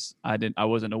about this, I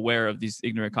wasn't aware of these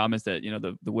ignorant comments that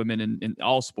the women in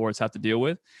all sports have to deal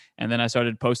with. And then I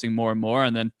started posting more and more,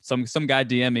 and then some guy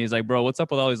DM me, he's like, bro, what's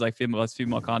up with all these like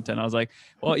female content? I was like,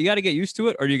 well, you got to get used to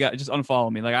it, or you got just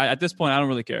unfollow me. Like at this point, I don't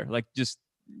really care. Like just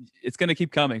it's gonna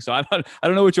keep coming. So I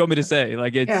don't know what you want me to say.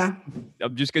 Like it's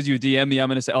just because you DM me, I'm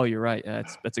gonna say, oh, you're right. Yeah,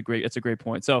 that's a great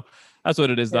point. So that's what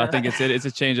it is. Though. I think it's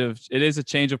a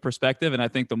change of perspective, and I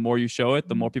think the more you show it,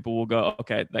 the more people will go,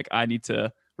 okay, like I need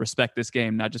to respect this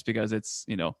game, not just because it's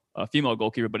a female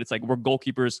goalkeeper, but it's like we're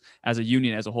goalkeepers as a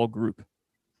union, as a whole group.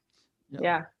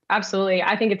 Yeah, absolutely.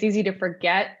 I think it's easy to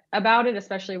forget about it,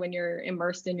 especially when you're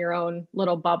immersed in your own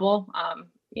little bubble,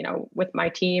 with my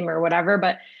team or whatever.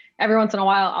 But every once in a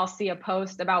while, I'll see a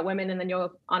post about women, and then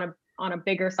you'll on a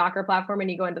bigger soccer platform,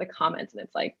 and you go into the comments, and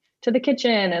it's like to the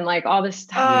kitchen and like all this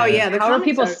stuff. Oh yeah. How are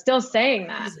people still saying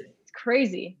that? It's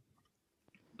crazy.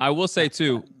 I will say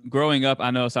too, growing up,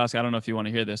 I know Saskia, I don't know if you want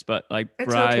to hear this, but like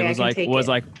It's Bri okay, I was can like take was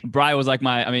it. like Bri was like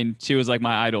she was like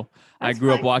my idol. I That's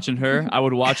grew up fine. watching her. I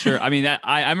would watch her. I mean,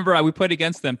 I remember we played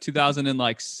against them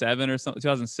 2007 or something,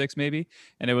 2006 maybe,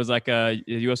 and it was like a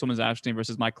U.S. Women's National Team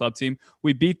versus my club team.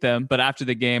 We beat them, but after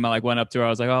the game, I like went up to her. I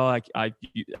was like, oh,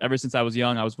 ever since I was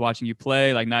young, I was watching you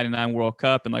play, like '99 World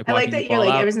Cup, and like I watching like that you you're ball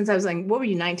like out. ever since I was like, what were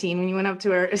you 19 when you went up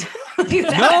to her?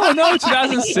 No,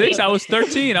 2006. I was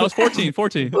 13. I was 14.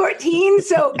 14.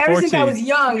 So ever since I 14. was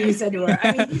young, you said to her.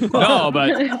 I mean, No,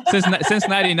 but since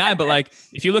 '99. But like,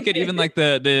 if you look at even like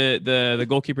the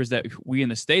goalkeepers that we in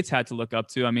the States had to look up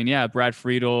to, I mean, yeah, Brad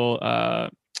Friedel,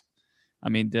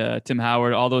 Tim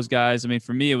Howard, all those guys. I mean,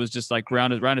 for me, it was just like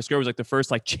Round Skirt was like the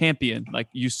first like champion. Like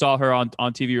you saw her on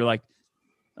TV, you're like,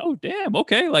 oh damn,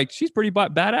 okay, like she's pretty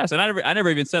badass. And I never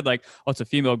even said like, oh, it's a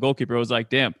female goalkeeper. It was like,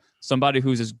 damn, somebody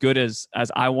who's as good as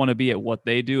I want to be at what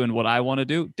they do and what I want to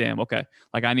do. Damn, okay,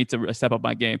 like I need to step up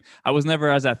my game. I was never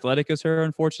as athletic as her,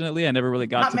 unfortunately. I never really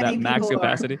got Not to that many max people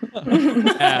are. capacity.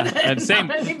 Yeah, and same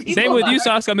with you,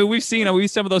 Saskia. I mean, we've seen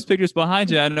some of those pictures behind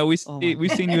you. I know we've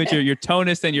seen you at your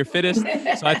tonest and your fittest.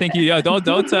 So I think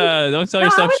don't sell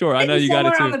yourself short. I know you got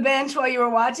it on too. the bench while you were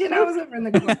watching. I was over in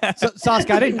the corner. So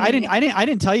Saskia, I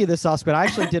didn't tell you this, Saskia, but I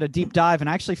actually did a deep dive and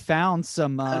I actually found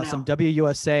some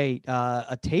WUSA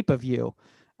a tape of you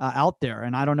out there,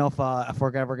 and I don't know if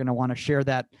we're ever going to want to share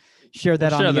that on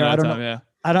the air. I don't know. Yeah.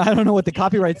 I don't know what the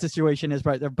copyright situation is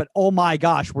right there, but oh my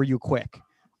gosh, were you quick?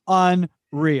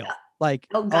 Unreal. Like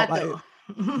Oh, God,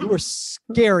 you were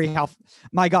scary.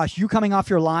 My gosh, you coming off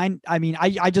your line. I mean,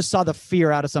 I just saw the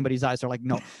fear out of somebody's eyes. They're like,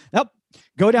 nope,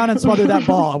 go down and smother that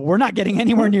ball. We're not getting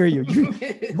anywhere near you.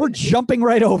 We're jumping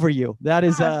right over you. That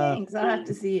is thanks. I'll have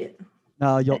to see it.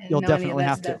 no, I you'll didn't know any of definitely that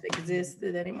have to. stuff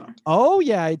existed anymore. Oh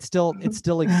yeah, it still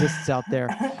exists out there.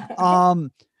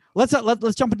 Let's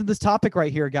jump into this topic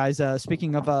right here, guys.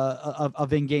 Speaking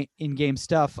of in-game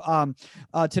stuff,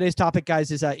 today's topic,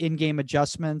 guys, is in-game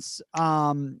adjustments.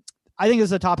 I think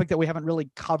it's a topic that we haven't really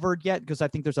covered yet because I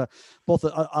think there's both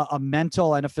a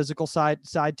mental and a physical side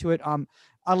to it.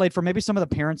 Adelaide, for maybe some of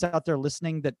the parents out there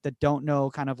listening that don't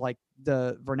know kind of like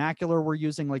the vernacular we're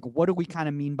using, like what do we kind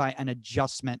of mean by an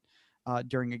adjustment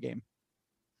during a game?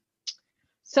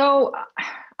 So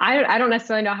I don't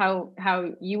necessarily know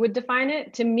how you would define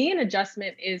it. To me, an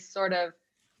adjustment is sort of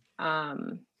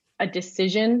a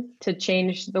decision to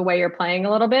change the way you're playing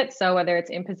a little bit. So whether it's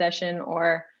in possession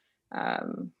or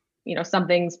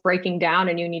something's breaking down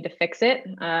and you need to fix it.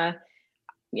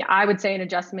 I would say an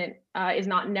adjustment is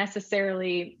not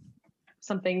necessarily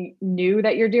something new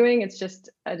that you're doing. It's just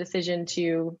a decision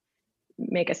to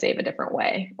make a save a different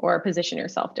way or position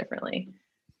yourself differently.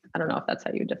 I don't know if that's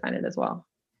how you define it as well.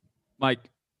 Mike.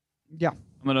 Yeah.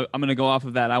 I'm gonna go off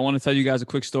of that. I want to tell you guys a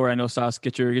quick story. I know, Sas,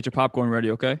 get your popcorn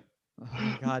ready, okay? Oh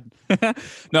my God.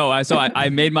 No, I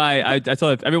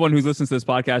told everyone who's listening to this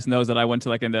podcast knows that I went to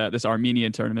like in this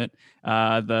Armenian tournament,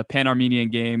 the Pan Armenian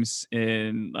Games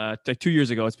in like 2 years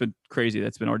ago. It's been crazy.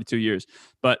 That's been already 2 years,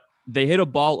 but they hit a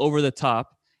ball over the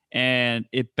top and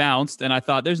it bounced. And I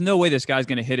thought, there's no way this guy's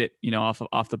going to hit it,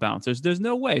 off the bounce. There's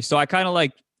no way. So I kind of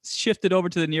like shifted over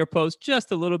to the near post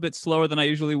just a little bit slower than I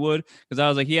usually would. Cause I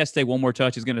was like, he has to take one more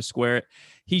touch. He's going to square it.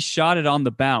 He shot it on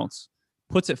the bounce,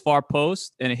 puts it far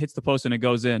post, and it hits the post and it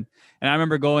goes in. And I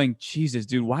remember going, Jesus,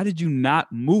 dude, why did you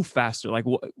not move faster? Like,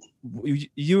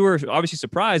 you were obviously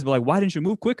surprised, but like, why didn't you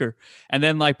move quicker? And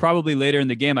then like probably later in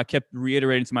the game, I kept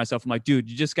reiterating to myself, I'm like, dude,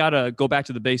 you just got to go back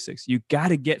to the basics. You got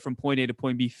to get from point A to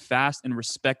point B fast and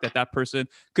respect that person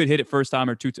could hit it first time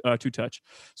or two touch.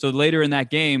 So later in that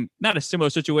game, not a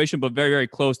similar situation, but very, very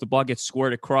close. The ball gets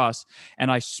squared across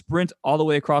and I sprint all the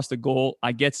way across the goal.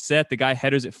 I get set. The guy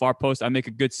headers it far post. I make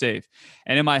a good save.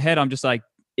 And in my head, I'm just like,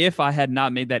 if I had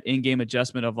not made that in-game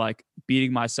adjustment of like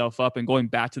beating myself up and going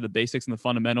back to the basics and the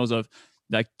fundamentals of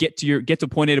like get to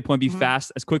point A to point B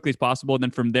fast as quickly as possible, and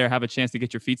then from there have a chance to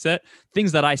get your feet set,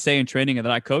 things that I say in training and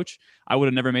that I coach, I would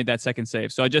have never made that second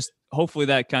save. So I just, hopefully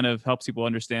that kind of helps people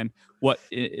understand what,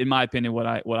 in my opinion, what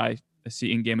I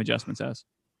see in-game adjustments as.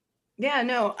 Yeah,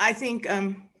 no, I think, I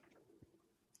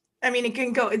mean, it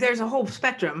can go, there's a whole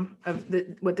spectrum of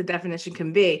what the definition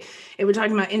can be. If we're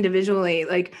talking about individually,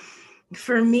 like,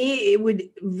 for me, it would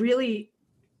really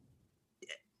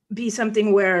be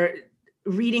something where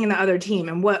reading the other team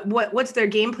and what's their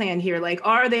game plan here? Like,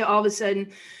 are they all of a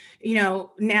sudden, now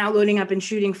loading up and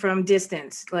shooting from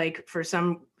distance, like for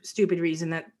some stupid reason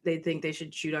that they think they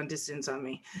should shoot on distance on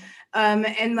me.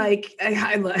 And like,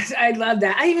 I love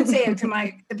that. I even say it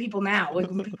to the people now, like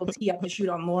when people tee up to shoot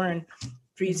on Lauren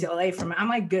for UCLA I'm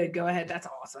like, good, go ahead. That's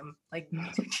awesome. Like, I'm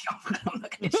not going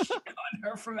to shoot on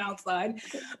her from outside.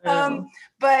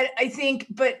 But I think,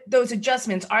 those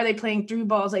adjustments, are they playing through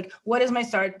balls? Like, what is my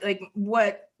start? Like,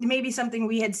 what maybe something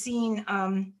we had seen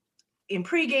in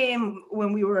pregame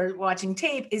when we were watching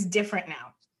tape is different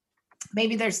now.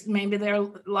 Maybe their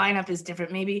lineup is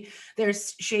different. Maybe their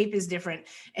shape is different.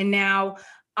 And now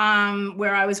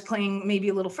where I was playing maybe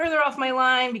a little further off my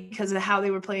line because of how they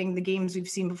were playing the games we've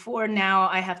seen before, now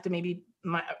I have to maybe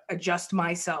adjust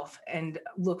myself and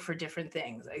look for different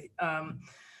things.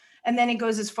 And then it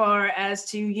goes as far as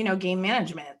to, game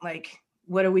management. Like,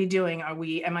 what are we doing?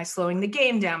 Am I slowing the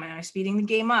game down? Am I speeding the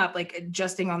game up? Like,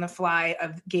 adjusting on the fly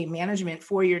of game management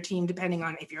for your team, depending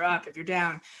on if you're up, if you're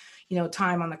down,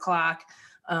 time on the clock.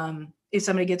 If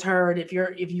somebody gets hurt, if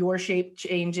your shape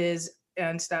changes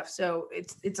and stuff. So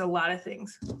it's a lot of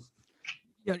things.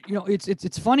 Yeah,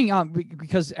 it's funny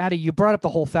because Addie, you brought up the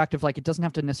whole fact of like it doesn't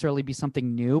have to necessarily be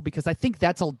something new, because I think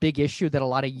that's a big issue that a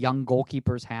lot of young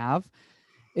goalkeepers have,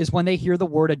 is when they hear the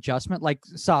word adjustment, like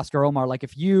Sask or Omar, like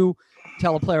if you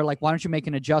tell a player, like, why don't you make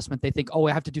an adjustment? They think, oh,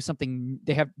 I have to do something.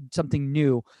 They have something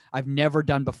new I've never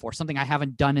done before, something I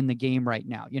haven't done in the game right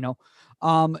now.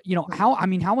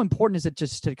 How important is it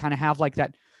just to kind of have like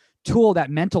that tool, that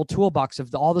mental toolbox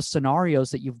of all the scenarios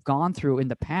that you've gone through in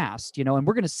the past, and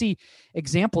we're going to see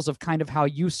examples of kind of how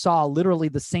you saw literally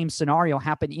the same scenario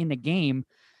happen in the game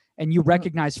and you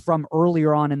recognize from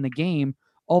earlier on in the game,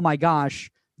 oh my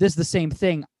gosh, this is the same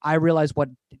thing. I realized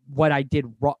what I did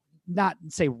wrong, not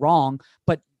say wrong,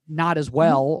 but not as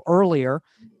well earlier.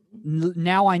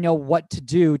 Now I know what to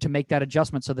do to make that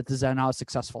adjustment so that this is now a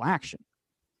successful action.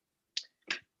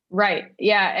 Right.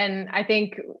 Yeah. And I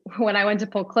think when I went to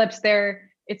pull clips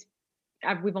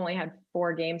we've only had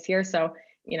 4 games here. So,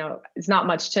 it's not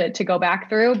much to go back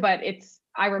through, but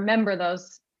I remember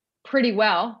those pretty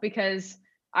well because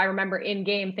I remember in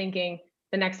game thinking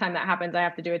the next time that happens, I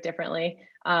have to do it differently.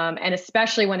 And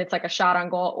especially when it's like a shot on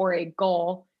goal or a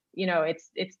goal,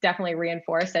 it's definitely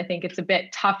reinforced. I think it's a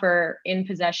bit tougher in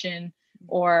possession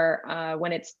or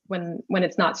when it's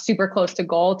not super close to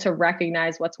goal to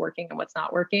recognize what's working and what's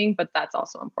not working, but that's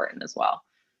also important as well,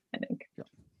 I think.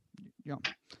 Yeah.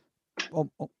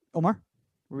 Omar?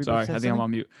 Sorry, I think I'm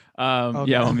on mute.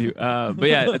 Okay. Yeah, I'm on mute. But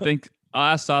yeah, I think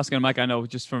I'll ask Sask and Mike, I know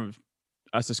just from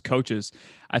us as coaches,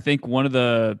 I think one of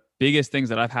the biggest things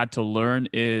that I've had to learn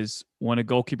is when a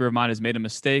goalkeeper of mine has made a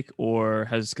mistake or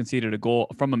has conceded a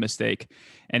goal from a mistake.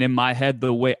 And in my head,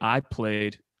 the way I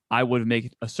played, I would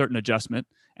make a certain adjustment.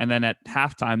 And then at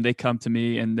halftime, they come to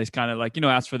me and they kind of like,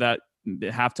 ask for that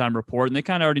halftime report. And they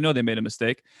kind of already know they made a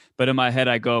mistake. But in my head,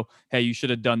 I go, hey, you should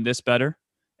have done this better.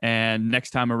 And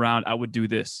next time around, I would do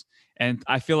this. And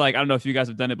I feel like, I don't know if you guys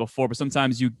have done it before, but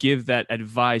sometimes you give that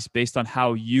advice based on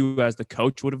how you as the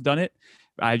coach would have done it.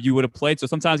 You would have played. So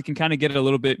sometimes it can kind of get a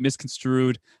little bit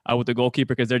misconstrued with the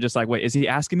goalkeeper because they're just like, wait, is he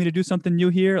asking me to do something new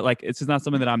here? Like, it's just not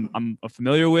something that I'm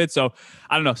familiar with. So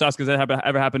I don't know. Sask, does that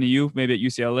ever happen to you? Maybe at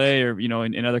UCLA or,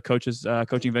 in other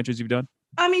coaching ventures you've done?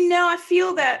 I mean, no, I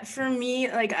feel that for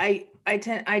me, like I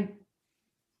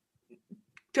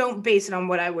don't base it on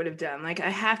what I would have done. Like I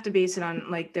have to base it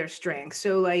on like their strengths.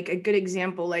 So like a good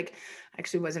example, like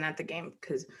actually wasn't at the game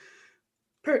because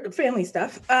family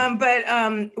stuff.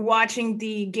 But watching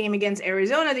the game against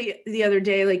Arizona the other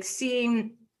day, like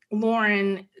seeing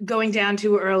Lauren going down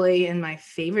too early in my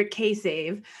favorite K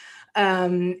save,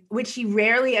 which she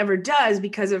rarely ever does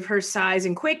because of her size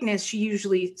and quickness. She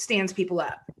usually stands people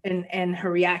up, and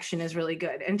her reaction is really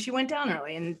good. And she went down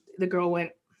early, and the girl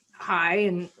went high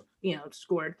and,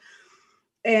 scored.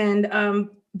 And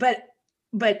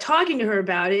but talking to her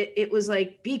about it, it was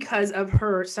like because of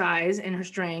her size and her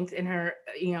strength and her,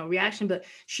 reaction. But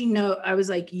I was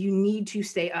like, you need to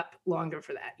stay up longer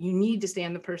for that. You need to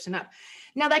stand the person up.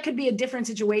 Now that could be a different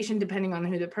situation depending on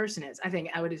who the person is. I think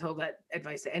I would have told that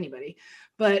advice to anybody,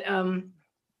 but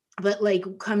like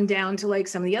come down to like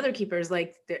some of the other keepers,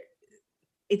 like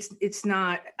it's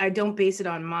not, I don't base it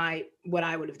on what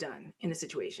I would have done in a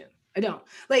situation. I don't.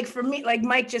 Like for me, like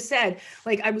Mike just said,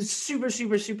 like I was super,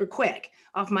 super, super quick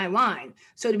off my line.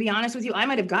 So to be honest with you, I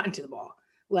might have gotten to the ball.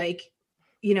 Like,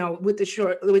 with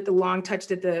the long touch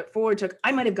that the forward took,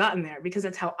 I might have gotten there because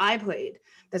that's how I played.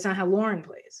 That's not how Lauren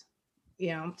plays,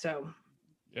 so.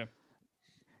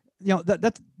 Yeah.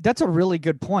 That's a really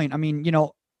good point. I mean,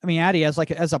 Addie, as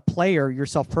a player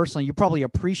yourself personally, you probably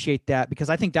appreciate that, because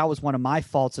I think that was one of my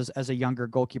faults as a younger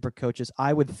goalkeeper coach. Is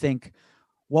I would think,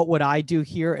 what would I do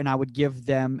here? And I would give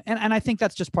them, and I think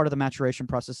that's just part of the maturation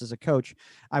process as a coach.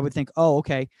 I would think, oh,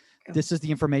 okay, this is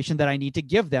the information that I need to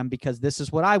give them because this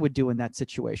is what I would do in that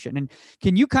situation. And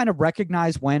can you kind of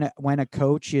recognize when a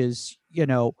coach is,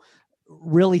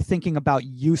 really thinking about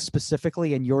you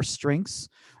specifically and your strengths,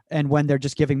 and when they're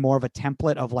just giving more of a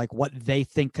template of like what they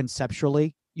think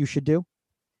conceptually you should do?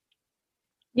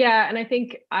 Yeah. And I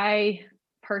think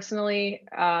personally,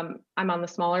 I'm on the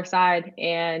smaller side,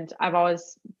 and I've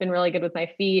always been really good with my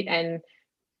feet and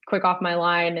quick off my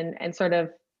line and sort of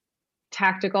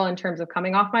tactical in terms of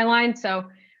coming off my line. So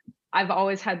I've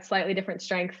always had slightly different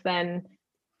strength than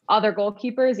other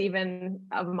goalkeepers, even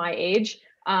of my age.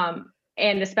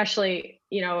 And especially,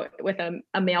 with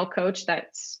a male coach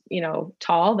that's,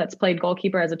 tall, that's played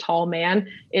goalkeeper as a tall man,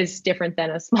 is different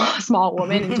than a small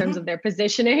woman in terms of their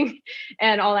positioning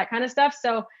and all that kind of stuff.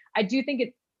 So I do think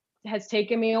it has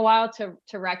taken me a while to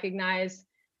recognize,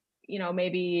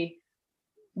 maybe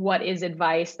what is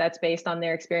advice that's based on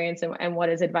their experience and what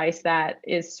is advice that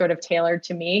is sort of tailored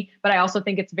to me. But I also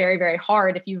think it's very, very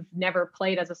hard if you've never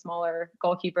played as a smaller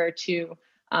goalkeeper to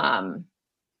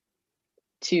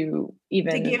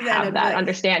even give have that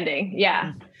understanding.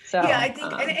 Yeah. So yeah, I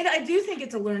think, and I do think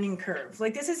it's a learning curve.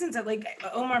 Like this isn't like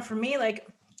Omar, for me, like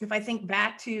if I think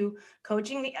back to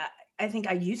coaching, I think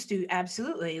I used to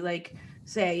absolutely like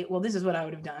say, well, this is what I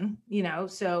would have done,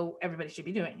 so everybody should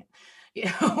be doing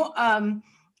it,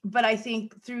 but I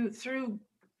think through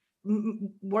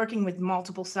working with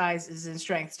multiple sizes and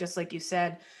strengths, just like you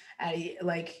said, I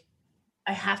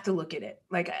have to look at it.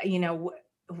 Like,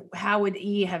 how would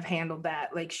E have handled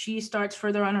that? Like she starts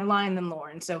further on her line than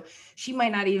Lauren. So she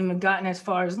might not even have gotten as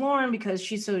far as Lauren because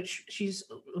she's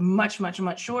much, much,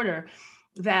 much shorter.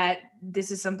 That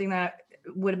this is something that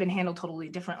would have been handled totally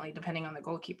differently depending on the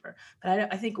goalkeeper.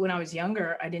 But I think when I was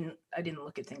younger, I didn't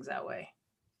look at things that way.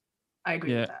 I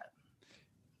agree with that.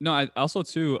 No, I also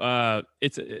too,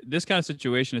 it's this kind of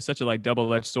situation is such a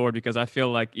double-edged sword, because I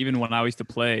feel like even when I used to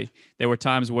play, there were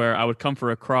times where I would come for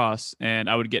a cross and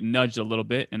I would get nudged a little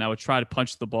bit, and I would try to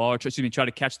punch the ball, or try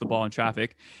to catch the ball in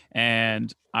traffic,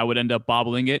 and I would end up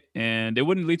bobbling it, and it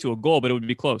wouldn't lead to a goal, but it would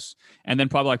be close. And then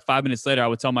probably 5 minutes later, I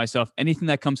would tell myself, anything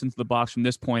that comes into the box from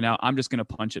this point out, I'm just going to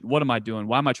punch it. What am I doing?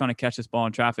 Why am I trying to catch this ball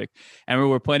in traffic? And we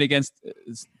were playing against,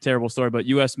 it's a terrible story, but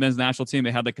U.S. men's national team,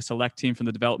 they had a select team from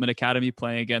the development academy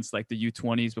playing against the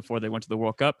U20s before they went to the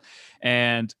World Cup.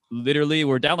 And literally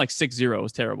we're down 6-0. It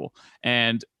was terrible.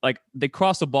 And they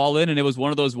crossed the ball in, and it was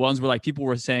one of those ones where people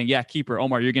were saying, yeah, keeper,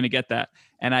 Omar, you're going to get that.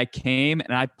 And I came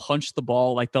and I punched the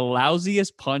ball, the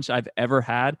lousiest punch I've ever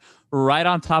had, right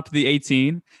on top of the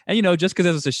 18. And, just because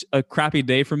it was a crappy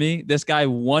day for me, this guy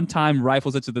one time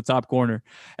rifles it to the top corner.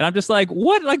 And I'm just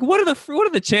what are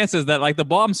the chances that the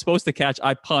ball I'm supposed to catch,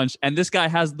 I punch, and this guy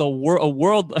has a world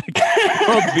world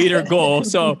beater goal.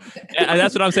 So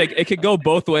that's what I'm saying. It could go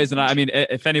both ways. And I mean,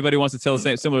 if anybody wants to tell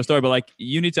a similar story, but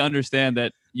you need to understand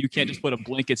that you can't just put a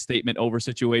blanket statement over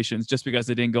situations just because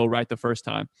it didn't go right the first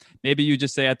time. Maybe you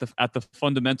just say at the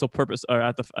fundamental purpose, or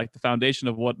at the foundation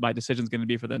of what my decision is going to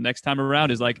be for the next time around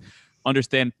is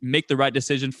understand, make the right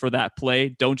decision for that play.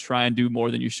 Don't try and do more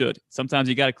than you should. Sometimes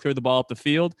you got to clear the ball up the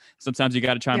field. Sometimes you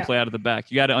got to try and play out of the back.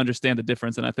 You got to understand the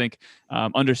difference. And I think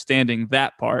understanding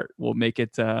that part will make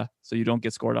it so you don't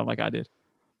get scored on like I did.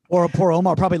 Or poor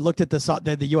Omar probably looked at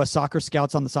the U.S. soccer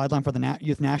scouts on the sideline for the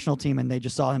youth national team, and they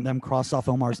just saw them cross off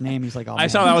Omar's name. He's like, "Oh, I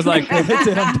saw that. I was like, that's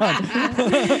it, I'm done."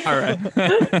 all right.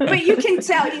 But you can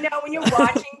tell, when you're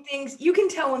watching things, you can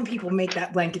tell when people make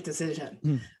that blanket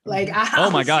decision. Like,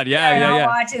 Oh my God, yeah. I'll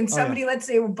watch, and somebody, let's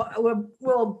say,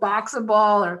 will box a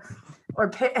ball or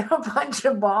punch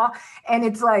a ball, and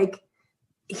it's like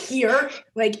here,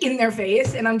 like in their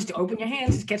face, and I'm just open your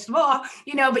hands, just catch the ball,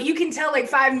 but you can tell like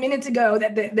 5 minutes ago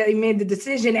that they made the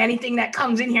decision, anything that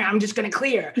comes in here, I'm just going to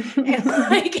clear. And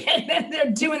then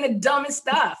they're doing the dumbest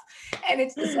stuff. And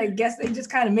it's just, I guess they just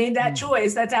kind of made that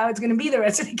choice. That's how it's going to be the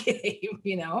rest of the game,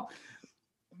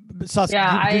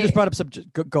 Saskia, you just brought up some,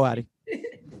 go Addie.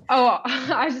 Oh,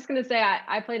 I was just going to say,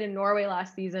 I played in Norway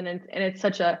last season, and it's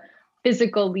such a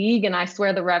physical league, and I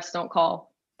swear the refs don't call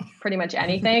pretty much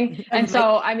anything. And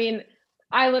so, I mean,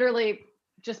 I literally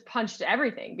just punched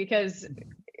everything because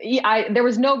there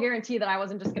was no guarantee that I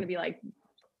wasn't just going to be like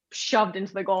shoved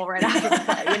into the goal right after the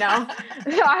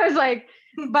play, So I was like,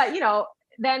 but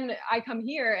then I come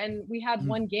here and we had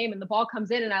one game and the ball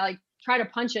comes in and I like try to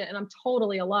punch it and I'm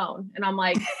totally alone. And I'm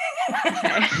like,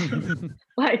 okay.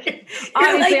 Like,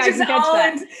 obviously I can catch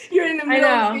that. You're in the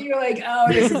middle. You're like,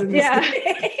 oh, this is a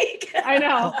mistake. Yeah, I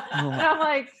know. And I'm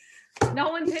like, no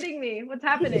one's hitting me. What's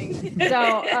happening?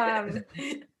 So,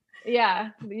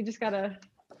 you just gotta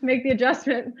make the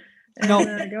adjustment and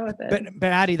go with it.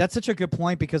 But Addie, that's such a good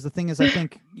point, because the thing is, I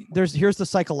think here's the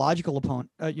psychological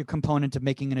component of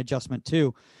making an adjustment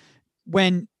too.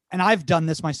 And I've done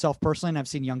this myself personally, and I've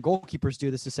seen young goalkeepers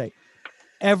do this, to say,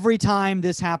 every time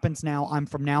this happens now, I'm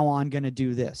from now on going to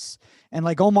do this. And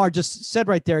like Omar just said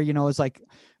right there, is like,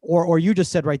 or you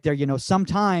just said right there,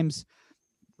 sometimes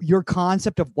your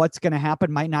concept of what's going to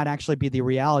happen might not actually be the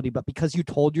reality, but because you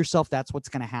told yourself that's what's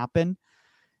going to happen,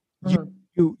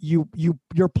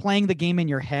 you're playing the game in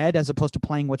your head as opposed to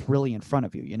playing what's really in front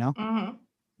of you,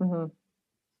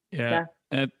 Yeah.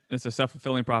 And it's a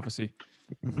self-fulfilling prophecy.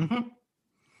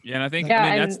 Yeah. And I think,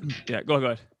 go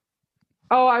ahead.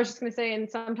 Oh, I was just going to say, and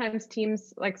sometimes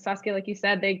teams like Saskia, like you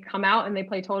said, they come out and they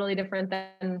play totally different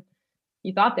than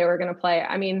you thought they were going to play.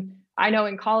 I mean, I know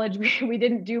in college, we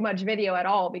didn't do much video at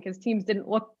all because teams didn't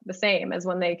look the same as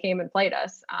when they came and played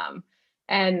us.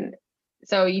 And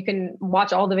so you can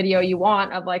watch all the video you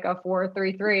want of like a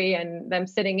 4-3-3 and them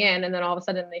sitting in, and then all of a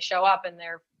sudden they show up and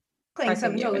they're playing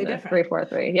something totally different.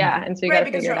 3-4-3. Yeah. And so you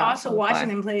because you're also watching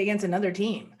them play against another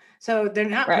team. So they're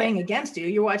not playing against you.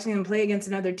 You're watching them play against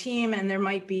another team, and there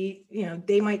might be,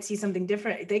 they might see something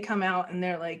different. They come out and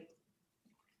they're like,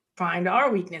 find our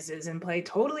weaknesses and play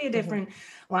totally a different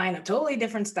lineup, totally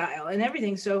different style and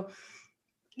everything. So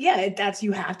that's,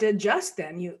 you have to adjust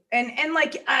then. And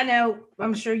like, I know,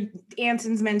 I'm sure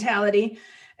Anson's mentality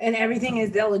and everything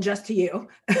is they'll adjust to you.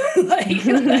 like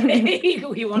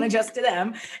we won't adjust to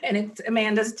them, and it's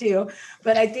Amanda's too.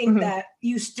 But I think that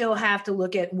you still have to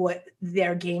look at what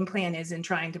their game plan is in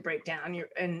trying to break down your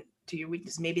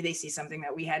weakness. Maybe they see something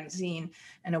that we hadn't seen,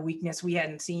 and a weakness we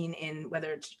hadn't seen in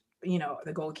whether it's,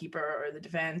 the goalkeeper or the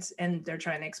defense, and they're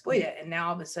trying to exploit it. And now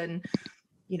all of a sudden,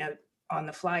 on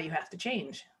the fly, you have to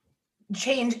change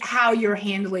how you're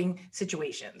handling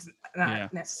situations,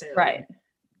 not necessarily. Right.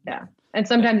 Yeah. And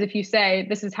sometimes if you say,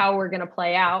 this is how we're going to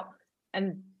play out,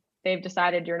 and they've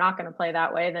decided you're not going to play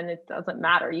that way, then it doesn't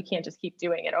matter. You can't just keep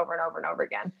doing it over and over and over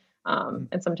again.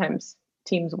 And sometimes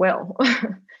teams will.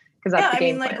 Because that's the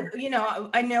game plan.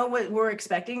 I know what we're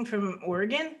expecting from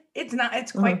Oregon.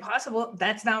 It's quite possible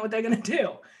that's not what they're going to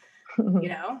do,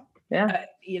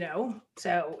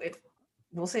 so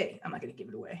we'll see. I'm not going to give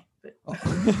it away, but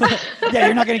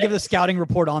you're not going to give the scouting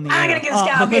report on the I'm not going to give the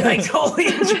scout be like totally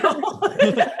in trouble.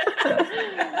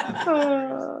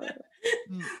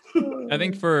 I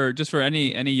think for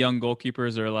any young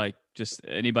goalkeepers, or like just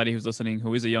anybody who's listening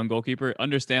who is a young goalkeeper,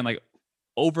 understand like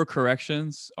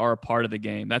overcorrections are a part of the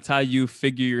game. That's how you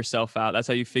figure yourself out. That's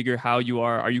how you figure how you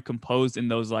are. Are you composed in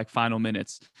those like final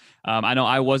minutes? I know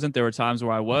I wasn't. There were times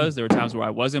where I was. There were times where I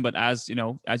wasn't. But as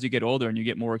you get older and you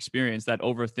get more experience, that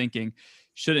overthinking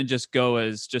shouldn't just go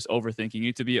as just overthinking. You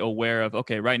need to be aware of,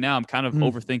 okay, right now I'm kind of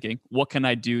overthinking. What can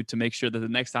I do to make sure that the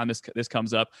next time this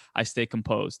comes up, I stay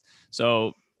composed?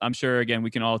 So I'm sure, again,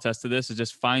 we can all attest to this, is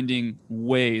just finding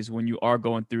ways when you are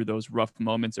going through those rough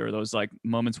moments, or those like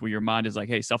moments where your mind is like,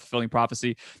 hey, self-fulfilling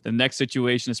prophecy, the next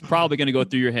situation is probably going to go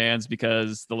through your hands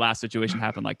because the last situation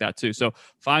happened like that too. So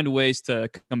find ways to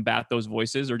combat those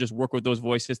voices, or just work with those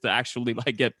voices to actually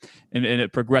like get in a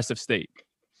progressive state.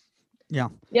 Yeah.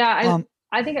 Yeah.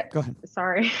 I think. Go ahead.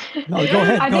 Sorry. No, go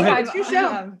ahead. It's your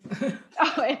show.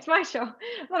 It's my show.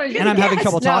 And I'm having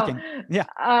trouble talking. Yeah.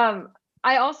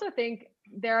 I also think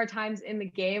there are times in the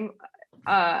game,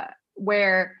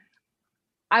 where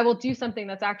I will do something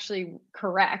that's actually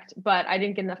correct, but I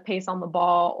didn't get enough pace on the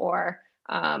ball, or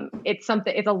it's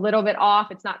a little bit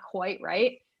off. It's not quite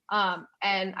right.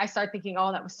 And I start thinking,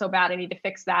 oh, that was so bad. I need to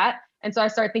fix that. And so I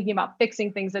start thinking about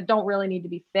fixing things that don't really need to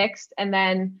be fixed. And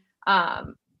then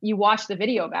you watch the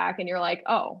video back and you're like,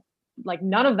 oh, like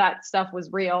none of that stuff was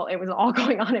real. It was all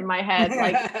going on in my head.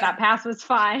 Like that pass was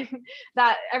fine,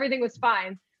 that everything was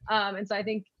fine. And so I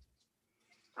think,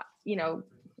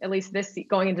 at least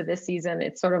going into this season,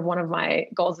 it's sort of one of my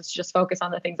goals is to just focus on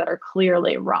the things that are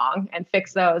clearly wrong and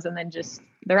fix those. And then just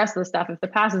the rest of the stuff, if the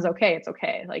pass is okay, it's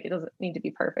okay. Like it doesn't need to be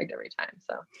perfect every time.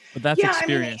 So, but that's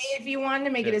experience. I mean, if you wanted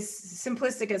to make it as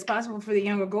simplistic as possible for the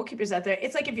younger goalkeepers out there,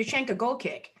 it's like if you shank a goal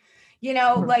kick,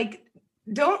 like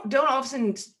don't all of a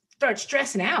sudden start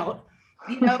stressing out,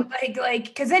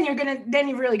 because then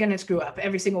you're really gonna screw up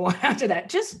every single one after that.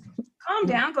 Just calm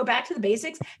down, go back to the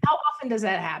basics. How often does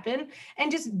that happen?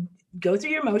 And just go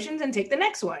through your motions and take the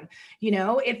next one.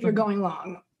 If you're going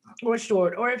long or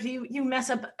short, or if you mess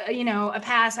up, a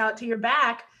pass out to your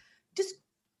back, just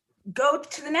go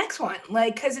to the next one.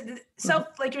 Because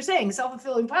like you're saying,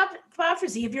 self-fulfilling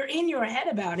prophecy, if you're in your head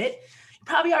about it, you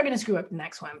probably are going to screw up the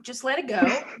next one. Just let it go.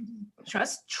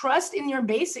 Trust in your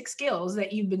basic skills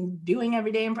that you've been doing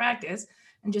every day in practice,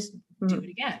 and just do it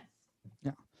again.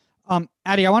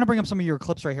 Addie, I want to bring up some of your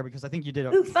clips right here because I think you did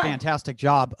a fantastic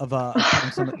job of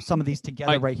putting some of these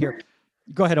together right here.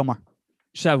 Go ahead, Omar.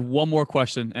 Just have one more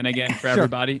question, and again for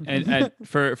everybody, and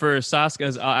for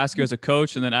Saska, I'll ask you as a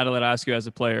coach, and then Adelaide, I'll ask you as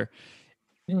a player.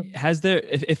 Has there,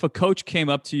 if a coach came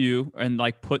up to you and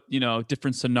put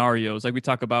different scenarios, like we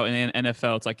talk about in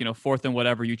NFL, it's like 4th and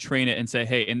whatever, you train it and say,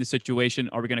 hey, in this situation,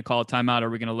 are we going to call a timeout, or are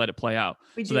we going to let it play out?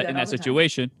 So that in that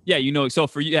situation, so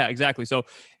for you, exactly. So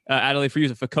Adelaide, for you,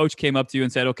 if a coach came up to you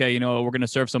and said, okay, we're going to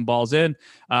serve some balls in,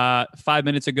 5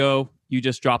 minutes ago, you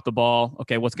just dropped the ball.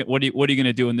 Okay, what are you going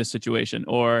to do in this situation?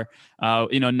 Or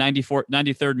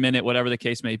 93rd minute, whatever the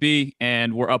case may be,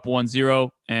 and we're up 1-0,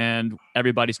 and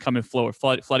everybody's coming forward,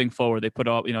 flooding forward. They put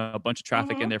all a bunch of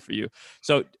traffic in there for you.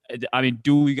 So, I mean,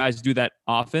 do you guys do that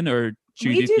often, or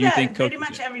we do that pretty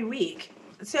much every week?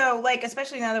 So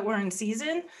especially now that we're in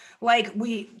season,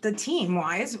 the team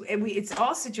wise, it's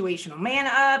all situational. Man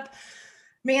up,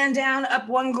 man down, up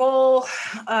 1 goal,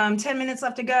 10 minutes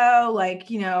left to go,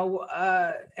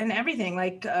 and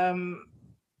everything,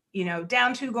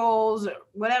 down 2 goals,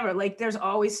 whatever. There's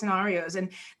always scenarios,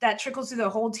 and that trickles through the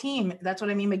whole team. That's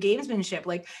what I mean by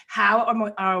gamesmanship.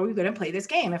 How are we going to play this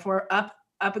game if we're up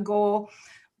a goal,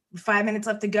 5 minutes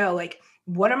left to go?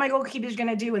 What are my goalkeepers going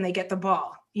to do when they get the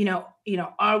ball?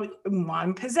 Are we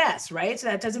on possess, right? So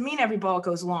that doesn't mean every ball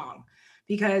goes long,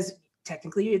 because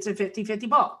technically it's a 50-50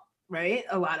 ball, right?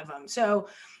 A lot of them. So,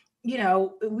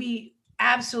 we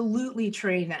absolutely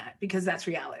train that because that's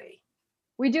reality.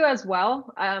 We do as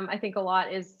well. I think a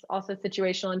lot is also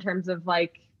situational in terms of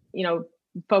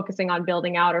focusing on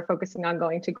building out or focusing on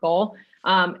going to goal.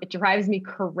 It drives me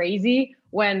crazy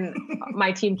when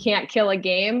my team can't kill a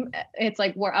game. It's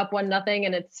like we're up 1-0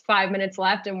 and it's 5 minutes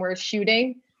left and we're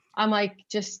shooting. I'm like,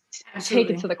 just take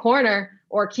it to the corner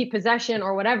or keep possession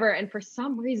or whatever. And for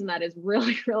some reason that is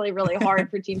really, really, really hard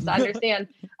for teams to understand.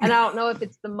 And I don't know if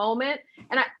it's the moment.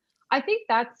 And I think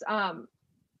that's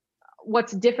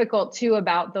what's difficult too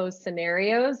about those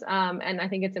scenarios. And I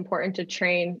think it's important to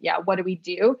train. What do we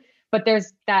do? But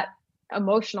there's that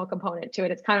emotional component to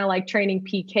it. It's kind of like training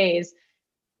PKs.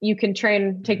 You can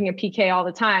train taking a PK all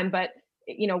the time, but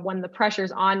when the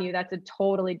pressure's on you, that's a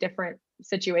totally different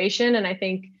situation. And I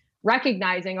think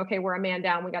recognizing, okay, we're a man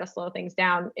down, we got to slow things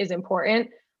down is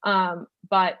important.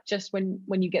 But just when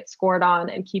you get scored on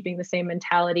and keeping the same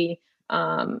mentality,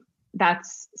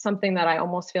 that's something that I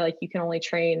almost feel like you can only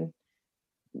train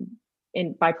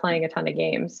by playing a ton of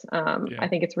games. I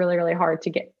think it's really, really hard to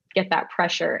get that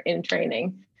pressure in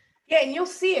training. Yeah, and you'll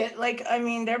see it.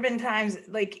 There have been times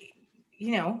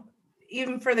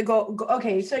even for the goal.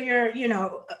 Okay, so you're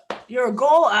a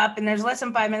goal up and there's less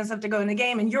than 5 minutes left to go in the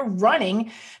game, and you're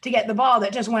running to get the ball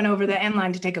that just went over the end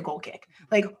line to take a goal kick.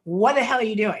 What the hell are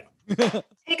you doing?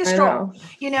 Take a stroll,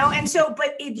 And so,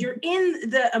 but you're in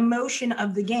the emotion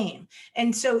of the game,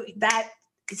 and so that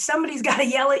somebody's got to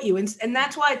yell at you, and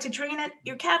that's why to train it,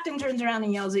 your captain turns around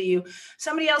and yells at you.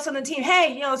 Somebody else on the team,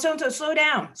 hey, so-and-so, slow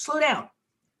down,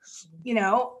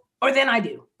 or then I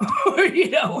do, or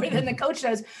then the coach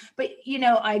does. But,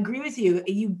 I agree with you.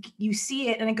 You see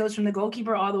it, and it goes from the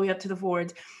goalkeeper all the way up to the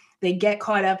forwards. They get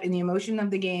caught up in the emotion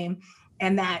of the game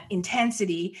and that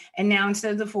intensity. And now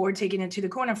instead of the forward taking it to the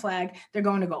corner flag, they're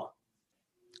going to goal.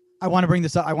 I want to bring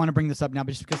this up. I want to bring this up now,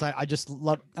 but just because I just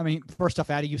love. I mean, first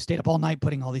off, Addie, you stayed up all night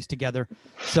putting all these together,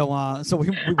 so we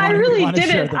I really wanna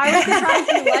share didn't. them. I was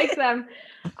surprised you liked them.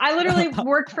 I literally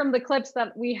worked from the clips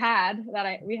that we had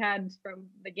from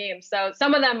the game. So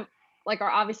some of them like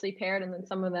are obviously paired, and then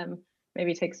some of them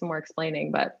maybe take some more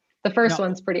explaining. But the first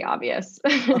one's pretty obvious.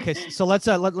 Okay, so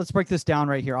let's break this down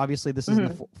right here. Obviously, this is in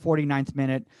the 49th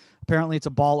minute. Apparently, it's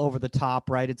a ball over the top,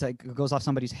 right? It's like it goes off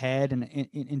somebody's head and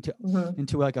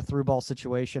into like a through ball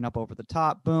situation up over the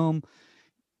top. Boom.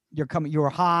 You're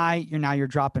high. You're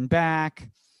dropping back.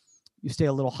 You stay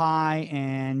a little high,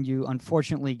 and you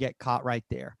unfortunately get caught right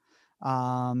there.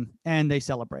 And they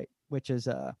celebrate, which is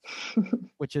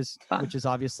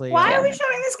obviously. Why are we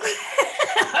showing this clip?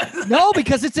 No,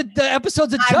 because it's the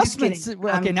episode's adjustments. I'm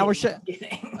Okay, now we're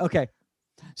okay.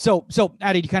 So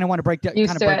Addie, do you kind of want to break down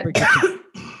what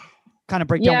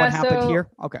happened here?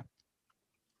 Okay.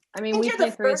 I mean, we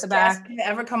play three at the back. To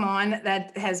ever come on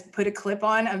that has put a clip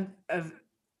on of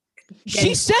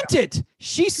she sent it.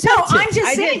 She sent it. No, I'm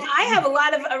just saying I have a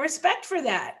lot of respect for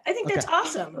that. I think that's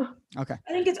awesome. Okay.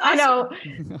 I think it's awesome. I know.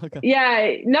 Okay.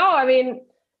 Yeah. No, I mean,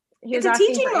 he was It's a asking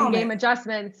teaching for in-game moment.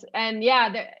 adjustments, and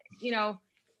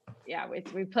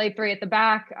we played three at the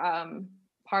back.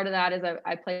 Part of that is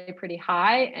I play pretty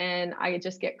high, and I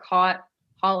just get caught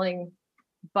hauling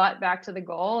butt back to the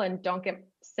goal and don't get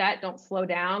set, don't slow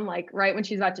down. Like right when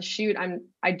she's about to shoot,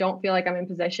 I don't feel like I'm in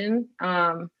position.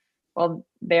 Well,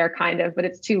 they're kind of, but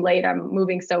it's too late. I'm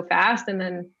moving so fast, and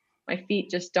then my feet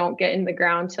just don't get in the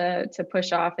ground to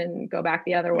push off and go back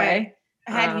the other way.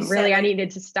 Really, I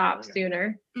needed to stop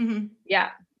sooner. Mm-hmm.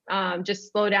 Yeah.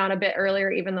 Just slow down a bit earlier,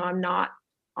 even though I'm not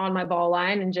on my ball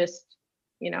line, and just,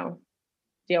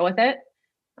 deal with it.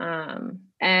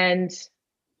 And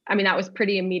I mean, that was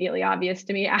pretty immediately obvious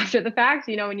to me after the fact.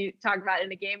 When you talk about it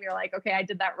in a game, you're like, okay, I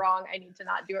did that wrong. I need to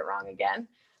not do it wrong again.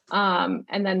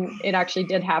 And then it actually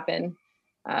did happen,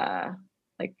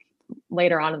 like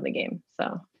later on in the game.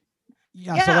 So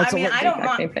yeah. So that's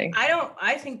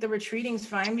I think the retreating's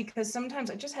fine, because sometimes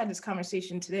I just had this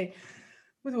conversation today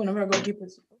with one of our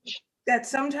goalkeepers that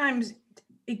sometimes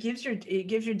it gives your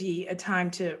D a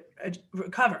time to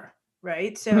recover,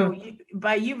 right? So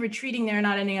by you retreating there,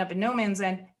 not ending up in no man's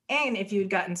land, and if you had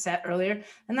gotten set earlier,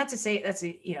 and that's a save.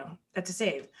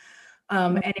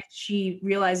 And if she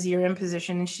realizes you're in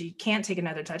position and she can't take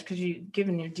another touch because you've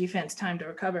given your defense time to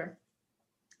recover,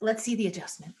 let's see the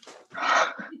adjustment.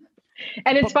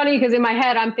 And it's funny because in my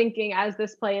head, I'm thinking as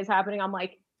this play is happening, I'm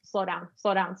like, slow down.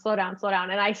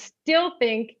 And I still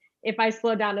think if I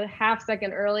slowed down a half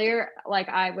second earlier, like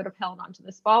I would have held onto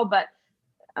this ball, but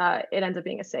it ends up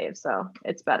being a save. So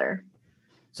it's better.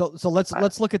 So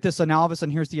let's look at this. So now all of a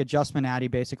sudden, here's the adjustment, Addie.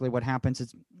 Basically what happens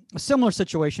is a similar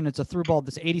situation. It's a through ball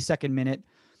this 82nd minute.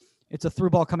 It's a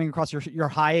through ball coming across your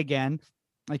high again.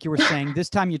 Like you were saying, this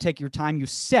time you take your time, you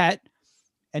set,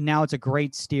 and now it's a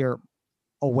great steer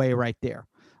away right there.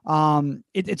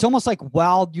 It's almost like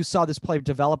while you saw this play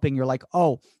developing, you're like,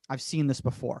 oh, I've seen this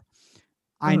before.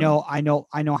 I know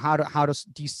how to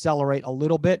decelerate a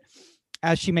little bit.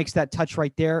 As she makes that touch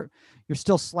right there, you're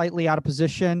still slightly out of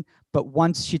position, but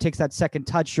once she takes that second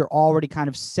touch, you're already kind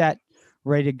of set,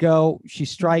 ready to go. She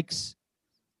strikes,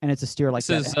 and it's a steer like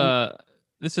that.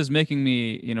 This is making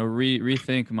me,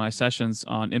 rethink my sessions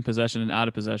on in possession and out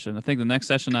of possession. I think the next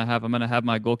session I'm going to have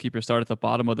my goalkeeper start at the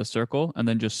bottom of the circle and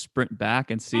then just sprint back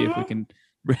and see if we can.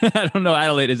 I don't know,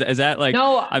 Adelaide, is that like?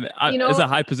 No, it's a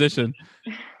high position.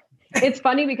 It's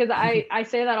funny because I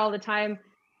say that all the time.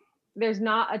 There's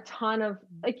not a ton of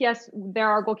yes, there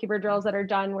are goalkeeper drills that are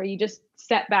done where you just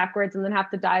set backwards and then have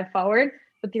to dive forward.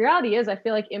 But the reality is, I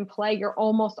feel like in play, you're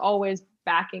almost always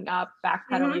backing up,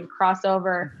 backpedaling,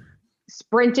 crossover,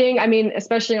 sprinting. I mean,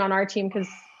 especially on our team, because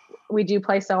we do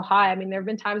play so high. I mean, there have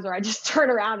been times where I just turn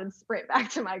around and sprint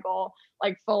back to my goal,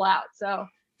 like full out. So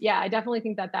yeah, I definitely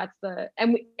think that's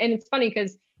and it's funny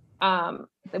because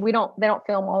they don't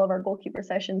film all of our goalkeeper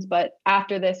sessions, but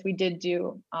after this, we did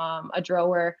do a drill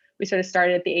where we sort of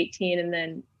started at the 18 and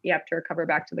then you have to recover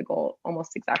back to the goal,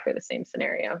 almost exactly the same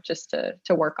scenario, just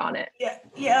to work on it.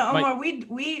 Yeah. Omar,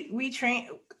 we train,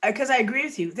 because I agree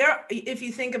with you there. If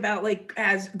you think about like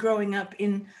as growing up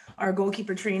in our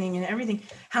goalkeeper training and everything,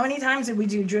 how many times did we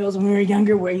do drills when we were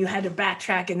younger where you had to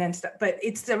backtrack and then stuff? But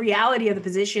it's the reality of the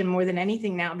position more than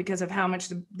anything now because of how much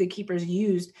the keepers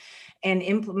used and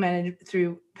implemented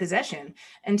through possession.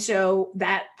 And so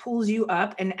that pulls you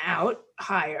up and out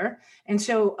higher. And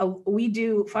so we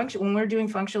do when we're doing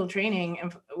functional training,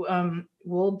 and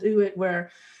we'll do it where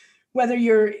whether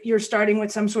you're starting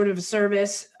with some sort of a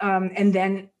service and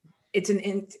then it's an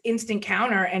instant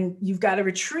counter and you've got to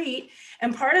retreat.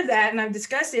 And part of that, and I've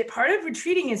discussed it, part of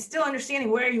retreating is still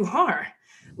understanding where you are,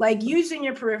 like using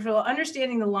your peripheral,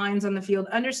 understanding the lines on the field,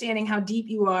 understanding how deep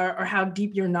you are or how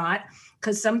deep you're not.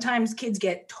 Because sometimes kids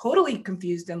get totally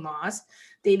confused and lost.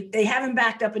 They haven't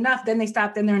backed up enough, then they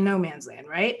stop, then they're in no man's land,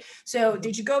 right? So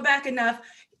did you go back enough?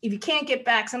 If you can't get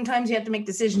back, sometimes you have to make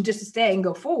decisions just to stay and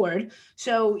go forward.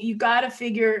 So you got to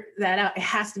figure that out. It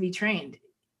has to be trained.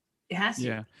 It has to.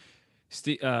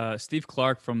 Yeah. Steve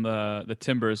Clark from the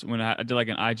Timbers, when I did like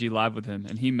an IG live with him,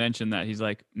 and he mentioned that he's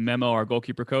like, Memo, our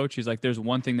goalkeeper coach, he's like, there's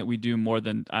one thing that we do more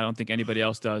than I don't think anybody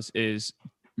else does is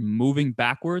moving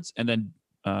backwards and then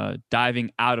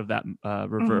diving out of that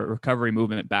recovery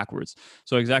movement backwards.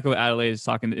 So exactly what Adelaide is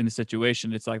talking in the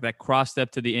situation, it's like that cross step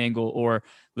to the angle, or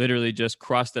literally just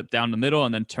cross step down the middle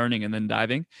and then turning and then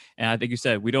diving. And I think you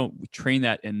said we don't train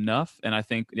that enough. And I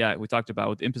think, yeah, we talked about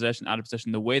with in possession, out of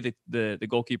possession, the way that the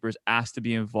goalkeeper is asked to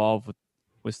be involved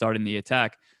with starting the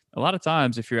attack. A lot of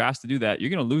times, if you're asked to do that, you're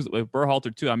going to lose. With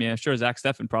Berhalter too. I mean, I'm sure Zach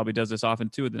Steffen probably does this often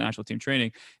too with the national team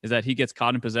training, is that he gets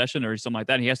caught in possession or something like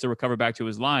that. And he has to recover back to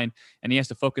his line, and he has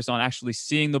to focus on actually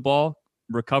seeing the ball,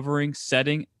 recovering,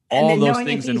 setting, all those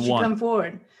things in one. Come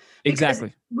forward.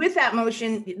 Exactly. With that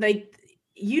motion, like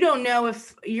you don't know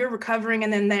if you're recovering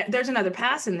and then there's another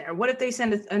pass in there. What if they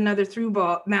send another through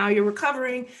ball? Now you're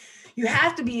recovering. You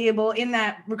have to be able in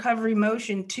that recovery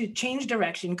motion to change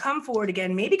direction, come forward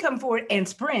again, maybe come forward and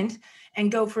sprint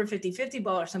and go for a 50-50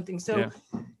 ball or something. So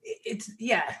it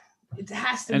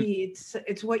has to be,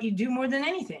 it's what you do more than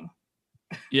anything.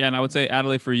 Yeah. And I would say,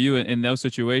 Adelaide, for you in those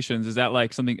situations, is that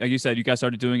like something, like you said, you guys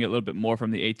started doing it a little bit more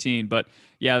from the 18, but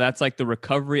yeah, that's like the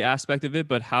recovery aspect of it.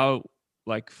 But how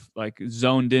like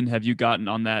zoned in have you gotten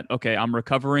on that? Okay, I'm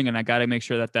recovering and I got to make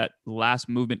sure that last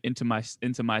movement into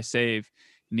my save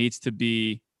needs to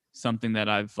be something that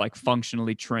I've like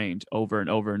functionally trained over and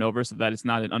over and over, so that it's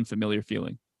not an unfamiliar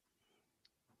feeling.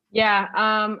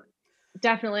 Yeah,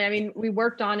 definitely. I mean, we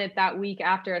worked on it that week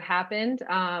after it happened,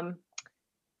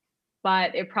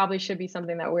 but it probably should be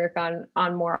something that we work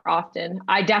on more often.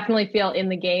 I definitely feel in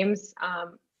the games,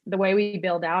 the way we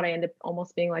build out, I end up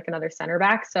almost being like another center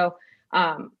back. So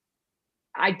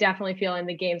I definitely feel in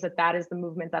the games that is the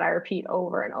movement that I repeat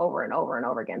over and over and over and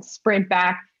over again. Sprint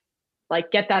back, like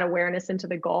get that awareness into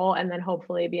the goal, and then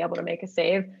hopefully be able to make a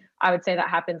save. I would say that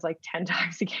happens like 10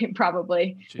 times a game,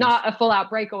 probably. Jeez. Not a full out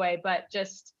breakaway, but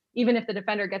just even if the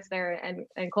defender gets there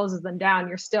and closes them down,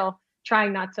 you're still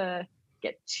trying not to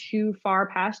get too far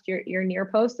past your near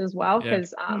post as well,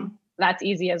 because that's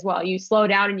easy as well. You slow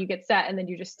down and you get set, and then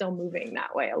you're just still moving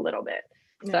that way a little bit.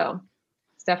 Yeah. So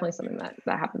it's definitely something that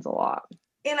happens a lot.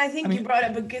 And I think you brought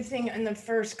up a good thing in the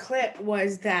first clip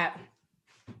was that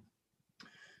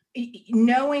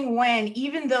knowing when,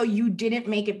 even though you didn't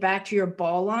make it back to your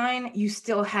ball line, you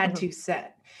still had to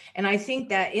set. And I think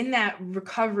that in that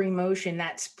recovery motion,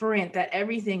 that sprint, that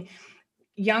everything,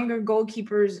 younger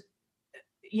goalkeepers,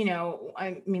 you know,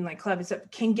 I mean, like club and stuff,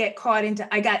 can get caught into,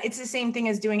 it's the same thing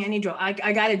as doing any drill. I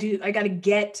got to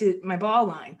get to my ball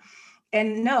line.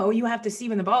 And no, you have to see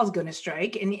when the ball is going to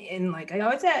strike. And like I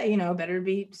always say, you know, better to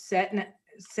be set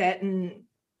and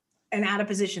out of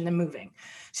position than moving.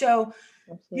 So,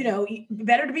 you know,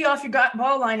 better to be off your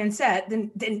ball line and set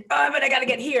than but I got to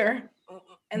get here.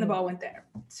 And the ball went there.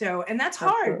 So, and that's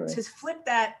hard to flip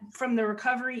that from the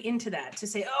recovery into that, to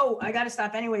say, oh, I got to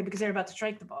stop anyway because they're about to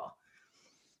strike the ball.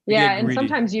 Yeah. And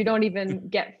sometimes you don't even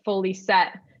get fully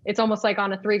set. It's almost like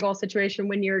on a 3-goal situation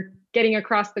when you're getting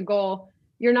across the goal,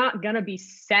 you're not going to be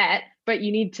set, but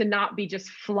you need to not be just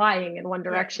flying in one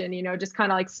direction, you know, just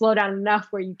kind of like slow down enough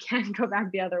where you can go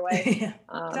back the other way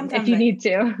if you need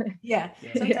to. Yeah.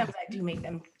 Sometimes I do make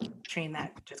them train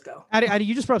that. Just go. Addie,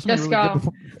 you just brought something really good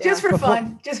before. Just for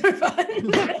fun.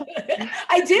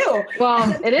 I do.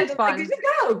 Well, it is fun. Like, just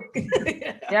go.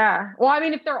 Yeah. Well, I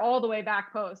mean, if they're all the way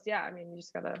back post, I mean, you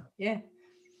just gotta. Yeah.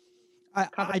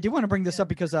 I do want to bring this up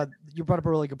because you brought up a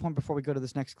really good point before we go to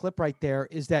this next clip right there,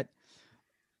 is that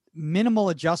minimal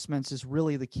adjustments is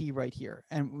really the key right here,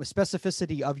 and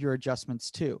specificity of your adjustments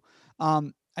too.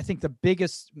 I think the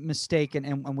biggest mistake,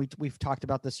 and we've talked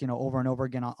about this, you know, over and over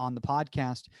again on the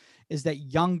podcast, is that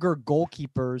younger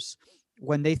goalkeepers,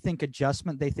 when they think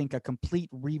adjustment, they think a complete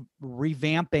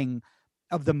revamping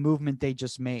of the movement they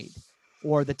just made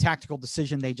or the tactical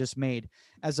decision they just made,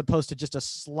 as opposed to just a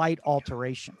slight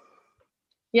alteration.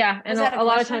 Yeah, and a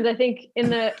lot of times I think in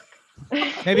the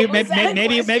maybe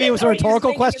it was a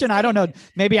rhetorical question. I don't know.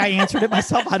 Maybe I answered it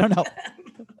myself. I don't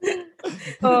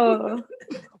know.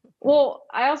 Well,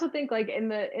 I also think like in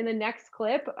the next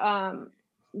clip,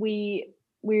 we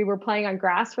we were playing on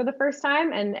grass for the first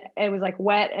time, and it was like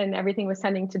wet and everything was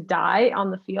tending to die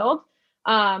on the field.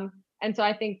 And so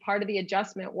I think part of the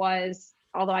adjustment was,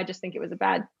 although I just think it was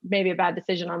maybe a bad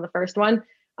decision on the first one.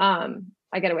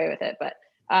 I get away with it, but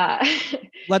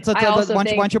why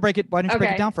don't you break it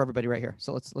down for everybody right here?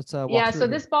 So let's walk yeah. through So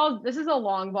it. this is a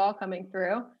long ball coming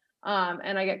through,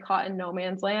 and I get caught in no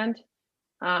man's land,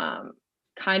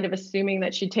 kind of assuming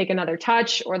that she'd take another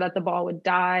touch or that the ball would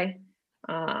die.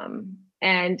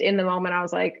 And in the moment I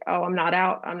was like, oh, I'm not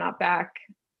out, I'm not back.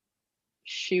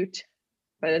 Shoot,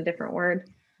 but a different word.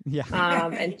 Yeah.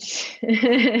 And she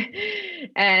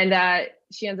ends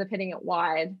up hitting it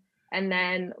wide. And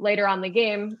then later on in the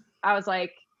game, I was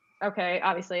like, okay,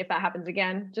 obviously if that happens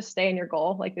again, just stay in your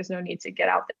goal. Like there's no need to get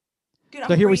out there. Dude,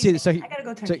 So here we see. I gotta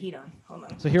go turn the heat on. Hold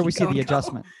on. So here we see the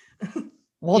adjustment.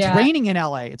 Well, it's raining in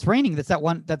LA. It's raining. That's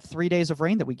that 3 days of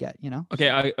rain that we get. You know. Okay,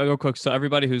 I'll go quick. So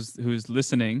everybody who's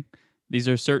listening, these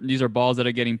are balls that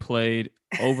are getting played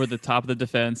over the top of the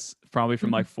defense, probably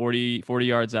from like 40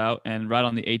 yards out and right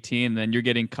on the 18. And then you're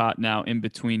getting caught now in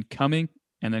between coming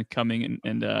and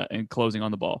closing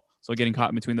on the ball. So getting caught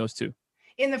in between those two.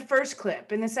 In the first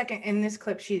clip, in this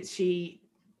clip, she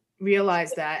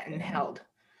realized that and held.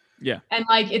 Yeah. And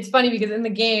like, it's funny because in the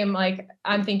game, like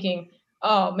I'm thinking,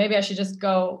 oh, maybe I should just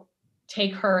go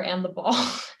take her and the ball.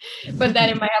 But then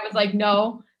in my head was like,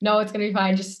 no, it's going to be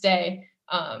fine. Just stay.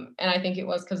 And I think it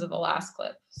was because of the last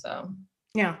clip. So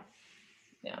yeah.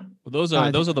 Well, those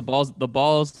are the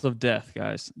balls of death,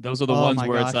 guys. Those are the ones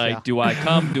where it's like, do I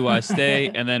come? Do I stay?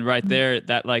 And then right there,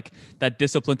 that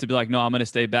discipline to be like, no, I'm going to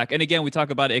stay back. And again, we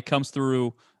talk about it. It comes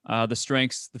through the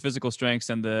strengths, the physical strengths,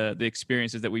 and the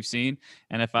experiences that we've seen.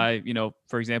 And if I,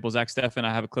 for example, Zach Steffen,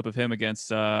 I have a clip of him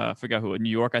against, I forgot who, New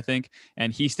York, I think.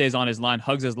 And he stays on his line,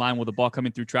 hugs his line with the ball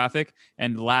coming through traffic,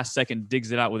 and the last second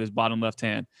digs it out with his bottom left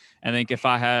hand. I think if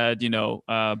I had,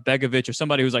 Begovic or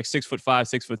somebody who's like 6'5",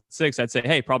 6'6", I'd say,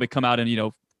 hey, probably come out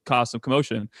and, cause some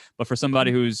commotion. But for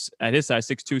somebody who's at his size,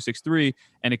 6'2", 6'3",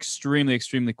 and extremely,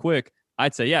 extremely quick,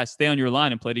 I'd say, yeah, stay on your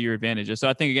line and play to your advantages. So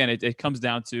I think, again, it comes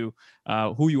down to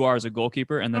who you are as a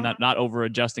goalkeeper, and then not over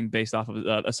adjusting based off of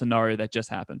a scenario that just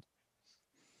happened.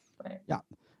 Yeah.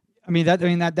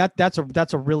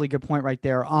 That's a really good point right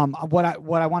there. What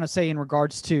I want to say in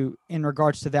regards to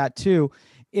that too,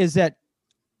 is that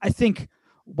I think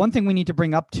one thing we need to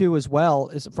bring up too, as well,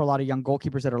 is for a lot of young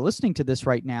goalkeepers that are listening to this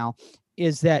right now,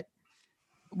 is that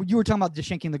you were talking about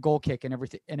dishanking the goal kick and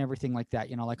everything like that,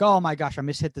 like, oh my gosh, I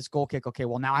mishit this goal kick. Okay,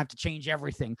 well now I have to change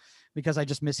everything because I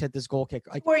just mishit this goal kick.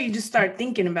 Like, or you just start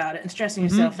thinking about it and stressing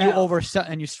yourself out. You overset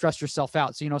and you stress yourself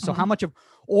out. So, so how much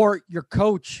or your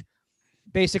coach,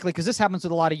 basically, because this happens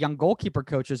with a lot of young goalkeeper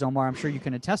coaches, Omar, I'm sure you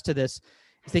can attest to this,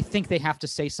 is they think they have to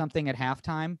say something at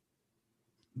halftime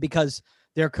because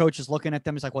their coach is looking at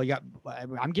them. It's like, well,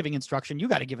 I'm giving instruction. You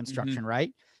got to give instruction,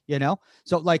 right?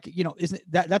 So like, isn't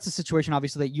that's a situation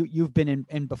obviously that you've been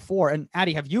in before. And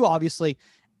Addie, have you obviously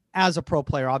as a pro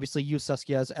player, obviously you,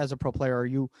 Saskia, as a pro player, or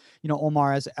you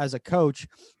Omar as a coach,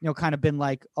 kind of been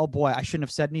like, oh boy, I shouldn't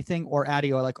have said anything, or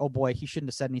Addie, or like, oh boy, he shouldn't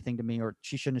have said anything to me, or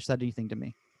she shouldn't have said anything to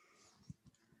me?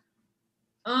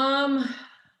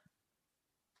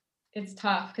 It's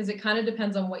tough because it kind of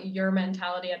depends on what your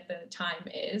mentality at the time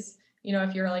is.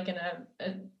 If you're like in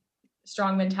a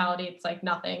strong mentality, it's like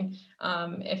nothing.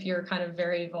 If you're kind of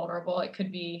very vulnerable, it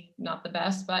could be not the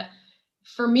best. But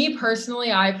for me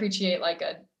personally, I appreciate like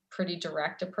a pretty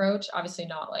direct approach. Obviously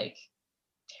not like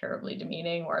terribly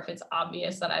demeaning, or if it's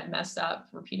obvious that I've messed up,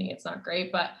 repeating it's not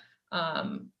great. But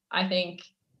I think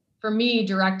for me,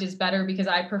 direct is better because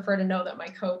I prefer to know that my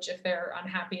coach, if they're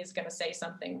unhappy, is going to say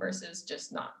something versus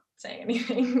just not saying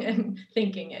anything and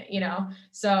thinking it,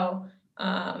 So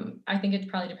I think it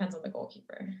probably depends on the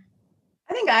goalkeeper.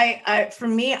 I think for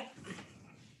me,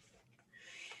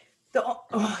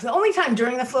 the only time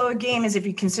during the flow of game is if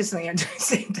you consistently are doing the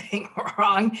same thing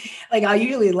wrong. Like I'll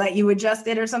usually let you adjust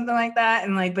it or something like that.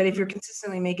 And like, but if you're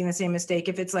consistently making the same mistake,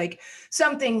 if it's like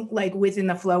something like within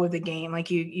the flow of the game,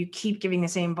 like you keep giving the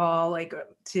same ball, like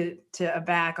to a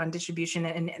back on distribution,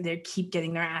 and they keep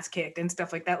getting their ass kicked and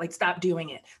stuff like that. Like, stop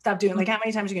doing it. Like, how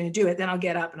many times are you going to do it? Then I'll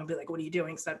get up and I'll be like, what are you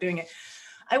doing? Stop doing it.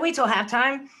 I wait till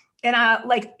halftime. And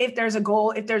like, if there's a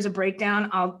goal, if there's a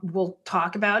breakdown, we'll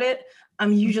talk about it.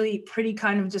 I'm usually pretty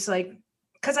kind of just like,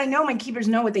 because I know my keepers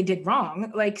know what they did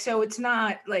wrong. Like, so it's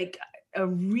not like a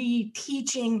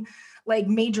reteaching like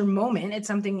major moment. It's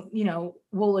something,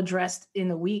 we'll address in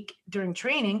the week during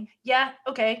training. Yeah.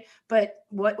 Okay. But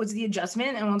what was the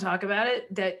adjustment? And we'll talk about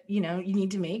it that, you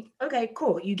need to make. Okay,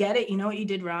 cool. You get it. You know what you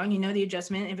did wrong. You know the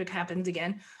adjustment if it happens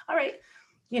again. All right.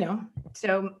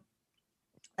 So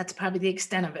that's probably the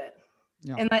extent of it.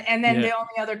 Yeah. And then Yeah. the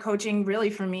only other coaching really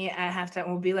for me at halftime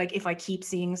will be like if I keep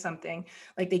seeing something,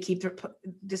 like they they're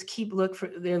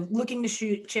looking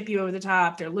to chip you over the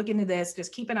top, they're looking to this,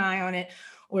 just keep an eye on it,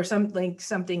 or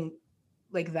something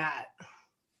like that.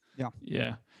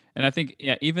 Yeah. And I think,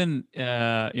 even,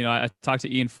 I talked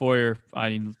to Ian Foyer,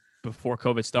 before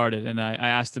COVID started, and I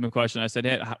asked him a question. I said,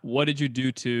 hey, what did you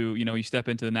do to, you step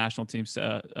into the national team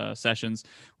sessions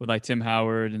with like Tim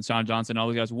Howard and Sean Johnson, all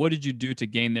those guys. What did you do to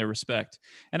gain their respect?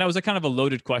 And that was a kind of a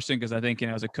loaded question, because I think,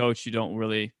 as a coach, you don't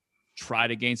really try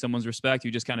to gain someone's respect.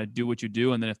 You just kind of do what you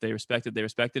do. And then if they respect it, they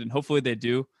respect it. And hopefully they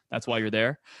do. That's why you're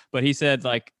there. But he said,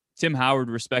 like, Tim Howard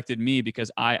respected me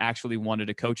because I actually wanted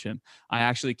to coach him. I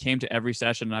actually came to every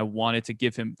session and I wanted to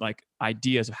give him like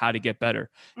ideas of how to get better.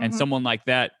 And someone like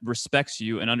that respects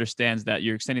you and understands that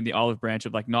you're extending the olive branch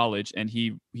of like knowledge. And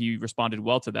he responded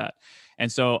well to that. And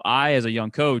so I, as a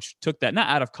young coach, took that not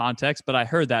out of context, but I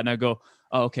heard that and I go,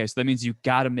 oh, okay, so that means you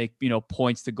got to make,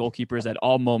 points to goalkeepers at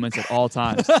all moments, at all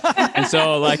times. And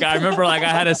so like, I remember like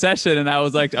I had a session and I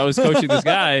was coaching this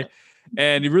guy,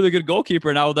 and a really good goalkeeper.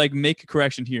 And I would like make a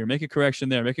correction here, make a correction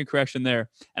there, make a correction there.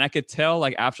 And I could tell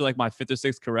like after like my 5th or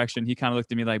 6th correction, he kind of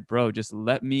looked at me like, bro, just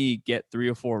let me get 3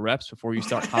 or 4 reps before you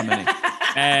start commenting.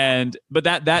 But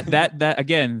that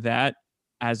again, that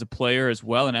as a player as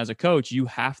well, and as a coach, you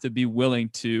have to be willing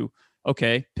to,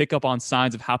 pick up on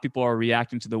signs of how people are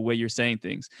reacting to the way you're saying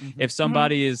things. If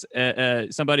somebody is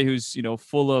somebody who's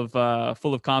full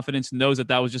of confidence, knows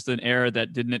that was just an error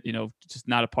that didn't just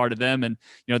not a part of them, and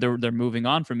they're moving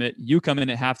on from it. You come in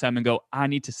at halftime and go, I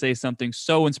need to say something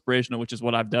so inspirational, which is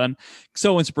what I've done.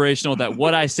 So inspirational that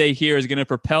what I say here is going to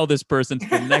propel this person to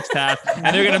the next half, and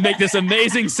they're going to make this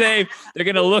amazing save. They're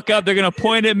going to look up, they're going to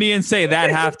point at me and say, that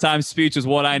halftime speech is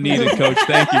what I needed, coach.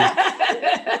 Thank you.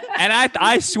 And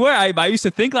I swear, I used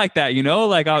to think like that,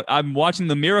 like I'm watching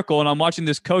The Miracle and I'm watching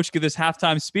this coach give this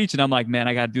halftime speech and I'm like, man,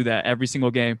 I got to do that every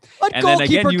single game. What and goalkeeper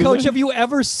then again, coach have you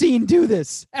ever seen do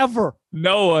this? Ever?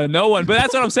 No one. But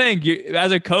that's what I'm saying.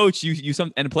 As a coach,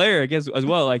 and a player, I guess, as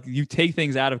well, like you take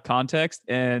things out of context,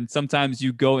 and sometimes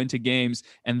you go into games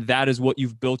and that is what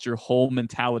you've built your whole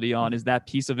mentality on, is that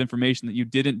piece of information that you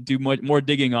didn't do much more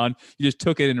digging on. You just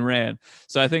took it and ran.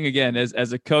 So I think, again,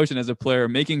 as a coach and as a player,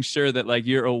 making sure that like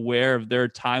you're aware of there are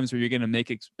times where you're going to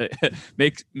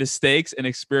make mistakes and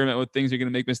experiment with things you're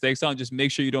going to make mistakes on. Just make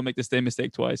sure you don't make the same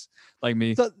mistake twice, like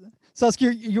me. So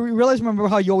Saskia, you realize, remember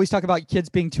how you always talk about kids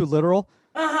being too literal?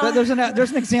 There's an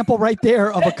example right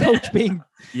there of a coach being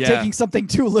taking something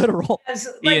too literal.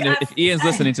 Ian, if Ian's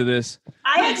listening to this,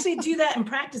 I actually do that in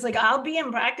practice. Like I'll be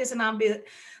in practice and I'll be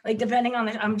like, depending on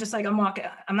I'm just like, I'm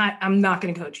not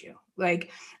going to coach you.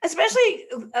 Like, especially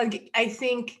I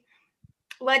think,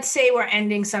 let's say we're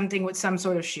ending something with some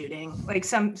sort of shooting, like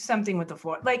something with the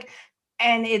forward, like,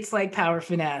 and it's like power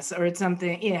finesse, or it's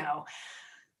something,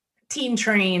 team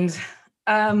trained,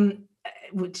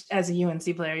 which as a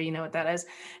UNC player, you know what that is.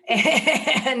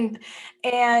 And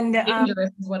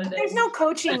Dangerous is what it is. There's no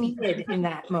coaching needed in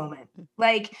that moment.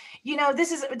 Like,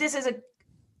 this is a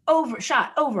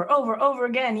shot over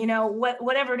again,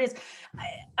 whatever it is.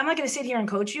 I'm not going to sit here and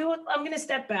coach you. I'm going to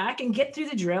step back and get through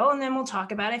the drill, and then we'll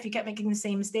talk about it. If you kept making the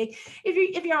same mistake,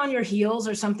 if you're on your heels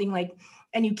or something, like,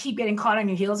 and you keep getting caught on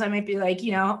your heels, I might be like,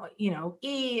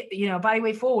 body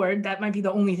weight forward. That might be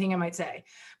the only thing I might say.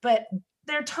 But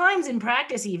there are times in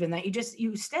practice even that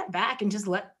you step back and just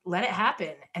let it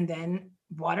happen, and then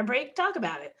water break, talk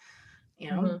about it.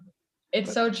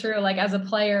 It's so true. Like as a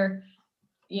player,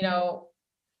 you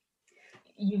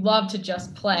love to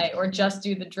just play or just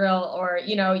do the drill, or,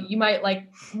 you might like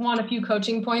want a few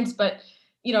coaching points, but,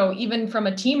 even from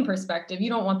a team perspective, you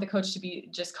don't want the coach to be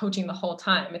just coaching the whole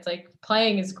time. It's like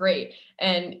playing is great.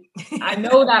 And I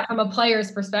know that from a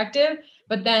player's perspective,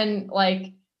 but then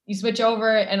like you switch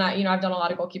over, and I've done a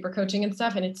lot of goalkeeper coaching and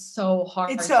stuff, and it's so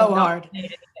hard. It's so hard.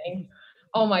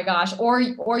 Oh my gosh. Or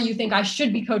you think I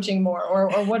should be coaching more,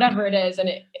 or whatever it is. And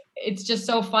it's just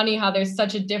so funny how there's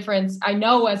such a difference. I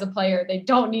know as a player, they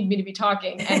don't need me to be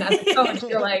talking. And as a coach,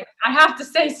 you're like, I have to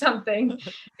say something.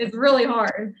 It's really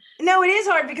hard. No, it is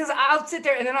hard, because I'll sit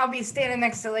there and then I'll be standing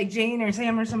next to like Jane or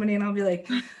Sam or somebody, and I'll be like,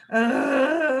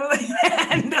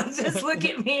 and they'll just look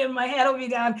at me and my head will be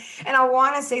down, and I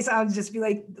want to say something. I'll just be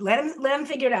like, let them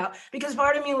figure it out. Because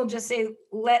part of me will just say,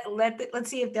 let's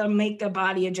see if they'll make the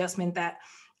body adjustment that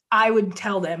I would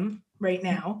tell them right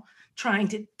now, trying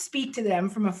to speak to them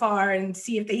from afar and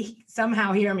see if they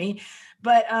somehow hear me.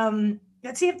 But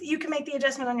let's see if you can make the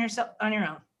adjustment on your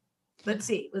own. Let's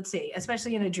see,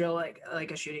 especially in a drill,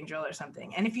 like a shooting drill or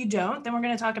something. And if you don't, then we're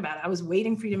going to talk about it. I was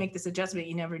waiting for you to make this adjustment.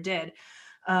 You never did.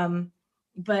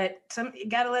 But you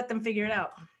got to let them figure it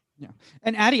out.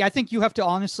 And Addie, I think you have to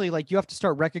honestly, you have to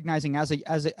start recognizing as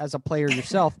a player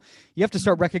yourself, you have to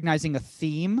start recognizing a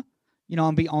theme,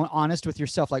 and be honest with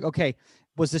yourself. Like, okay,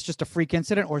 was this just a freak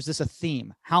incident or is this a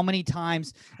theme? How many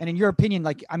times? And in your opinion,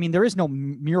 there is no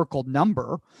miracle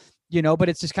number, but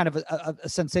it's just kind of a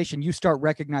sensation. You start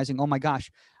recognizing, oh my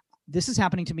gosh, this is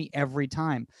happening to me every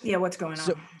time. Yeah. What's going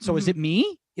on? So is it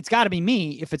me? It's got to be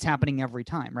me if it's happening every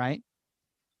time, right?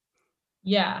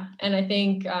 Yeah. And I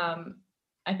think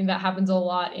that happens a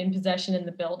lot in possession in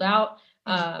the build out.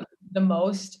 The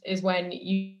most is when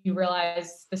you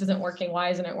realize this isn't working. Why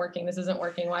isn't it working? This isn't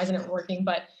working. Why isn't it working?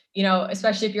 But,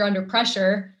 especially if you're under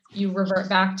pressure, you revert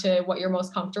back to what you're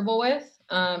most comfortable with.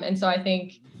 And so I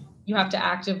think you have to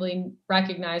actively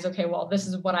recognize, okay, well, this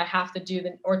is what I have to do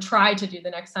or try to do the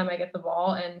next time I get the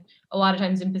ball. And a lot of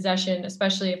times in possession,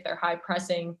 especially if they're high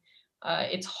pressing,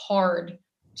 it's hard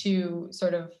to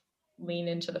sort of lean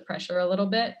into the pressure a little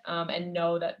bit and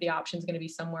know that the option is going to be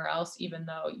somewhere else, even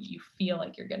though you feel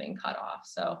like you're getting cut off.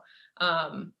 So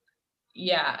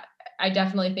I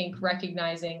definitely think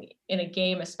recognizing in a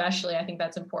game, especially, I think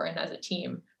that's important as a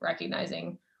team,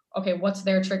 recognizing, okay, what's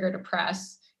their trigger to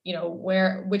press?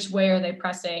 Which way are they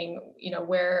pressing?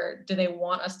 Where do they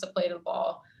want us to play the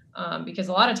ball? Because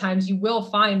a lot of times you will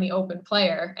find the open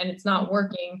player and it's not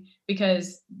working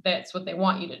because that's what they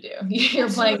want you to do. You're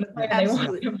playing the player they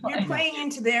want you to play. You're playing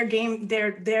into their game,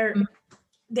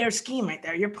 their scheme right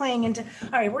there. You're playing into,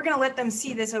 all right, we're going to let them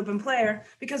see this open player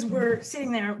because we're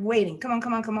sitting there waiting. Come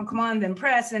on, then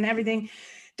press and everything.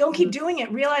 Don't keep doing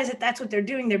it. Realize that that's what they're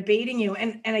doing. They're baiting you.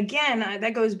 And again,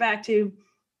 that goes back to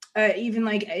even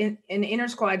like in inter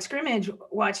squad scrimmage,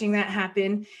 watching that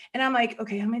happen. And I'm like,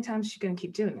 okay, how many times is she going to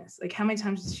keep doing this? Like, how many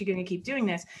times is she going to keep doing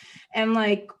this? And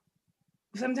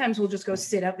sometimes we'll just go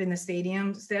sit up in the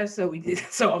stadium stuff. So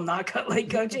I'm not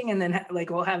coaching, and then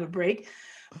we'll have a break.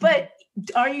 But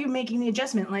are you making the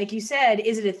adjustment? Like you said,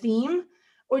 is it a theme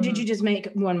or did you just make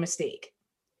one mistake?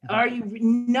 Are you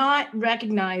not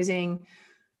recognizing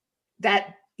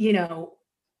that,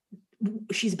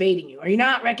 she's baiting you? Are you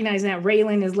not recognizing that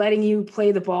Raylan is letting you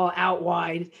play the ball out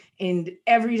wide, and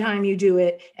every time you do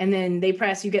it and then they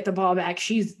press, you get the ball back,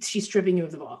 she's stripping you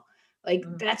of the ball?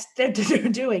 That's what they're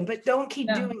doing, but don't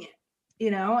keep doing it,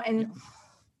 and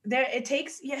you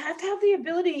have to have the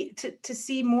ability to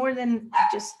see more than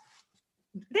just,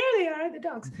 there they are, the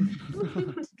dogs,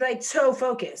 so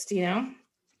focused,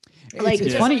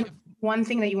 It's funny. One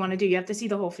thing that you want to do, you have to see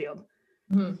the whole field.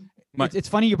 Mm-hmm. It's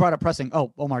funny you brought up pressing.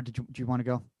 Oh, Omar, do you want to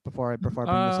go before I bring this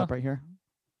up right here?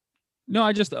 No,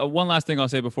 I just one last thing I'll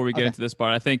say before we get into this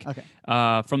part. I think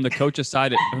from the coach's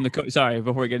side,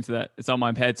 before we get into that, it's on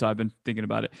my head, so I've been thinking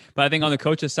about it. But I think on the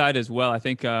coach's side as well, I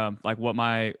think what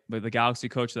the Galaxy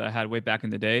coach that I had way back in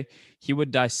the day, he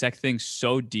would dissect things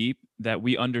so deep that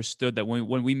we understood that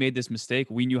when we made this mistake,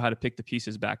 we knew how to pick the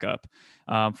pieces back up.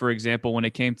 For example, when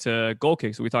it came to goal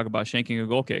kicks, so we talk about shanking a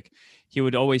goal kick, he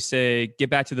would always say, get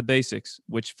back to the basics,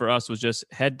 which for us was just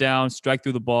head down, strike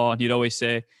through the ball. And he'd always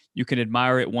say, you can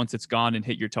admire it once it's gone and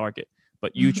hit your target.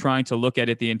 But you trying to look at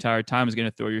it the entire time is going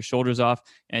to throw your shoulders off.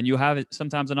 And you have it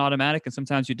sometimes an automatic and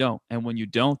sometimes you don't. And when you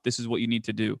don't, this is what you need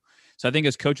to do. So I think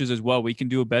as coaches as well, we can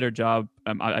do a better job.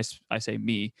 I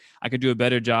could do a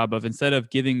better job of, instead of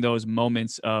giving those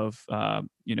moments of,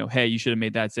 hey, you should have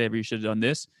made that save or you should have done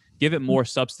this, give it more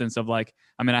substance of I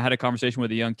had a conversation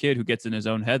with a young kid who gets in his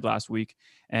own head last week.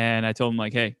 And I told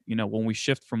him hey, when we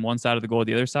shift from one side of the goal to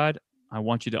the other side, I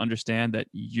want you to understand that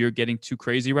you're getting too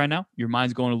crazy right now. Your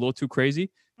mind's going a little too crazy.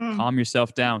 Calm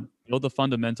yourself down. Build the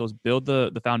fundamentals. Build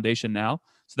the foundation now,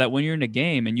 so that when you're in a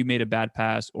game and you made a bad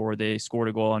pass or they scored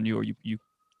a goal on you or you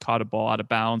caught a ball out of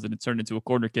bounds and it turned into a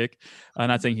corner kick. I'm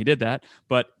not saying he did that,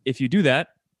 but if you do that,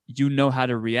 you know how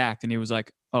to react. And he was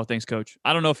like, "Oh, thanks, coach."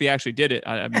 I don't know if he actually did it.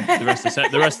 I mean, the rest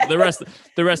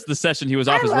of the session, he was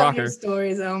off his rocker. Your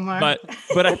stories, Omar.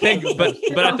 But I think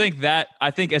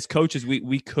as coaches,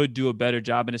 we could do a better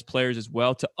job, and as players as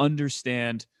well, to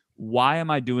understand, why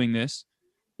am I doing this?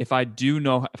 If I do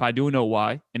know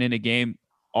why, and in a game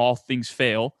all things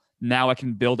fail, now I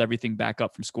can build everything back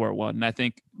up from square one. And I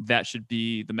think that should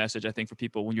be the message, I think, for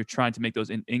people when you're trying to make those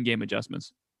in-game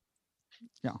adjustments.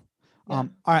 Yeah. All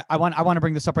right, I want to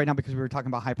bring this up right now because we were talking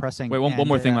about high pressing. Wait, one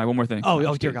more thing, Mike. One more thing.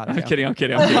 Oh, dear God. I'm kidding. You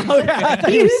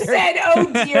said,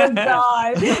 "Oh dear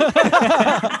God."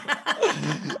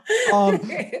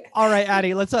 All right,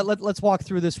 Addie, let's walk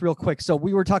through this real quick. So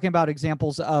we were talking about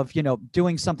examples of,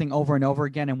 doing something over and over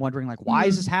again and wondering why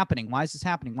is this happening? Why is this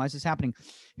happening? Why is this happening?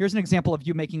 Here's an example of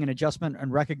you making an adjustment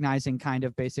and recognizing kind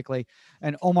of basically,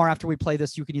 and Omar, after we play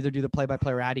this, you can either do the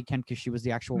play-by-play or Addie can, because she was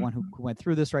the actual one who went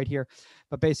through this right here.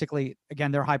 But basically,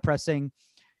 again, they're high pressing.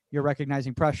 you're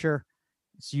recognizing pressure.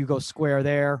 So you go square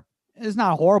there. It's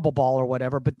not a horrible ball or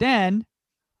whatever. But then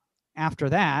after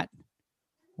that,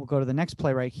 we'll go to the next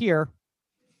play right here.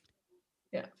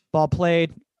 Yeah. Ball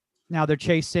played. Now they're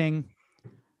chasing.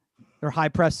 They're high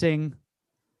pressing.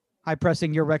 High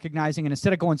pressing, you're recognizing. And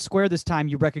instead of going square this time,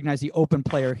 you recognize the open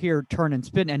player here, turn and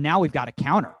spin. And now we've got a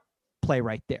counter play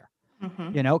right there.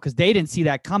 Mhm. You know, because they didn't see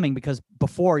that coming, because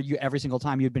before, every single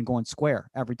time you'd been going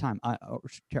square every time,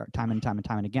 time and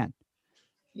time again.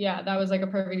 Yeah, that was like a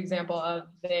perfect example of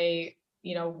they,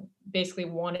 basically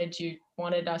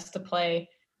wanted us to play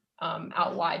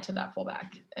out wide to that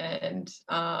fullback. And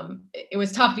it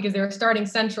was tough because they were starting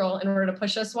central in order to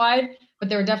push us wide, but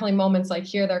there were definitely moments like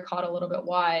here, they're caught a little bit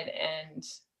wide and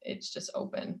it's just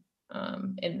open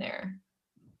in there.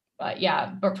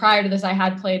 But prior to this, I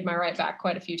had played my right back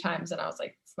quite a few times and I was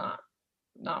like, it's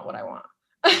not what I want.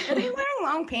 Are they wearing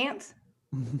long pants?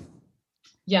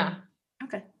 Yeah.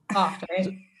 Okay. Soft,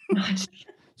 right?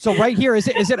 So right here, is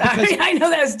it because I know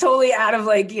that was totally out of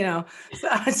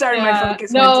sorry, my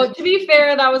focus. No, to be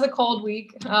fair, that was a cold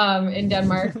week in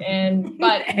Denmark,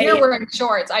 but they're wearing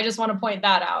shorts. I just want to point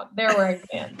that out. They're wearing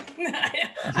pants.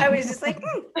 I was just like,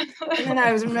 and then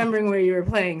I was remembering where you were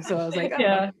playing, so I was like, oh,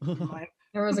 yeah.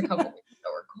 There was a couple weeks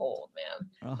that were cold,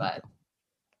 man. But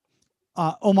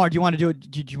Omar, do you want to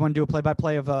do a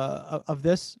play-by-play of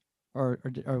this? Or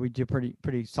we do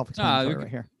pretty self-explanatory right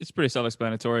here? It's pretty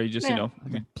self-explanatory. You just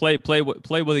Okay. play what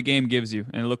the game gives you,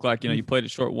 and it looked like you played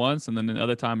it short once, and then the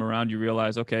other time around you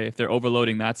realize, okay, if they're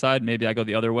overloading that side, maybe I go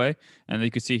the other way. And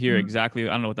you could see here exactly.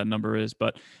 I don't know what that number is,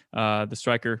 but the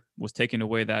striker was taking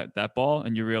away that ball,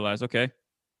 and you realize, okay,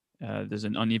 there's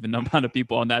an uneven amount of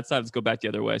people on that side. Let's go back the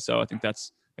other way. So I think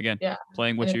that's again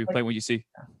playing what you see.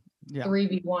 Yeah.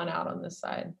 3v1 out on this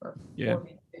side, or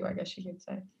 4v2, I guess you could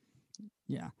say.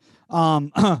 Yeah.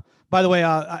 By the way,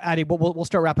 Addy, we'll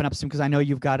start wrapping up soon because I know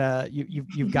you've got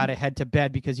to head to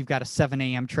bed because you've got a 7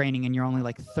 a.m. training and you're only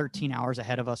like 13 hours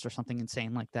ahead of us or something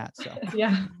insane like that. So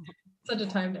yeah, such a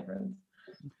time difference.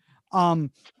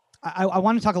 I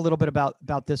want to talk a little bit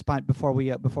about this before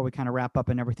we kind of wrap up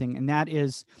and everything, and that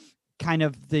is kind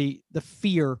of the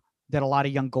fear that a lot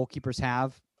of young goalkeepers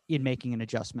have in making an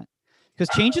adjustment, because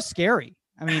change is scary.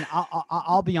 I mean,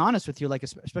 I'll be honest with you, like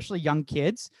especially young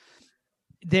kids.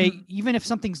 They, even if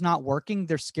something's not working,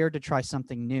 they're scared to try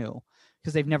something new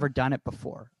because they've never done it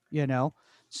before,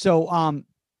 So,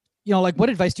 like what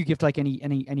advice do you give to like any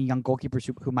young goalkeepers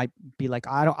who might be like,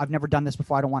 I've never done this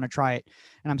before. I don't want to try it.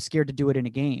 And I'm scared to do it in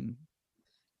a game.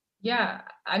 Yeah.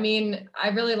 I mean, I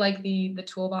really like the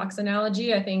toolbox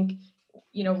analogy. I think,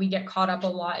 we get caught up a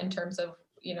lot in terms of,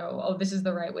 oh, this is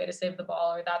the right way to save the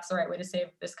ball, or that's the right way to save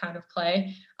this kind of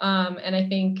play. And I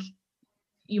think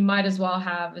you might as well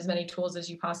have as many tools as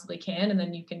you possibly can, and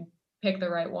then you can pick the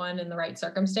right one in the right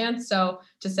circumstance. So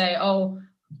to say, oh,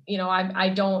 I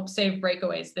don't save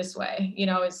breakaways this way,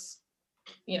 is,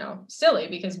 silly,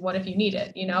 because what if you need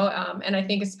it, and I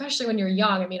think especially when you're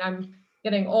young, I mean, I'm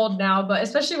getting old now, but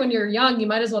especially when you're young, you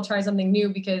might as well try something new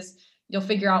because you'll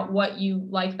figure out what you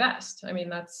like best. I mean,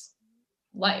 that's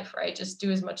life, right? Just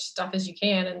do as much stuff as you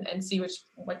can and see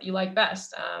what you like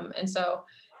best. And so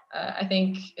I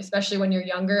think, especially when you're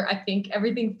younger, I think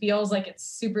everything feels like it's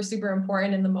super, super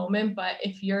important in the moment. But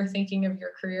if you're thinking of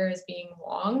your career as being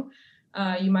long,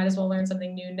 you might as well learn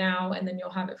something new now, and then you'll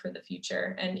have it for the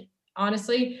future. And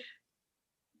honestly,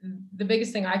 the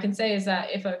biggest thing I can say is that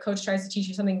if a coach tries to teach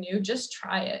you something new, just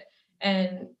try it.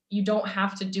 And you don't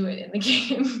have to do it in the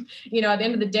game. At the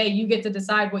end of the day, you get to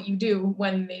decide what you do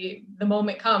when the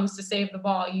moment comes to save the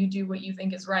ball. You do what you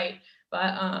think is right.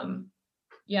 But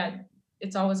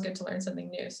it's always good to learn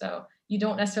something new. So you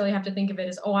don't necessarily have to think of it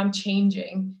as, oh, I'm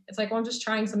changing. It's like, well, I'm just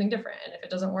trying something different. And if it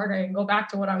doesn't work, I can go back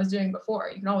to what I was doing before.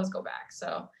 You can always go back.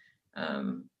 So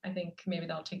I think maybe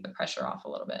that'll take the pressure off a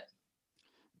little bit.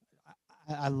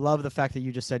 I love the fact that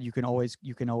you just said you can always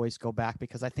go back,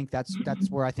 because I think that's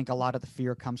where I think a lot of the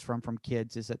fear comes from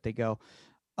kids, is that they go,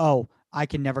 oh, I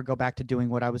can never go back to doing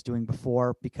what I was doing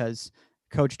before because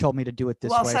coach told me to do it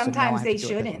this way. Well, sometimes they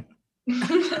shouldn't.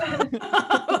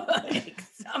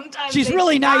 Sometimes she's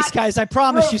really nice, guys. I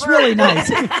promise she's really nice.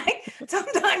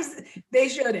 Sometimes they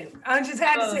shouldn't. I just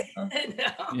had to say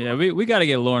no. Yeah, we got to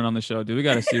get Lauren on the show, dude. We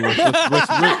got to see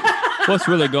what's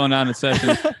really going on in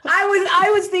session. I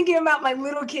was thinking about my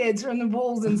little kids from the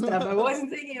Bulls and stuff. I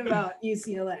wasn't thinking about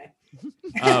UCLA.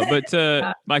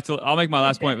 But Mike, I'll make my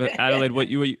last point. Adelaide, what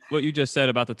you just said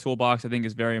about the toolbox, I think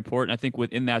is very important. I think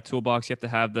within that toolbox, you have to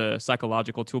have the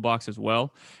psychological toolbox as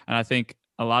well. And I think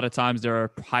a lot of times there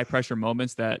are high pressure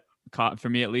moments that for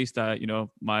me at least,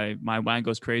 my mind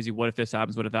goes crazy. What if this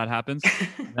happens? What if that happens?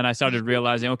 Then I started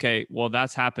realizing, okay, well,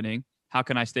 that's happening. How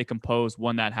can I stay composed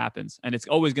when that happens? And it's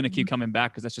always going to keep coming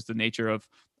back because that's just the nature of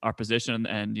our position.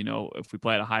 And, if we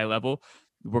play at a high level,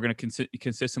 we're going to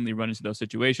consistently run into those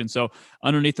situations. So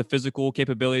underneath the physical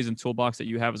capabilities and toolbox that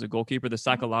you have as a goalkeeper, the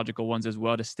psychological ones as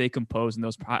well, to stay composed in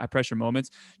those high pressure moments,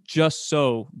 just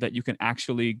so that you can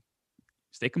actually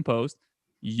stay composed,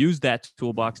 use that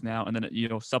toolbox now, and then,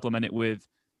 supplement it with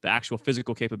the actual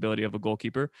physical capability of a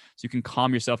goalkeeper. So you can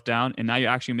calm yourself down. And now you're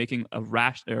actually making a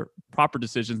rash or proper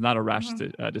decisions, not a rash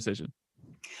decision.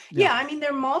 Yeah. I mean,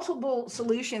 there are multiple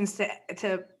solutions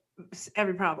to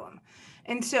every problem.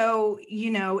 And so,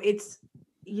 it's,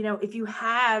 if you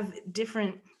have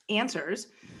different answers,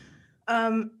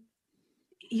 the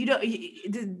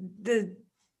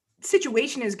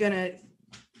situation is going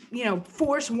to,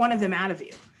 force one of them out of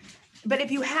you. But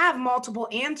if you have multiple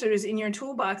answers in your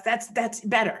toolbox, that's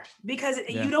better, because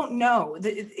you don't know.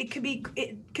 It could be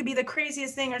the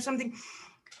craziest thing or something.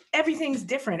 Everything's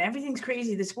different. Everything's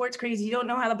crazy. The sport's crazy. You don't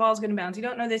know how the ball's going to bounce. You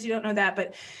don't know this. You don't know that.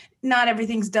 But not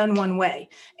everything's done one way.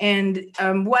 And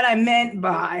what I meant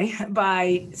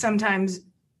by sometimes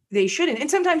they shouldn't,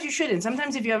 and sometimes you shouldn't.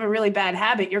 Sometimes if you have a really bad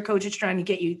habit, your coach is trying to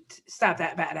get you to stop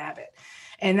that bad habit,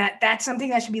 and that's something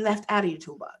that should be left out of your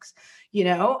toolbox,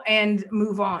 and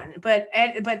move on. But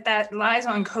that lies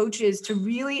on coaches to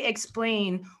really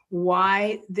explain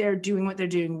why they're doing what they're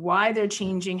doing, why they're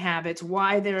changing habits,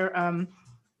 why they're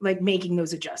making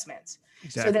those adjustments.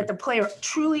 Exactly. So that the player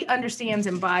truly understands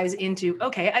and buys into,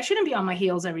 okay, I shouldn't be on my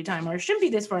heels every time, or I shouldn't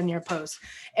be this far near post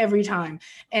every time.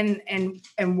 And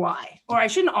why, or I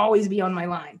shouldn't always be on my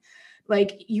line.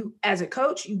 Like, you, as a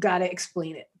coach, you got to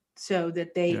explain it so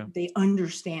that they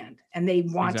understand and they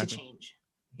want to change,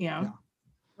 Yeah.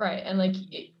 Right. And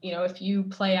if you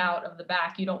play out of the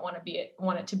back, you don't want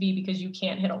it to be because you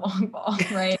can't hit a long ball.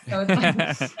 Right. So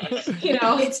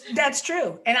it's that's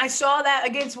true. And I saw that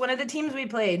against one of the teams we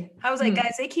played. I was like,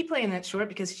 guys, they keep playing that short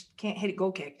because she can't hit a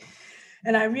goal kick.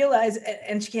 And I realized,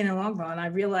 and she can't hit a long ball. And I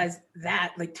realized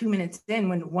that 2 minutes in,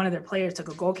 when one of their players took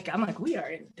a goal kick, I'm like, we are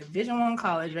in Division I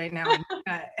college right now.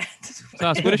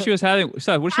 What if she was having?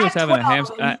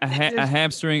 A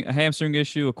hamstring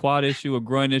issue, a quad issue, a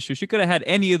groin issue? She could have had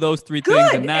any of those three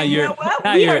things, and now we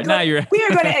are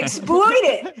going to exploit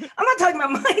it. I'm not talking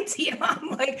about my team. I'm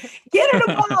like, get her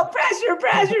the ball, pressure.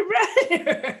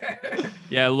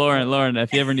 Yeah, Lauren,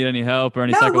 if you ever need any help or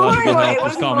any psychological help,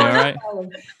 just call me. All right.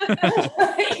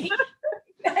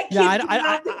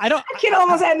 That kid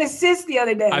almost had an assist the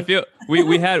other day. I feel I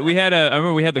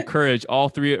remember we had the courage, all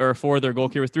three of their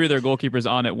goalkeepers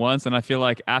on at once, and I feel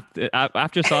like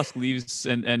after Sauce leaves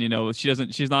and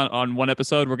she's not on one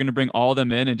episode, we're gonna bring all of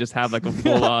them in and just have a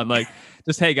full on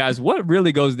just, hey guys, what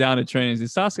really goes down at trainings?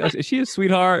 Is Sauce, is she a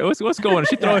sweetheart? What's going on? Is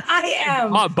she throwing? I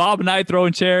am. Bob and I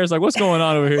throwing chairs. What's going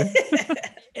on over here?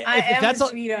 I am a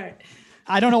sweetheart.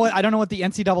 I don't know what the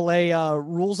NCAA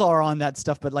rules are on that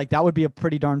stuff, but that would be a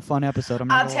pretty darn fun episode.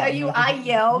 I'll tell you, I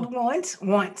yelled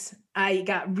once. I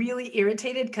got really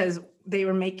irritated because they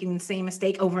were making the same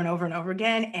mistake over and over and over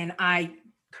again, and I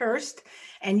cursed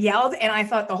and yelled, and I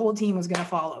thought the whole team was going to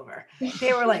fall over.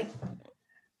 They were like,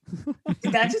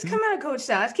 did that just come out of Coach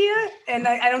Saskia? And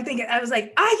I don't think I was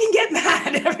like, I can get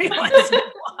mad every once in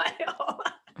a while.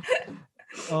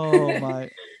 Oh my.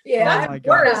 Yeah. That's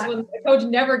worse when the coach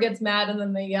never gets mad and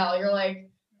then they yell. You're like,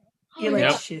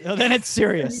 shit. No, then it's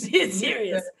serious. It's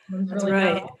serious. That's really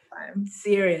right.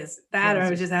 Serious. That or I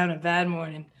was just having a bad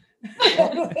morning.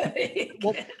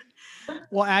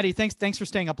 Well, Addie, thanks for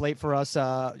staying up late for us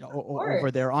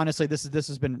over there. Honestly, this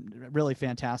has been really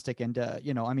fantastic, and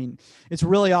it's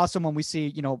really awesome when we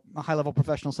see high level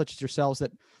professionals such as yourselves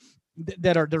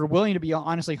that are willing to be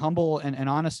honestly humble and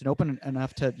honest and open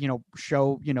enough to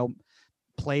show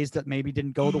plays that maybe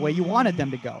didn't go the way you wanted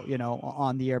them to go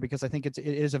on the air, because I think it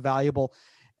is a valuable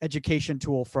education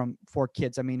tool for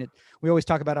kids. I mean, we always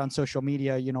talk about it on social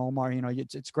media, Omar,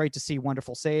 it's great to see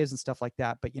wonderful saves and stuff like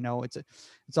that, but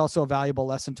it's also a valuable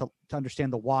lesson to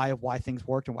understand the why of why things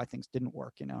worked and why things didn't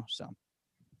work, so.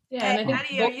 Yeah. And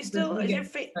Addie, are you still, is your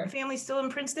family still in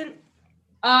Princeton?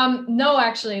 No,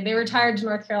 actually they retired to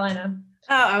North Carolina.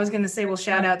 Oh, I was going to say, well,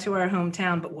 shout out to our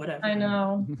hometown, but whatever. I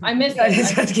know. I miss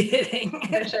it. Just kidding.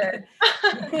 For sure.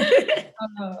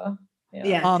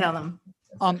 Tell them.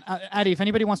 Addie, if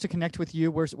anybody wants to connect with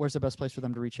you, where's the best place for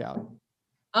them to reach out?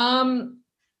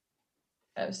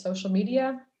 Social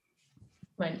media.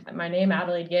 My name,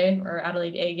 Adelaide Gay, or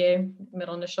Adelaide A. Gay,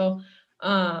 middle initial,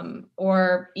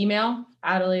 or email,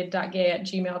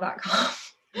 adelaide.gay@gmail.com.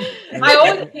 I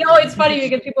always, it's funny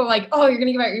because people are like, "Oh, you're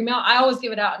gonna give out your email." I always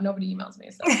give it out, and nobody emails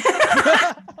me. So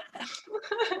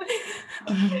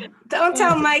don't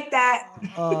tell Mike that.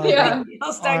 Yeah,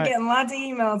 He'll start getting lots of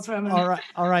emails from him.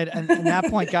 All right. And at that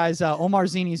point, guys, Omar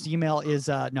Zini's email is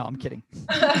no, I'm kidding.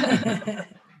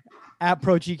 At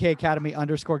ProGK Academy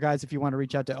 _ guys, if you want to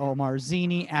reach out to Omar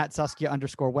Zini, at Saskia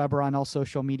 _ Weber on all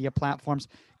social media platforms.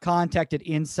 Contact at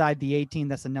Inside the 18.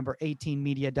 That's the number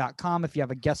 18media.com. If you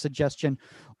have a guest suggestion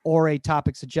or a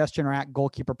topic suggestion, or at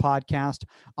Goalkeeper Podcast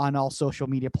on all social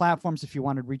media platforms. If you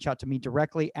want to reach out to me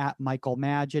directly, at Michael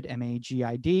Magid,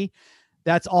 Magid.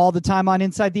 That's all the time on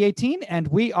Inside the 18, and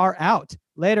we are out.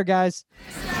 Later, guys.